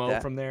the I like promo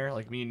that. from there.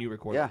 Like me and you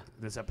record Yeah.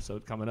 this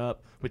episode coming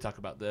up. We talk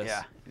about this.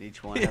 Yeah, and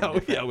each one. Yeah, have a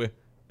different-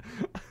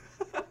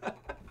 yeah.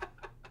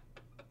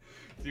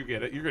 You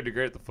get it. You're gonna do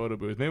great at the photo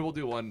booth. Maybe we'll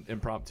do one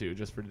impromptu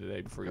just for today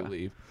before you Okay.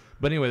 leave.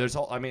 But anyway, there's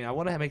all. I mean, I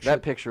want to make sure.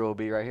 That picture will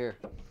be right here.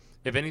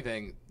 If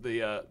anything,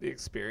 the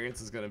experience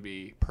is gonna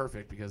be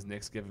perfect because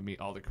Nick's giving me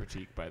all the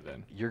critique by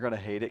then. You're gonna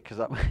hate it because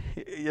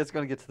it's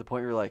gonna get to the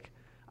point where you're like,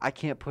 I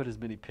can't put as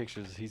many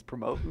pictures as he's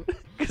promoting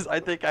because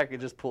I think I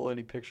could just pull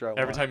any picture I want.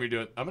 Every time you're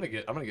doing, I'm gonna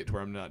get to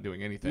where I'm not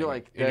doing anything. You're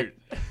like, and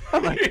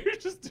I'm like, you're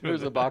just doing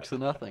There's a that. box of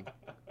nothing.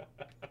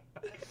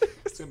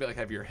 It's gonna be like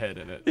have your head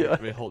in it. Yeah.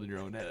 Like, holding your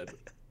own head.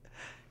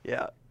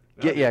 Yeah.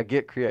 Okay.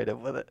 Get creative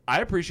with it.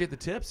 I appreciate the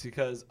tips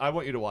because I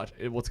want you to watch.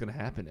 What's going to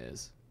happen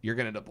is you're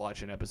going to end up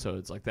watching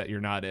episodes like that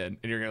you're not in,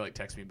 and you're going to like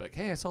text me like,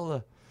 "Hey, I saw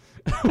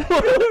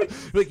the."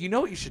 Like, you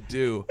know what you should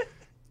do?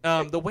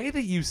 The way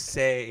that you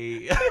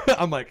say,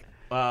 I'm like,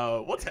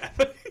 what's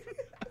happening?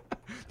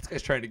 This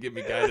guy's trying to give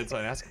me guidance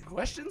on asking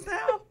questions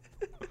now.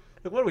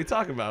 Like, what are we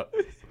talking about?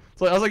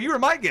 So I was like, you were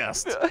my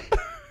guest.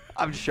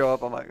 I'm just show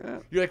up. I'm like,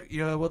 You're like,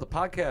 well, the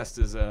podcast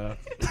is.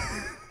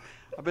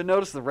 I've been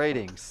noticing the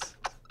ratings.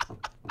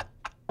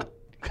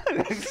 I'm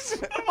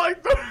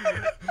like,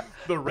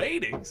 the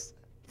ratings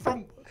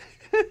from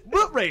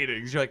what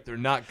ratings? You're like, they're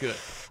not good.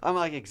 I'm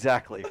like,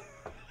 exactly.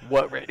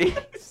 What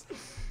ratings?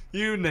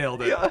 You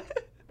nailed it. Yeah.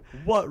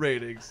 What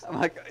ratings? I'm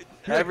like,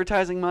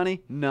 advertising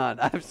money? None.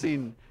 I've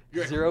seen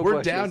zero. We're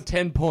pushes. down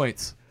 10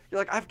 points. You're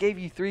like, I've gave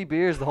you 3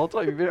 beers the whole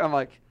time you've been here. I'm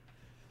like,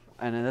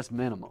 and then that's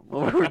minimum.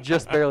 We're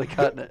just barely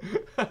cutting it.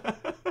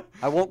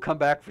 I won't come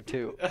back for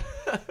 2.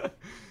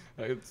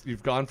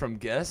 You've gone from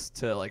guest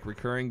to like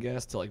recurring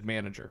guest to like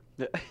manager.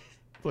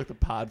 Like the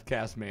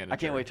podcast manager. I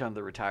can't wait till I'm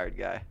the retired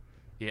guy.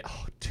 Yeah.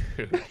 Oh,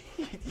 dude.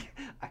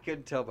 I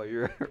couldn't tell by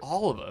your.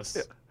 All of us.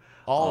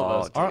 All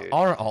of us. Dude.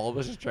 Aren't all of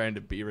us just trying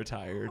to be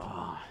retired?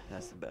 Oh,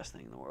 that's the best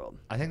thing in the world.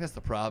 I think that's the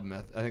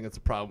problem. I think that's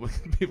the problem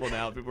with people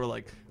now. People are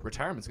like,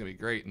 retirement's going to be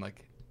great. And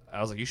like, I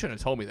was like, you shouldn't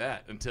have told me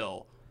that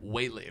until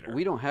way later.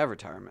 We don't have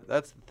retirement.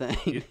 That's the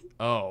thing.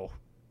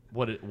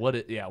 What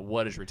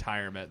is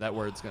retirement? That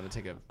word's going to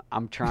take a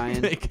I'm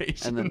trying.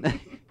 vacation. And then,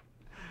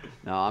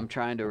 no, I'm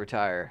trying to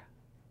retire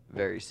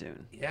very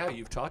soon. Yeah,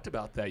 you've talked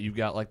about that. You've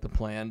got like the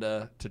plan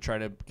to try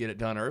to get it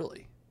done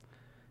early.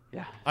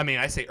 Yeah. I mean,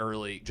 I say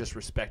early, just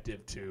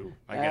respective to,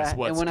 I guess,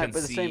 what's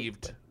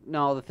conceived.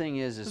 No, the thing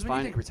is when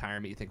you think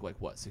retirement, you think like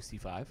what,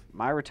 65?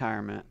 My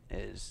retirement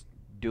is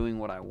doing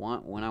what I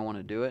want when I want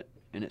to do it,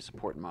 and it's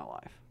supporting my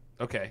life.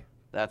 Okay.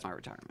 That's my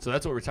retirement. So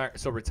that's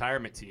what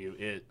retirement to you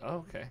is.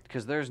 Oh, okay.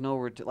 Because there's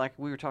no like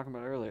we were talking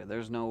about earlier.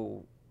 There's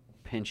no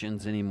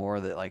pensions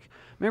anymore. That like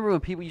remember when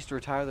people used to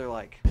retire? They're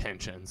like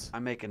pensions.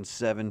 I'm making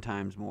 7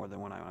 times more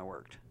than when I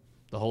worked.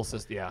 The whole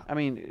system. Yeah. I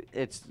mean,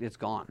 it's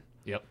gone.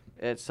 Yep.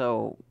 It's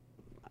so.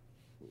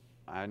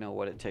 I know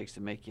what it takes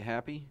to make you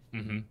happy.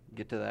 Mm-hmm.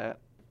 Get to that.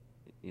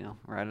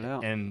 Write it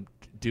out. And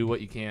do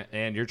what you can.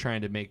 And you're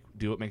trying to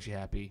do what makes you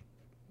happy,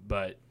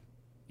 but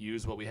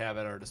use what we have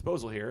at our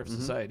disposal here of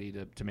society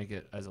to make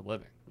it as a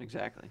living.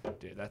 Exactly.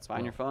 Dude, that's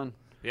find your fun.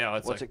 Yeah.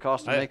 What's it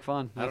cost to make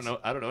fun? I don't know.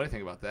 I don't know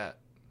anything about that.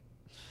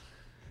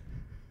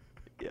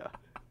 Yeah.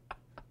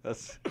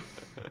 That's.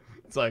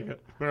 It's like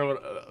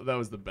that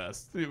was the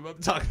best. I'm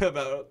talking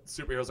about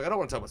superheroes. Like I don't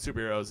want to talk about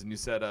superheroes, and you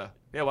said,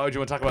 "Yeah, why would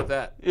you want to talk about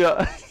that?"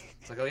 Yeah.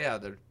 It's like, oh yeah,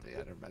 never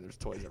mind. There's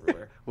toys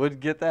everywhere. Wouldn't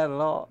get that at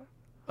all.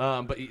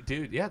 But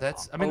dude, yeah,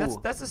 that's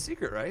the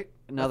secret, right?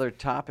 Another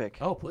topic.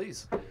 Oh,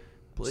 please.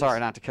 Sorry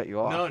not to cut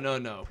you off.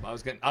 No. I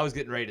was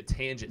getting ready to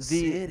tangent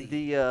city.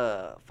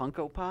 The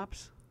Funko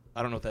Pops.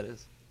 I don't know what that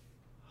is.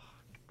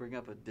 Bring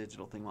up a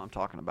digital thing while I'm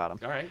talking about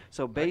them. All right.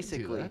 So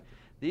basically,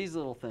 these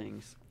little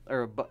things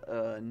are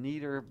a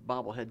neater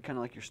bobblehead, kind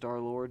of like your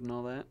Star-Lord and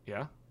all that.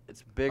 Yeah.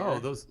 It's bigger. Oh,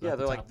 those. Yeah,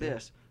 they're like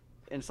this,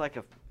 and it's like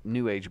a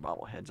new age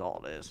bobblehead's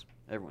all it is.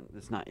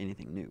 It's not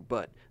anything new,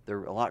 but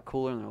they're a lot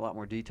cooler and they're a lot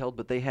more detailed.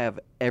 But they have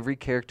every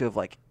character of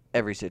like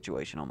every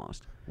situation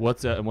almost.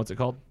 What's it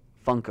called?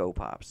 Funko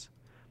Pops.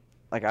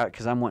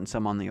 Because I'm wanting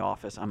some on The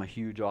Office. I'm a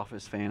huge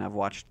Office fan. I've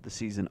watched the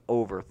season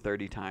over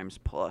 30 times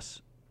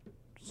plus,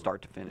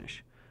 start to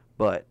finish.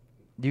 But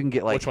you can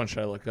get like. Which one should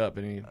I look up?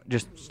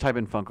 Just type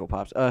in Funko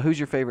Pops. Who's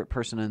your favorite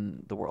person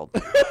in the world?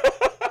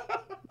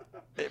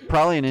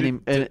 Probably at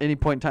any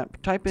point in time.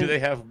 Type in. Do they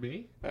have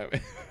me?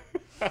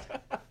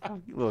 A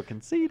little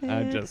conceited.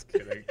 I'm just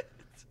kidding.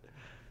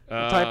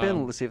 Type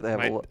in. Let's see if they have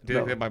a. Do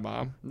they have my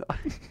mom? No,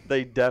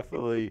 they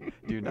definitely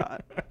do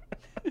not.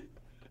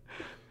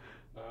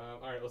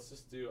 All right, let's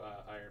just do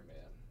Iron Man.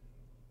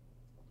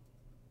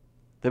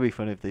 That'd be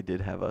funny if they did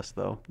have us,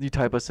 though. You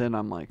type us in,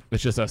 I'm like.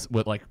 It's just us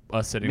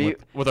sitting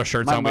with our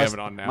shirts on. We have it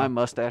on now. My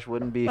mustache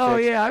wouldn't be. Oh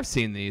fixed. yeah, I've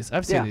seen these.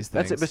 I've seen these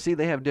things. That's it. But see,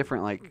 they have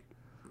different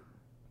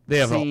they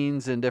have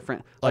scenes and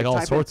different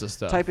all sorts of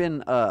stuff. Type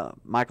in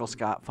Michael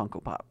Scott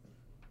Funko Pop.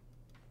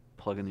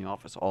 Plug in The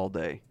Office all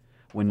day.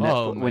 When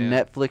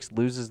Netflix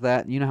loses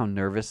that, you know how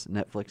nervous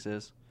Netflix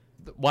is.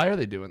 Why are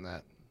they doing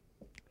that?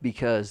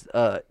 Because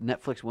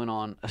Netflix went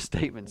on a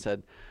statement and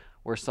said,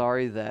 "We're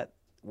sorry that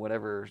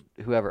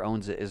whoever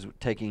owns it is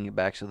taking it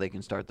back so they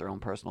can start their own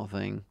personal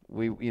thing.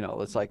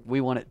 It's like we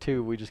want it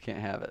too, we just can't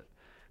have it."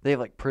 They have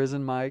like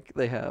Prison Mike.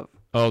 They have.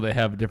 Oh, they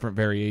have different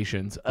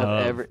variations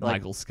of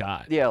Michael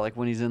Scott. Yeah, like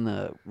when he's in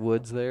the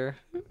woods there,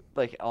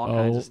 like all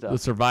kinds of stuff. The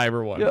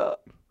Survivor one. Yeah,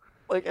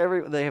 like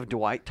they have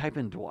Dwight. Type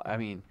in Dwight. I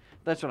mean,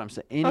 that's what I'm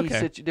saying. Any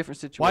different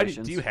situations.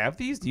 Why do you have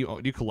these? Do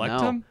you collect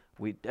them?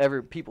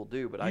 People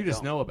do, but you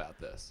just know about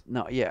this.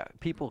 No, yeah,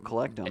 people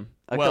collect them.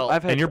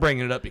 And you're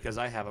bringing it up because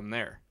I have them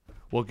there.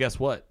 Well, guess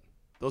what?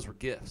 Those were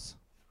gifts.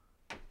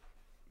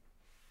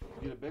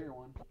 Get a bigger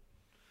one.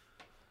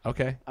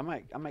 Okay. I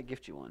might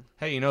gift you one.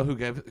 Hey, you know who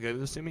gave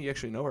this to me? You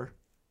actually know her.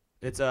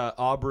 It's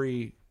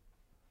Aubrey.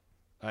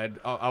 I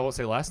won't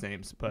say last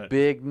names, but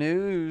big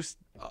news.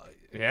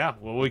 Yeah.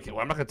 Well, we're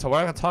not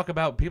gonna talk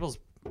about people's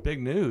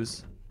big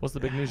news. What's the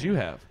big news you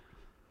have?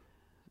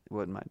 It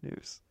wasn't my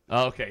news.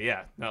 Oh, okay.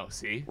 Yeah. No.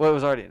 See. Well, it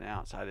was already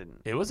announced. I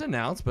didn't. It was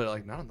announced, but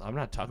I'm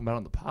not talking about it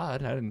on the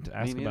pod. I didn't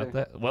ask about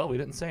that. Well, we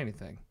didn't say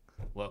anything.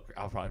 Well,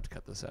 I'll probably have to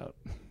cut this out.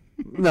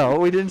 No,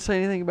 we didn't say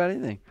anything about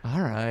anything.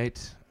 All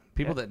right.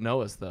 People that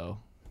know us, though.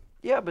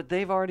 Yeah, but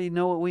they've already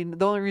know what we.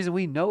 The only reason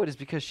we know it is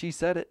because she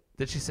said it.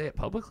 Did she say it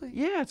publicly?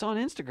 Yeah, it's on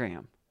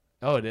Instagram.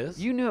 Oh, it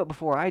is? You knew it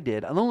before I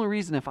did. The only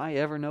reason if I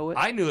ever know it.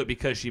 I knew it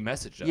because she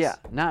messaged us. Yeah,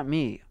 not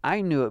me.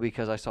 I knew it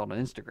because I saw it on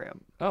Instagram.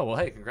 Oh, well,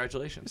 hey,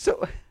 congratulations.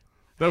 So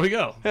there we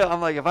go.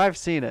 I'm like, if I've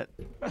seen it,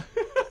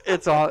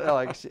 it's all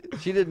like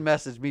she didn't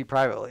message me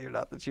privately or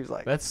nothing. She was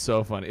like, That's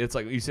so funny. It's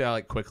like you see how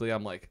like quickly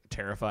I'm like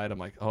terrified. I'm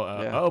like,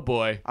 Yeah. oh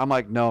boy. I'm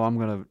like, no, I'm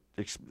gonna.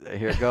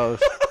 Here it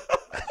goes.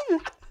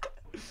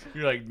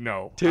 You're like,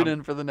 no. Tune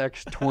in for the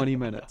next 20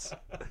 minutes.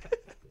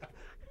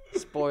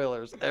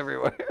 Spoilers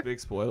everywhere. Big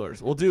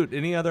spoilers. Well, dude,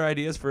 any other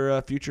ideas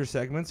for future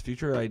segments,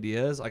 future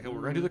ideas? Like,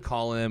 we're going to do the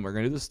call-in. We're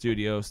going to do the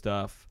studio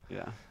stuff.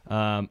 Yeah.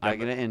 I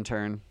get an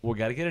intern. We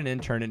got to get an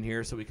intern in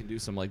here so we can do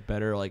some, like,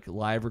 better, like,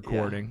 live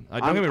recording. Yeah.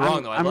 Don't get me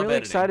wrong, though. I I'm love really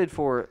editing. excited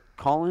for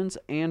call-ins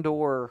and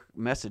or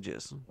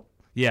messages.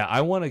 Yeah,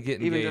 I want to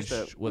get Even engaged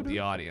just with the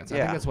audience. I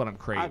Yeah. think that's what I'm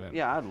craving.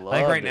 I'd love I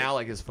think right it. now,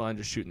 like, it's fun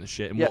just shooting the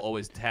shit, and Yeah. we'll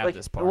always have Like,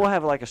 this part. We'll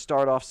have like a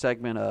start-off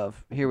segment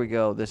of, here we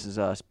go, this is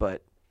us,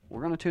 but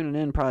we're going to tune it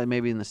in probably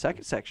maybe in the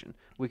second section.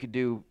 We could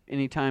do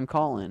anytime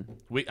call-in.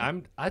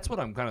 That's what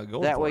I'm kind of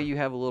going That for. way we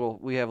have a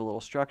little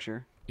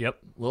structure. Yep,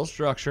 little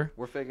structure.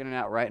 We're figuring it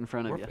out right in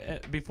front of you.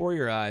 Before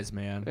your eyes,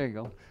 man. There you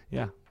go.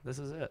 Yeah, this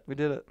is it. We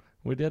did it.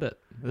 We did it.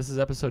 This is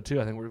episode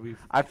 2. I think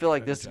I feel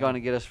like done a this is good going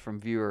to get us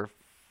from viewer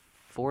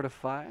 4 to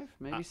 5,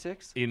 maybe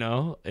 6. You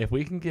know, if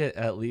we can get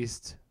at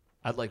least,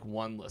 I'd like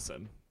 1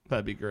 listen.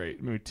 That'd be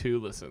great. Maybe 2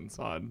 listens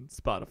on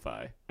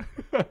Spotify.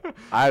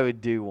 I would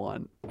do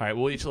 1. All right,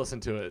 we'll each listen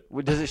to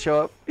it. Does it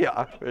show up?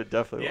 Yeah, it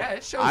definitely will. Yeah,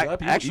 it shows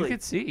up. You can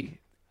see.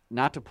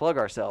 Not to plug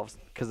ourselves,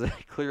 because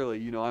clearly,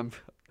 I'm...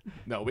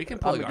 No, we can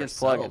plug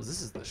against ourselves. plugging.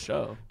 This is the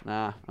show.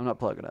 Nah, I'm not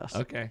plugging us.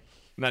 Okay.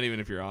 Not even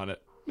if you're on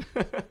it.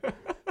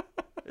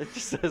 It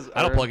just says...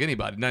 I don't plug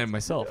anybody, not even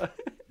myself.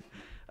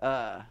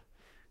 I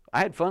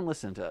had fun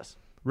listening to us.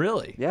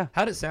 Really? Yeah.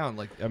 How did it sound?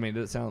 Like, I mean,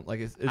 did it sound like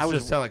it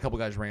just sound like a couple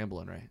guys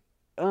rambling, right?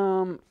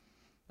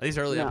 These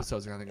early No,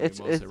 episodes are going to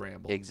be mostly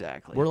ramble.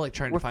 Exactly. We're like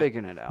We're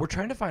figuring it out. We're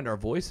trying to find our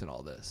voice in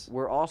all this.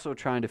 We're also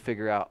trying to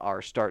figure out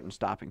our start and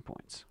stopping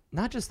points.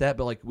 Not just that,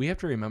 but like we have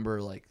to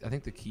remember, like I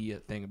think the key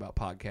thing about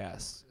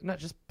podcasts, not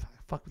just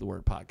fuck with the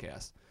word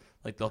podcast.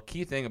 Like the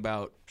key thing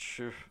about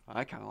Sure,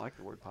 I kind of like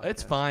the word podcast.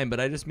 it's fine, but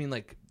I just mean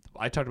like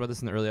I talked about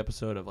this in the early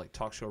episode of like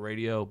talk show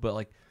radio, but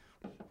like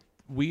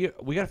we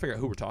got to figure out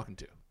who we're talking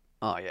to.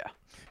 Oh yeah.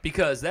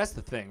 Because that's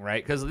the thing,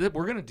 right? Because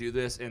we're gonna do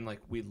this, and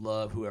like we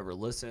love whoever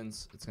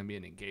listens. It's gonna be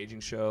an engaging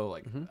show.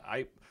 Like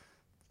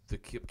the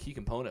key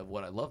component of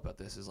what I love about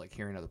this is like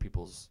hearing other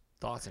people's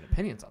thoughts and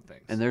opinions on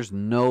things. And there's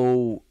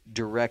no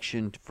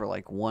direction for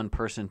like one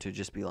person to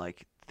just be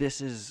like, this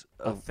is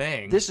a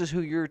thing. This is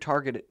who your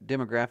target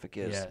demographic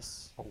is.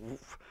 Yes.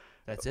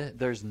 That's it.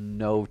 There's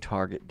no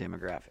target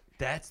demographic.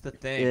 That's the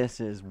thing. This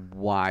is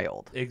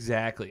wild.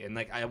 Exactly. And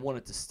like I want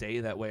it to stay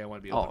that way. I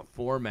want to be able to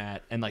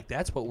format, and like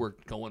that's what we're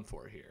going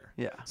for here.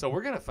 Yeah. So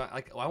we're gonna find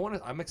like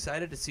I'm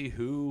excited to see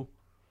who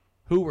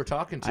we're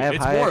talking to. I have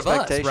it's high more of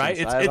us, expectations.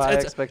 right? I have high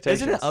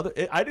expectations. Isn't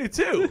it I do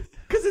too,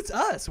 because it's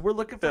us. We're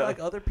looking for like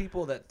other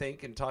people that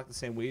think and talk the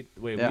same way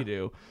we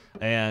do,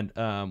 and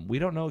we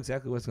don't know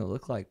exactly what it's gonna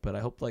look like. But I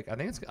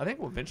think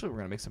eventually we're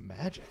gonna make some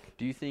magic.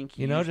 Do you think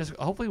just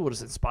hopefully we'll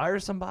just inspire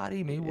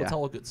somebody. Maybe we'll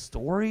tell a good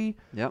story.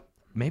 Yep.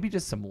 Maybe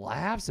just some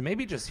laughs, and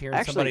maybe just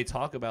hearing somebody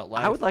talk about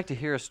life. I would like to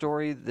hear a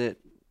story that,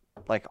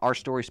 like, our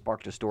story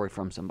sparked a story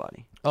from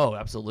somebody. Oh,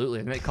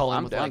 absolutely. And they call in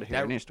I'm with down like to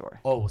hear any story.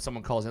 Oh,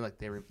 someone calls in like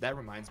that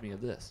reminds me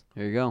of this.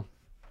 Here you go.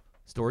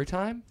 Story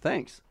time?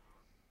 Thanks.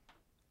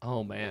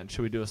 Oh man,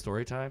 should we do a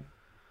story time?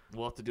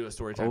 We'll have to do a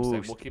story time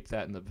thing. We'll keep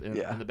that in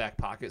the back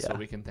pocket so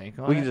we can think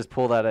on it. We can just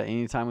pull that at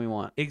any time we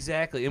want.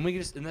 Exactly, and we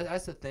can and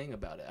that's the thing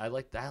about it. I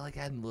like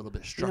adding a little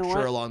bit of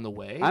structure along the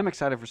way. I'm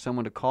excited for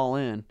someone to call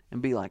in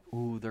and be like,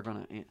 "Ooh, they're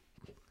gonna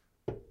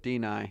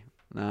deny."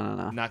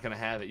 No. Not gonna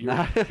have it.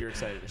 You're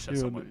excited to shut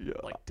someone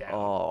like down.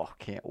 Oh,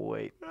 can't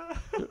wait.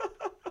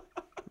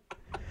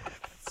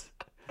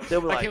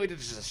 They'll be like, I can't wait to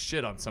just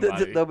shit on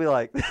somebody. They'll be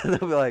like,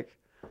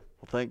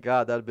 well, thank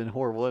God that'd have been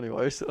horrible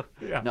anyway. So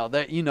no,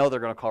 they're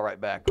gonna call right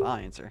back. I'll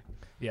answer.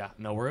 Yeah,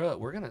 no,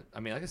 we're gonna. I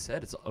mean, like I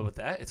said, it's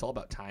all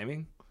about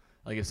timing.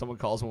 Like if someone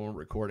calls when we're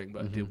recording,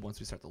 but dude, once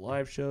we start the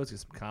live shows, get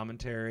some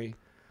commentary.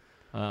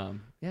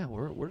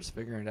 We're just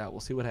figuring it out.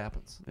 We'll see what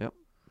happens. Yep.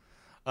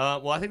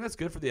 Well, I think that's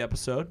good for the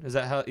episode. Is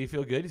that how you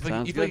feel good? You feel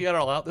like you got it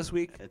all out this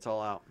week? It's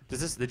all out.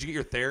 Did you get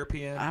your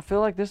therapy in? I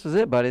feel like this was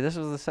it, buddy. This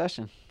was the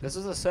session. This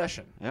is a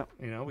session. Yep.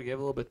 We gave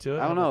a little bit to it.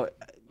 I don't know.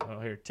 Oh,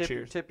 here,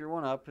 cheers. Tip your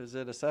one up. Is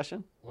it a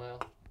session?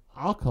 Well,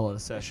 I'll call it a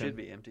session. It should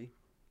be empty.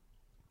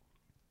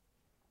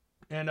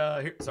 And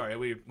here, sorry,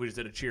 we just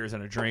did a cheers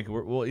and a drink.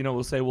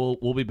 We'll say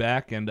we'll be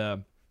back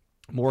and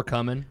more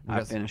coming.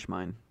 I finished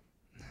mine.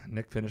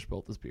 Nick finished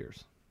both his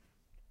beers.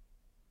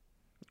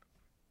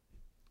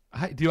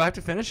 Do I have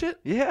to finish it?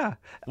 Yeah.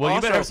 Well, also,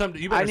 you better have something.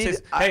 You better say.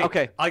 Hey,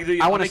 okay.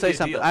 I want to say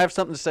something. I have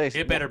something to say.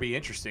 It better be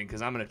interesting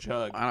because I'm gonna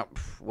chug.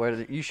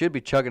 You should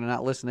be chugging and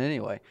not listening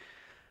anyway.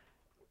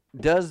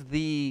 Does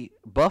the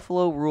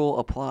Buffalo rule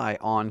apply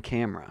on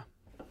camera?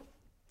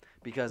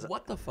 Because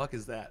what the fuck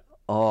is that?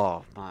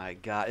 Oh my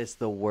God! It's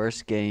the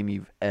worst game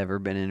you've ever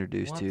been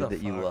introduced to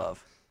that you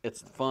love.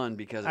 it's fun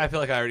because I feel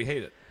like I already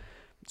hate it.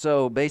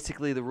 So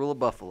basically, the rule of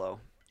Buffalo: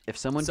 if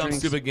someone Some drinks,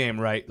 stupid game,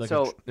 right? Like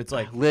it's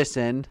like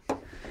listen.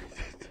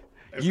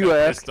 You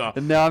ask,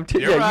 and now I'm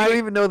You're you right. don't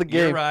even know the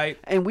game. You're right.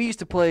 And we used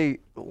to play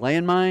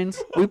landmines.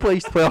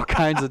 Used to play all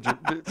kinds of.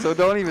 So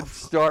don't even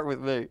start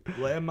with me.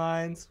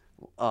 Landmines.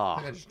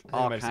 Oh,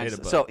 all kinds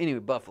of. So anyway,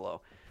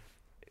 Buffalo.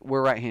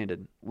 We're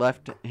right-handed.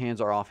 Left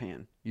hands are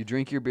offhand. You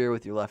drink your beer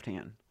with your left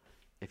hand.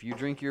 If you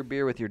drink your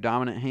beer with your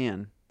dominant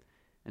hand,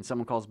 and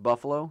someone calls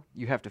Buffalo,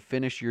 you have to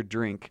finish your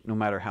drink no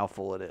matter how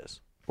full it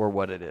is or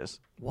what it is.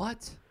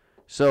 What?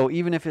 So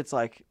even if it's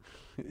like,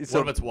 what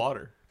if it's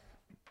water?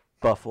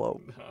 Buffalo.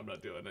 I'm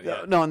not doing it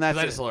yet. No, and that's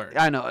I just learned.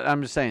 I know.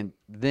 I'm just saying.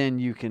 Then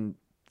you can.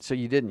 So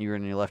you didn't. You were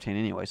in your left hand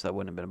anyway, so that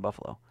wouldn't have been a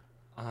Buffalo.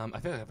 I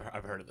feel like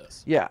I've heard of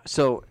this. Yeah.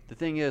 So the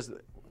thing is,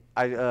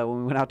 when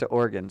we went out to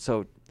Oregon,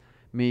 so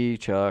me,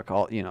 Chuck,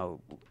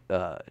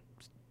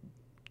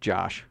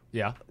 Josh.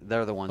 Yeah.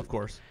 They're the ones. Of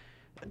course.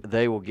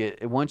 They will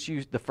get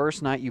the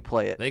first night you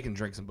play it. They can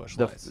drink some Busch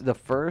Lights. The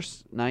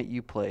first night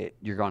you play it,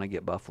 you're gonna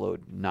get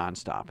buffaloed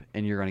nonstop,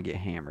 and you're gonna get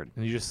hammered.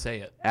 And you just say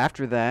it.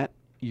 After that,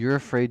 you're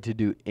afraid to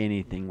do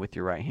anything with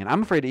your right hand.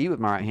 I'm afraid to eat with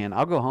my right hand.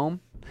 I'll go home,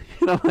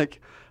 and I'm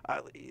like,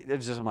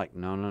 I'm like,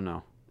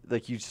 no.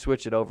 Like you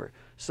switch it over.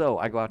 So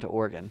I go out to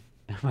Oregon,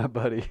 and my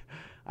buddy,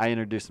 I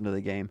introduced him to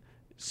the game.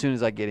 As soon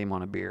as I get him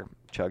on a beer,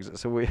 chugs it.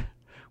 So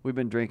we've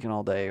been drinking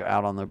all day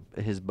out on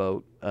his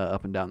boat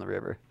up and down the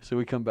river. So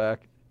we come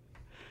back.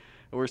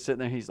 We're sitting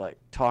there. He's like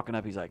talking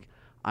up. He's like,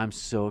 "I'm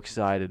so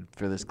excited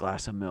for this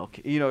glass of milk."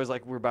 It's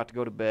like we're about to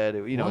go to bed.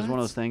 It was one of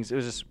those things. It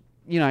was just,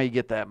 how you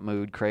get that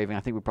mood craving. I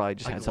think we probably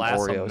just had some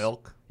Oreos. Glass of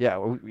milk.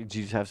 Yeah. Did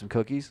you just have some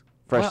cookies,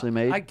 freshly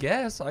made? I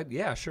guess.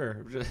 Yeah,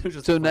 sure.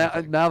 So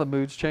now the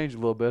mood's changed a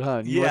little bit,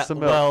 huh? You want some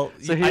milk? Well,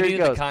 so here he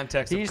goes. The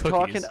context He's of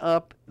cookies. Talking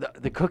up.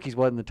 The cookies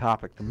wasn't the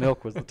topic. The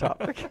milk was the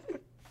topic.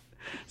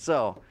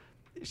 So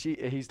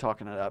he's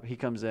talking it up. He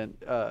comes in.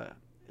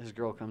 His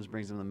girl comes,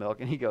 brings him the milk,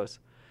 and he goes.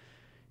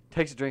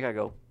 Takes a drink. I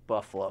go,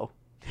 Buffalo.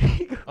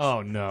 He goes,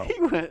 oh, no. He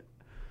went.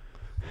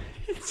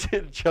 He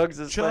chugs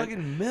his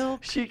Chugging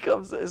milk? She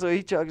comes in. So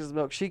he chugs his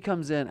milk. She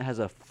comes in,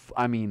 has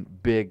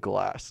big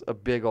glass, a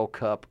big old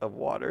cup of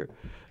water.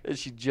 And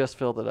she just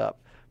filled it up.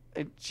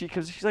 And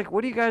she's like,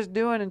 what are you guys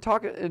doing? And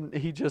talking. And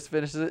he just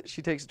finishes it.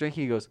 She takes a drink.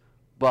 He goes,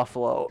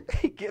 Buffalo.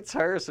 He gets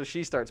her. So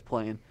she starts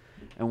playing.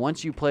 And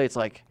once you play, it's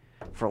like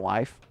for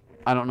life.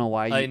 I don't know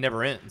why. It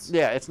never ends.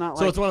 Yeah, it's not like.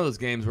 So it's one of those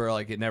games where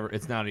like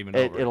it's not even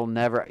over. It'll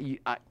never.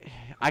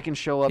 I can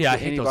show up. Yeah, to I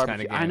hate any those barbecue.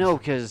 kind of games. I know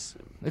because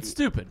it's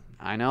stupid.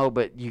 I know,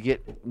 but you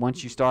get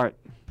once you start.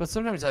 But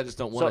sometimes I just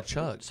don't want to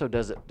chug. So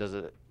does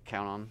it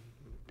count on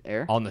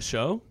air? On the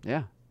show?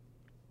 Yeah.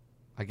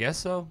 I guess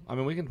so. I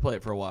mean, we can play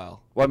it for a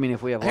while. Well, I mean,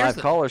 if we have live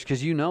callers,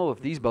 because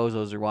if these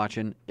bozos are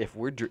watching, if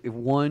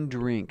one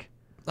drink.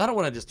 I don't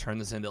want to just turn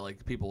this into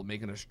like people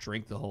making us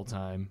drink the whole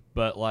time,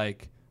 but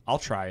like I'll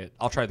try it.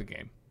 I'll try the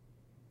game.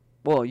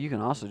 Well, you can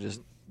also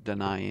just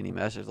deny any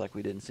message like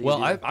we didn't see.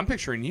 Well, I'm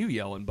picturing you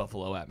yelling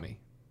Buffalo at me.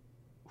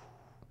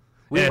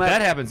 If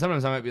that happens,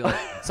 sometimes I might be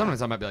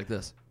like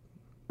this.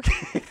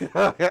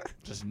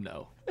 Just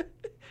no.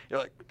 You're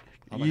like,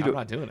 I'm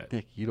not doing it.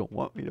 Nick, you don't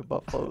want me to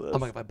Buffalo this.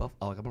 I'm like, I'm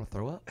gonna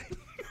throw up.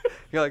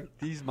 You're like,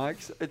 these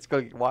mics, it's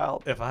going to get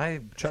wild. If I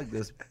chug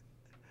this,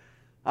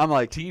 I'm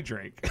like, tea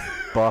drink.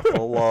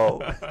 Buffalo.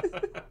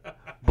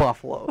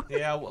 Buffalo.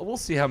 Yeah, we'll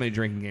see how many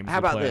drinking games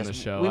we play on the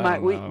show.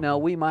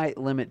 We might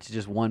limit to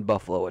just one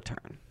Buffalo a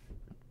turn.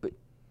 But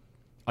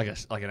I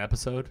guess like an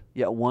episode.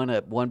 Yeah,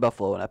 one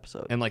Buffalo an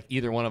episode. And like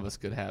either one of us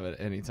could have it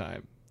at any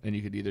time, and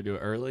you could either do it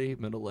early,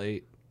 middle,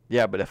 late.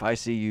 Yeah, but if I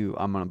see you,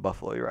 I'm gonna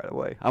Buffalo you right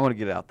away. I want to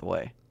get it out the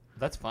way.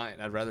 That's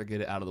fine. I'd rather get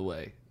it out of the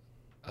way.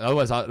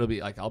 Otherwise, it'll be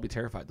like I'll be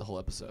terrified the whole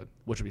episode,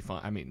 which would be fun.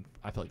 I mean,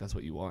 I feel like that's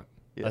what you want.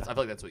 Yeah. I feel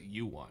like that's what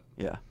you want.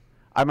 Yeah,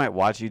 I might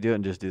watch you do it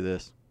and just do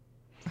this.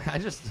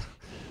 That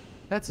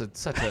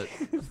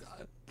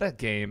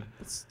game.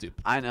 It's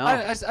stupid. I know.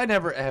 I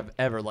never have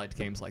ever liked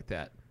games like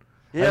that.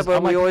 Yeah,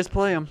 but we always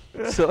play them.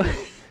 So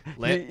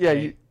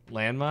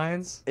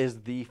landmines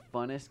is the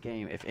funnest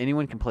game. If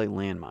anyone can play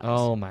landmines.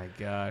 Oh my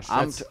gosh,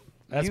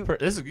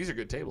 these are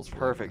good tables.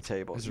 Perfect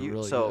tables. These are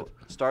really good.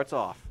 Starts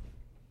off.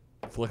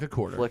 Flick a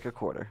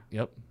quarter.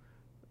 Yep.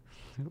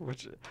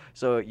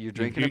 So you're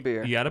drinking a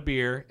beer. You got a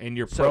beer, and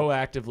you're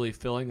proactively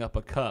filling up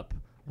a cup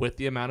with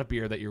the amount of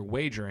beer that you're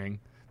wagering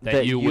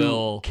that you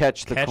will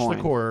catch the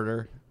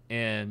quarter,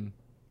 and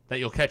that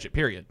you'll catch it.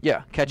 Period.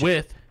 Yeah, catch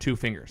with it. 2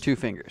 fingers. 2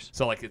 fingers.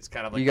 So like it's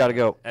kind of like you got to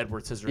go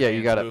Edward Scissorhands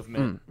you got to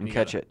movement and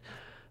catch it.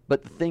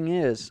 But the thing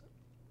is,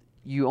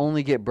 you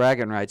only get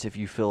bragging rights if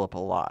you fill up a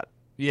lot.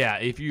 Yeah,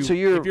 if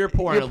you're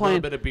pouring a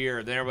little bit of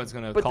beer, then everyone's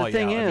going to call you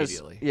out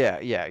immediately.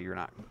 Yeah, you're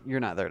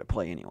not there to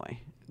play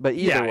anyway. But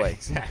either way,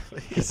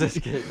 exactly.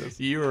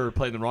 You were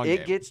playing the wrong game.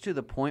 It gets to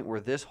the point where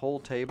this whole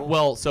table.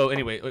 Well, so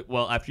anyway,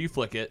 after you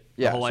flick it,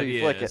 the whole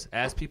idea is,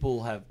 as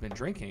people have been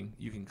drinking,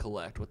 you can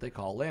collect what they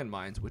call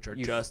landmines, which are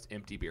just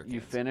empty beer cans.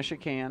 You finish a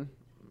can,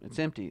 it's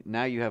empty.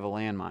 Now you have a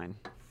landmine.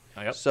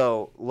 Oh, yep.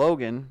 So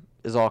Logan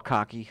is all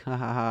cocky. Ha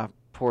ha ha.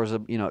 pours a,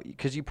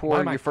 because you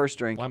pour your first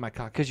drink. Why am I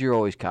cocky? Because you're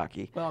always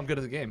cocky. Well, I'm good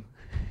at the game.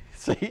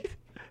 See?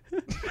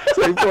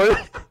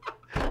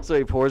 So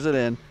he pours it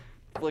in,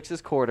 flicks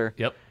his quarter.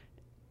 Yep.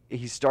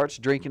 He starts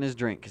drinking his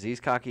drink because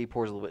he's cocky. He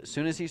pours a little bit. As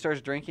soon as he starts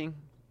drinking,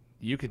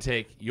 you can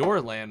take your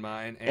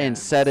landmine and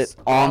set it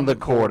on the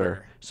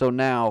quarter. So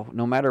now,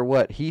 no matter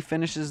what, he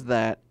finishes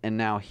that, and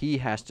now he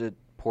has to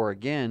pour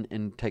again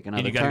and take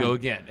another turn. And you gotta go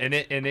again, and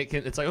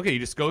it's like, okay, you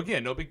just go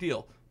again, no big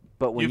deal.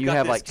 But when you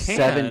have like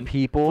 7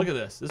 people, look at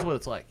this. This is what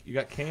it's like. You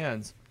got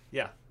cans,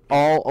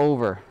 all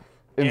over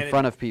in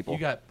front of people. You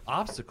got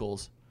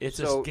obstacles. It's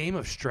a game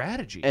of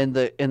strategy. And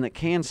the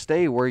cans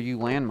stay where you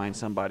landmine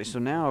somebody. So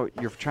now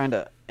you're trying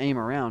to aim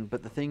around,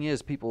 but the thing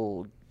is,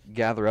 people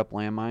gather up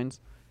landmines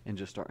and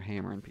just start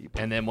hammering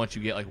people. And then once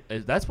you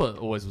get that's what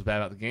always was bad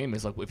about the game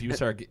is if you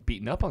start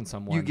beating up on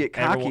someone, you get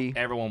cocky.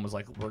 Everyone was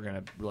like, we're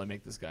gonna really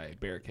make this guy a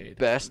barricade.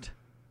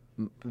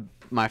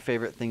 My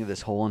favorite thing of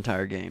this whole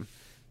entire game,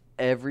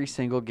 every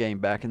single game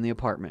back in the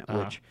apartment,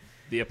 which.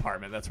 The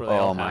apartment, that's where they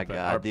all happen.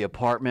 God, the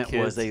apartment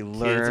was a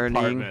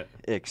learning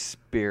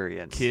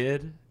experience.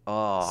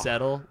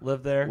 Settle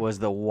lived there. Was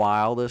the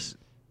wildest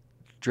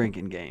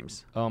drinking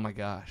games. Oh my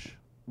gosh.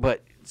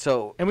 But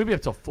so. And we'd be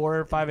up till 4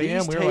 or 5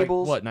 a.m. We were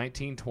tables, like, what,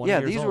 19, 20 years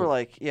old? Yeah, these were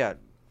like,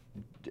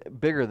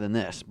 bigger than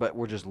this, but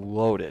we're just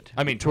loaded.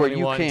 I mean,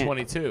 21,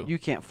 22. You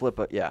can't flip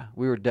it. Yeah,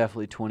 we were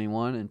definitely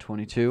 21 and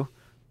 22.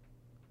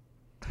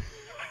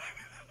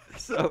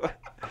 So,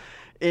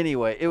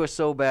 anyway, it was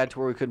so bad to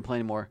where we couldn't play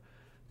anymore.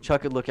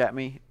 Chuck would look at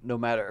me, no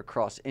matter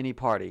across any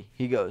party.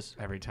 He goes.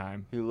 Every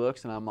time. He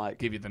looks, and I'm like.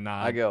 Give you the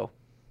nod. I go.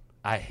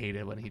 I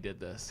hated when he did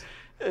this.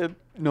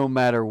 No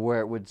matter where,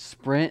 it would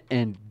sprint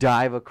and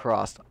dive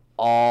across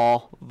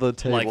all the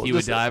tables. Like he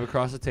would dive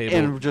across the table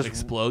and just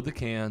explode the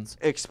cans.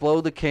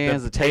 Explode the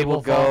cans, the table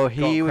would go,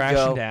 he would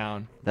go.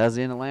 Down. That was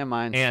the end of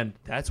landmines. And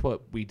that's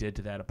what we did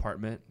to that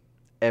apartment.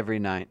 Every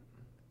night.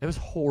 It was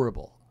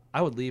horrible.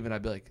 I would leave and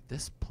I'd be like,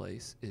 this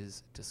place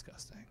is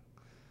disgusting.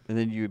 And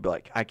then you'd be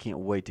like, I can't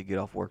wait to get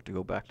off work to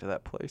go back to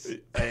that place.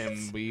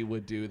 And we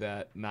would do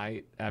that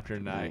night after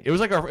night. It was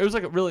like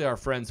really our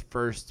friend's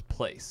first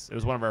place. It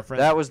was one of our friends.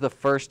 That was the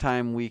first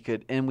time we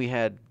could, and we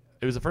had.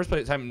 It was the first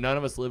time none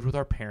of us lived with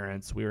our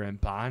parents. We were in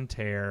Bonne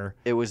Terre.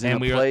 It was in a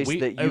place that you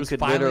could literally. It was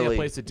finally a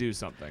place to do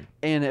something.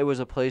 And it was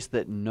a place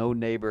that no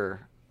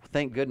neighbor.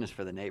 Thank goodness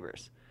for the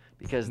neighbors.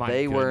 Because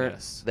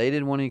they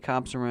didn't want any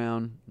cops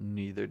around.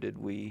 Neither did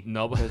we.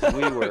 No, because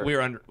we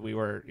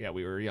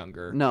were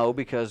younger. No,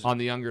 because on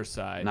the younger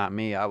side. Not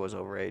me. I was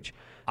overage.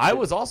 I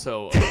was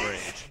also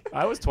overage.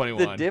 I was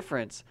 21. The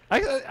difference.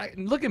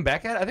 Looking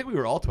back at it, I think we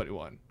were all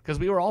 21 because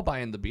we were all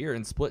buying the beer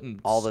and splitting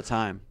all the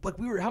time. Like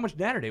we were. How much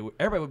Natter Day?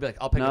 Everybody would be like,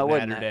 "I'll pick up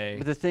Natter Day."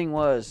 But the thing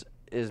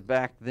is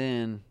back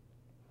then.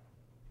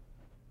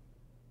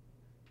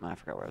 I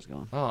forgot where I was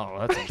going.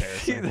 Oh, that's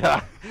embarrassing.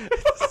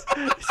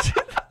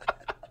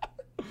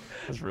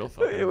 That's real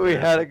funny. We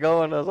had it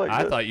going. I was like,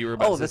 I thought you were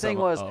about to say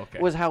the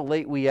thing was how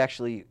late we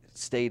actually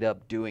stayed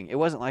up doing. It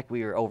wasn't like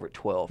we were over at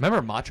 12.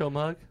 Remember Macho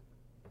Mug?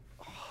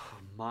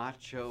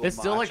 Macho. It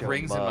still like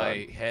rings Mug. in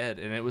my head,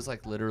 and it was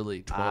like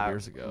literally 12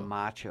 years ago.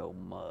 Macho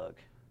Mug.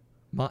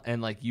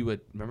 And like you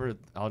would remember.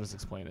 I'll just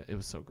explain it. It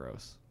was so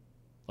gross.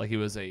 Like it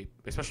was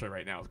especially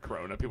right now with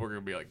Corona, people are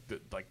gonna be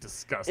like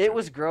disgusted. It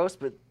was gross,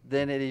 but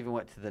then it even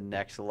went to the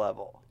next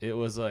level. It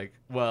was like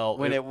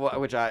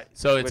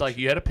So it's like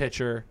you had a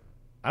pitcher.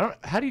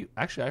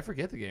 I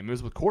forget the game. It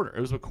was with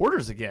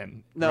quarters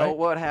again. No, right?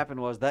 What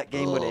happened was that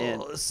game would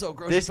end. It was so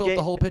gross. You filled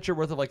the whole pitcher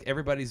worth of like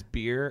everybody's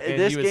beer. And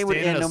this you game would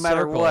end no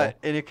matter what.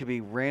 And it could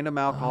be random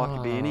alcohol, it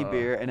could be any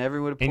beer, and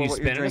everyone would pour what you're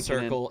drinking. And you spin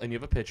in a circle, and you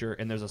have a pitcher,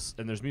 and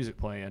there's music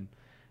playing.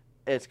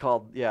 It's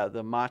called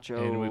the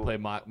Macho. And we play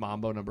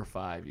Mambo number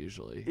 5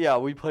 usually. Yeah,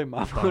 we play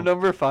Mambo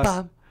number 5.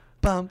 Bum,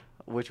 bum.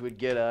 Which would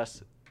get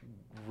us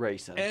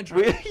racing.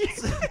 Andrew.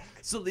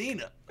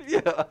 Selena.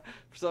 Yeah.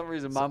 For some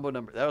reason, Mambo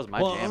number. That was my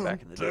jam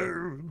back in the day.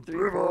 1, 2,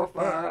 3, 4,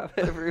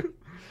 5.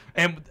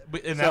 And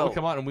that would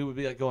come on, and we would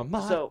be like going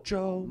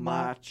Macho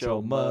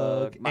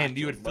Mug, and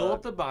you would fill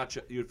up the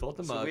macho. You would fill up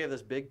the mug. So we have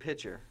this big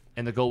pitcher,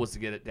 and the goal was to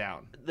get it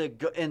down.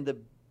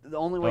 The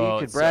only way you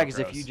could brag is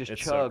if you just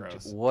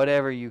chugged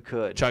whatever you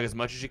could. Chug as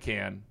much as you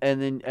can. And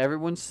then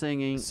everyone's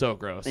singing. So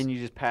gross. And you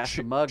just pass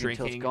the mug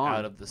until it's gone.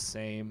 Out of the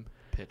same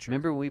pitcher.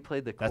 Remember when we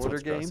played the quarter game?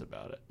 That's what's gross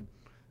about it.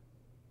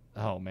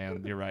 Oh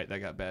man, you're right. That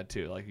got bad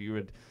too. Like you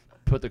would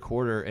put the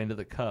quarter into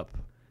the cup.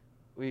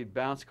 We'd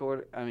bounce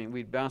quarters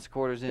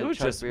in. It was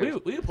just we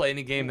would play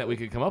any game that we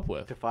could come up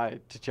with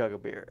to chug a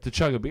beer. To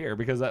chug a beer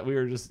because we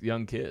were just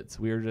young kids.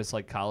 We were just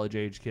like college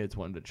age kids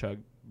wanting to chug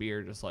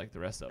beer just like the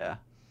rest of them.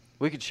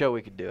 We could show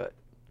we could do it.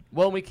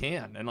 Well, we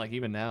can, and like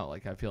even now,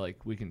 like I feel like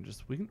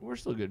we're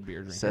still good beer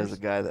drinkers. Says the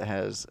guy that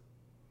has.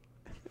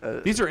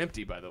 These are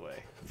empty, by the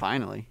way.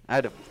 Finally, I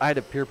had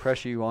to peer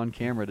pressure you on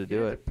camera to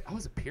do it. I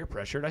wasn't peer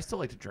pressured. I still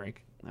like to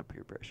drink. I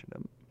peer pressured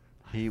him.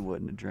 He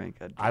wouldn't have drank.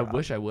 I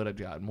wish I would have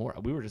gotten more.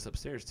 We were just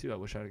upstairs too. I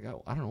wish I'd have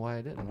got. I don't know why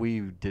I didn't. We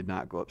did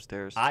not go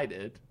upstairs. I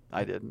did.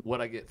 I didn't.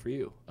 What'd I get for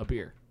you? A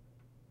beer.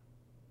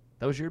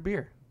 That was your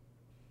beer.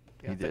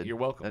 Yeah, he did. You're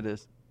welcome. That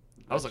is.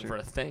 I was looking for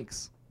a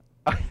thanks.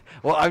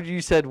 Well,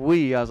 you said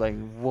we. I was like,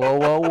 whoa,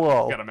 whoa,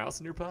 whoa. Got a mouse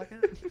in your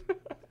pocket?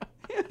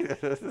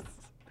 That's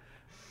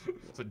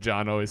what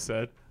John always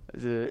said.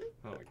 Oh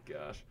my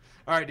gosh.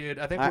 All right, dude.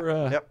 I think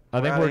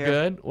we're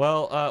good.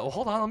 Well,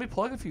 hold on. Let me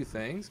plug a few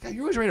things. God,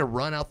 you're always ready to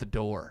run out the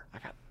door.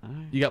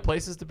 You got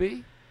places to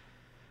be?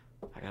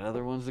 I got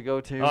other ones to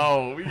go to.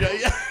 Oh,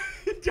 yeah.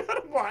 You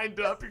got them lined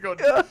up. You're going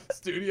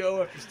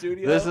studio after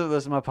studio. This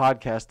is my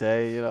podcast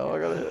day. You know, I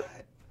gotta.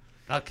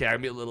 Okay, I'm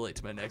gonna be a little late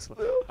to my next one.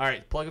 All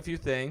right, plug a few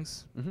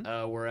things.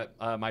 We're at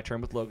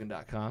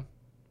myturnwithlogan.com.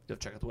 You'll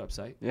check out the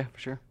website. Yeah, for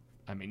sure.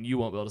 I mean, you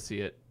won't be able to see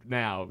it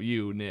now,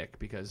 you, Nick,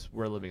 because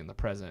we're living in the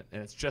present,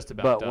 and it's just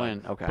about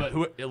done.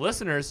 But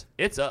listeners,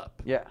 it's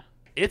up. Yeah.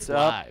 It's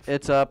live.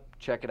 It's up.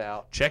 Check it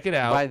out. Check it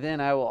out. By then,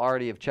 I will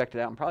already have checked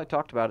it out and probably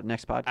talked about it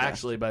next podcast.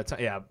 Actually, by the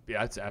time, yeah,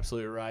 that's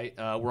absolutely right.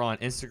 We're on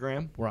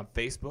Instagram. We're on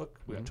Facebook.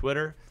 We're on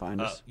Twitter.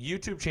 Find us.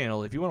 YouTube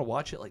channel. If you want to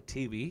watch it like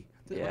TV,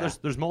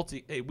 there's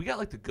multi. Hey, we got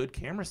like the good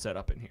camera set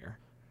up in here.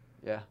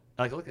 Yeah.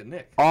 Like, look at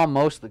Nick.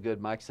 Almost the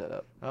good mic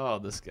setup. Oh,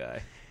 this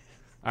guy.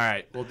 All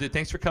right. Well, dude,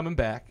 thanks for coming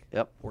back.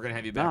 Yep. We're going to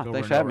have you back over.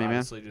 Thanks for having me,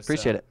 man.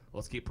 Appreciate it.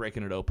 Let's keep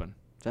breaking it open.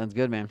 Sounds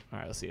good, man. All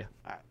right. Let's see you.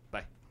 All right.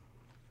 Bye.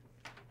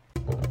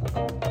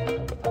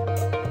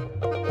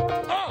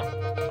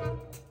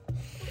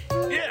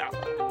 Yeah.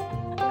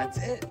 That's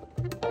it.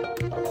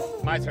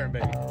 My turn,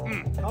 baby.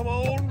 Come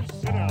on,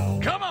 sit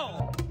down. Come on.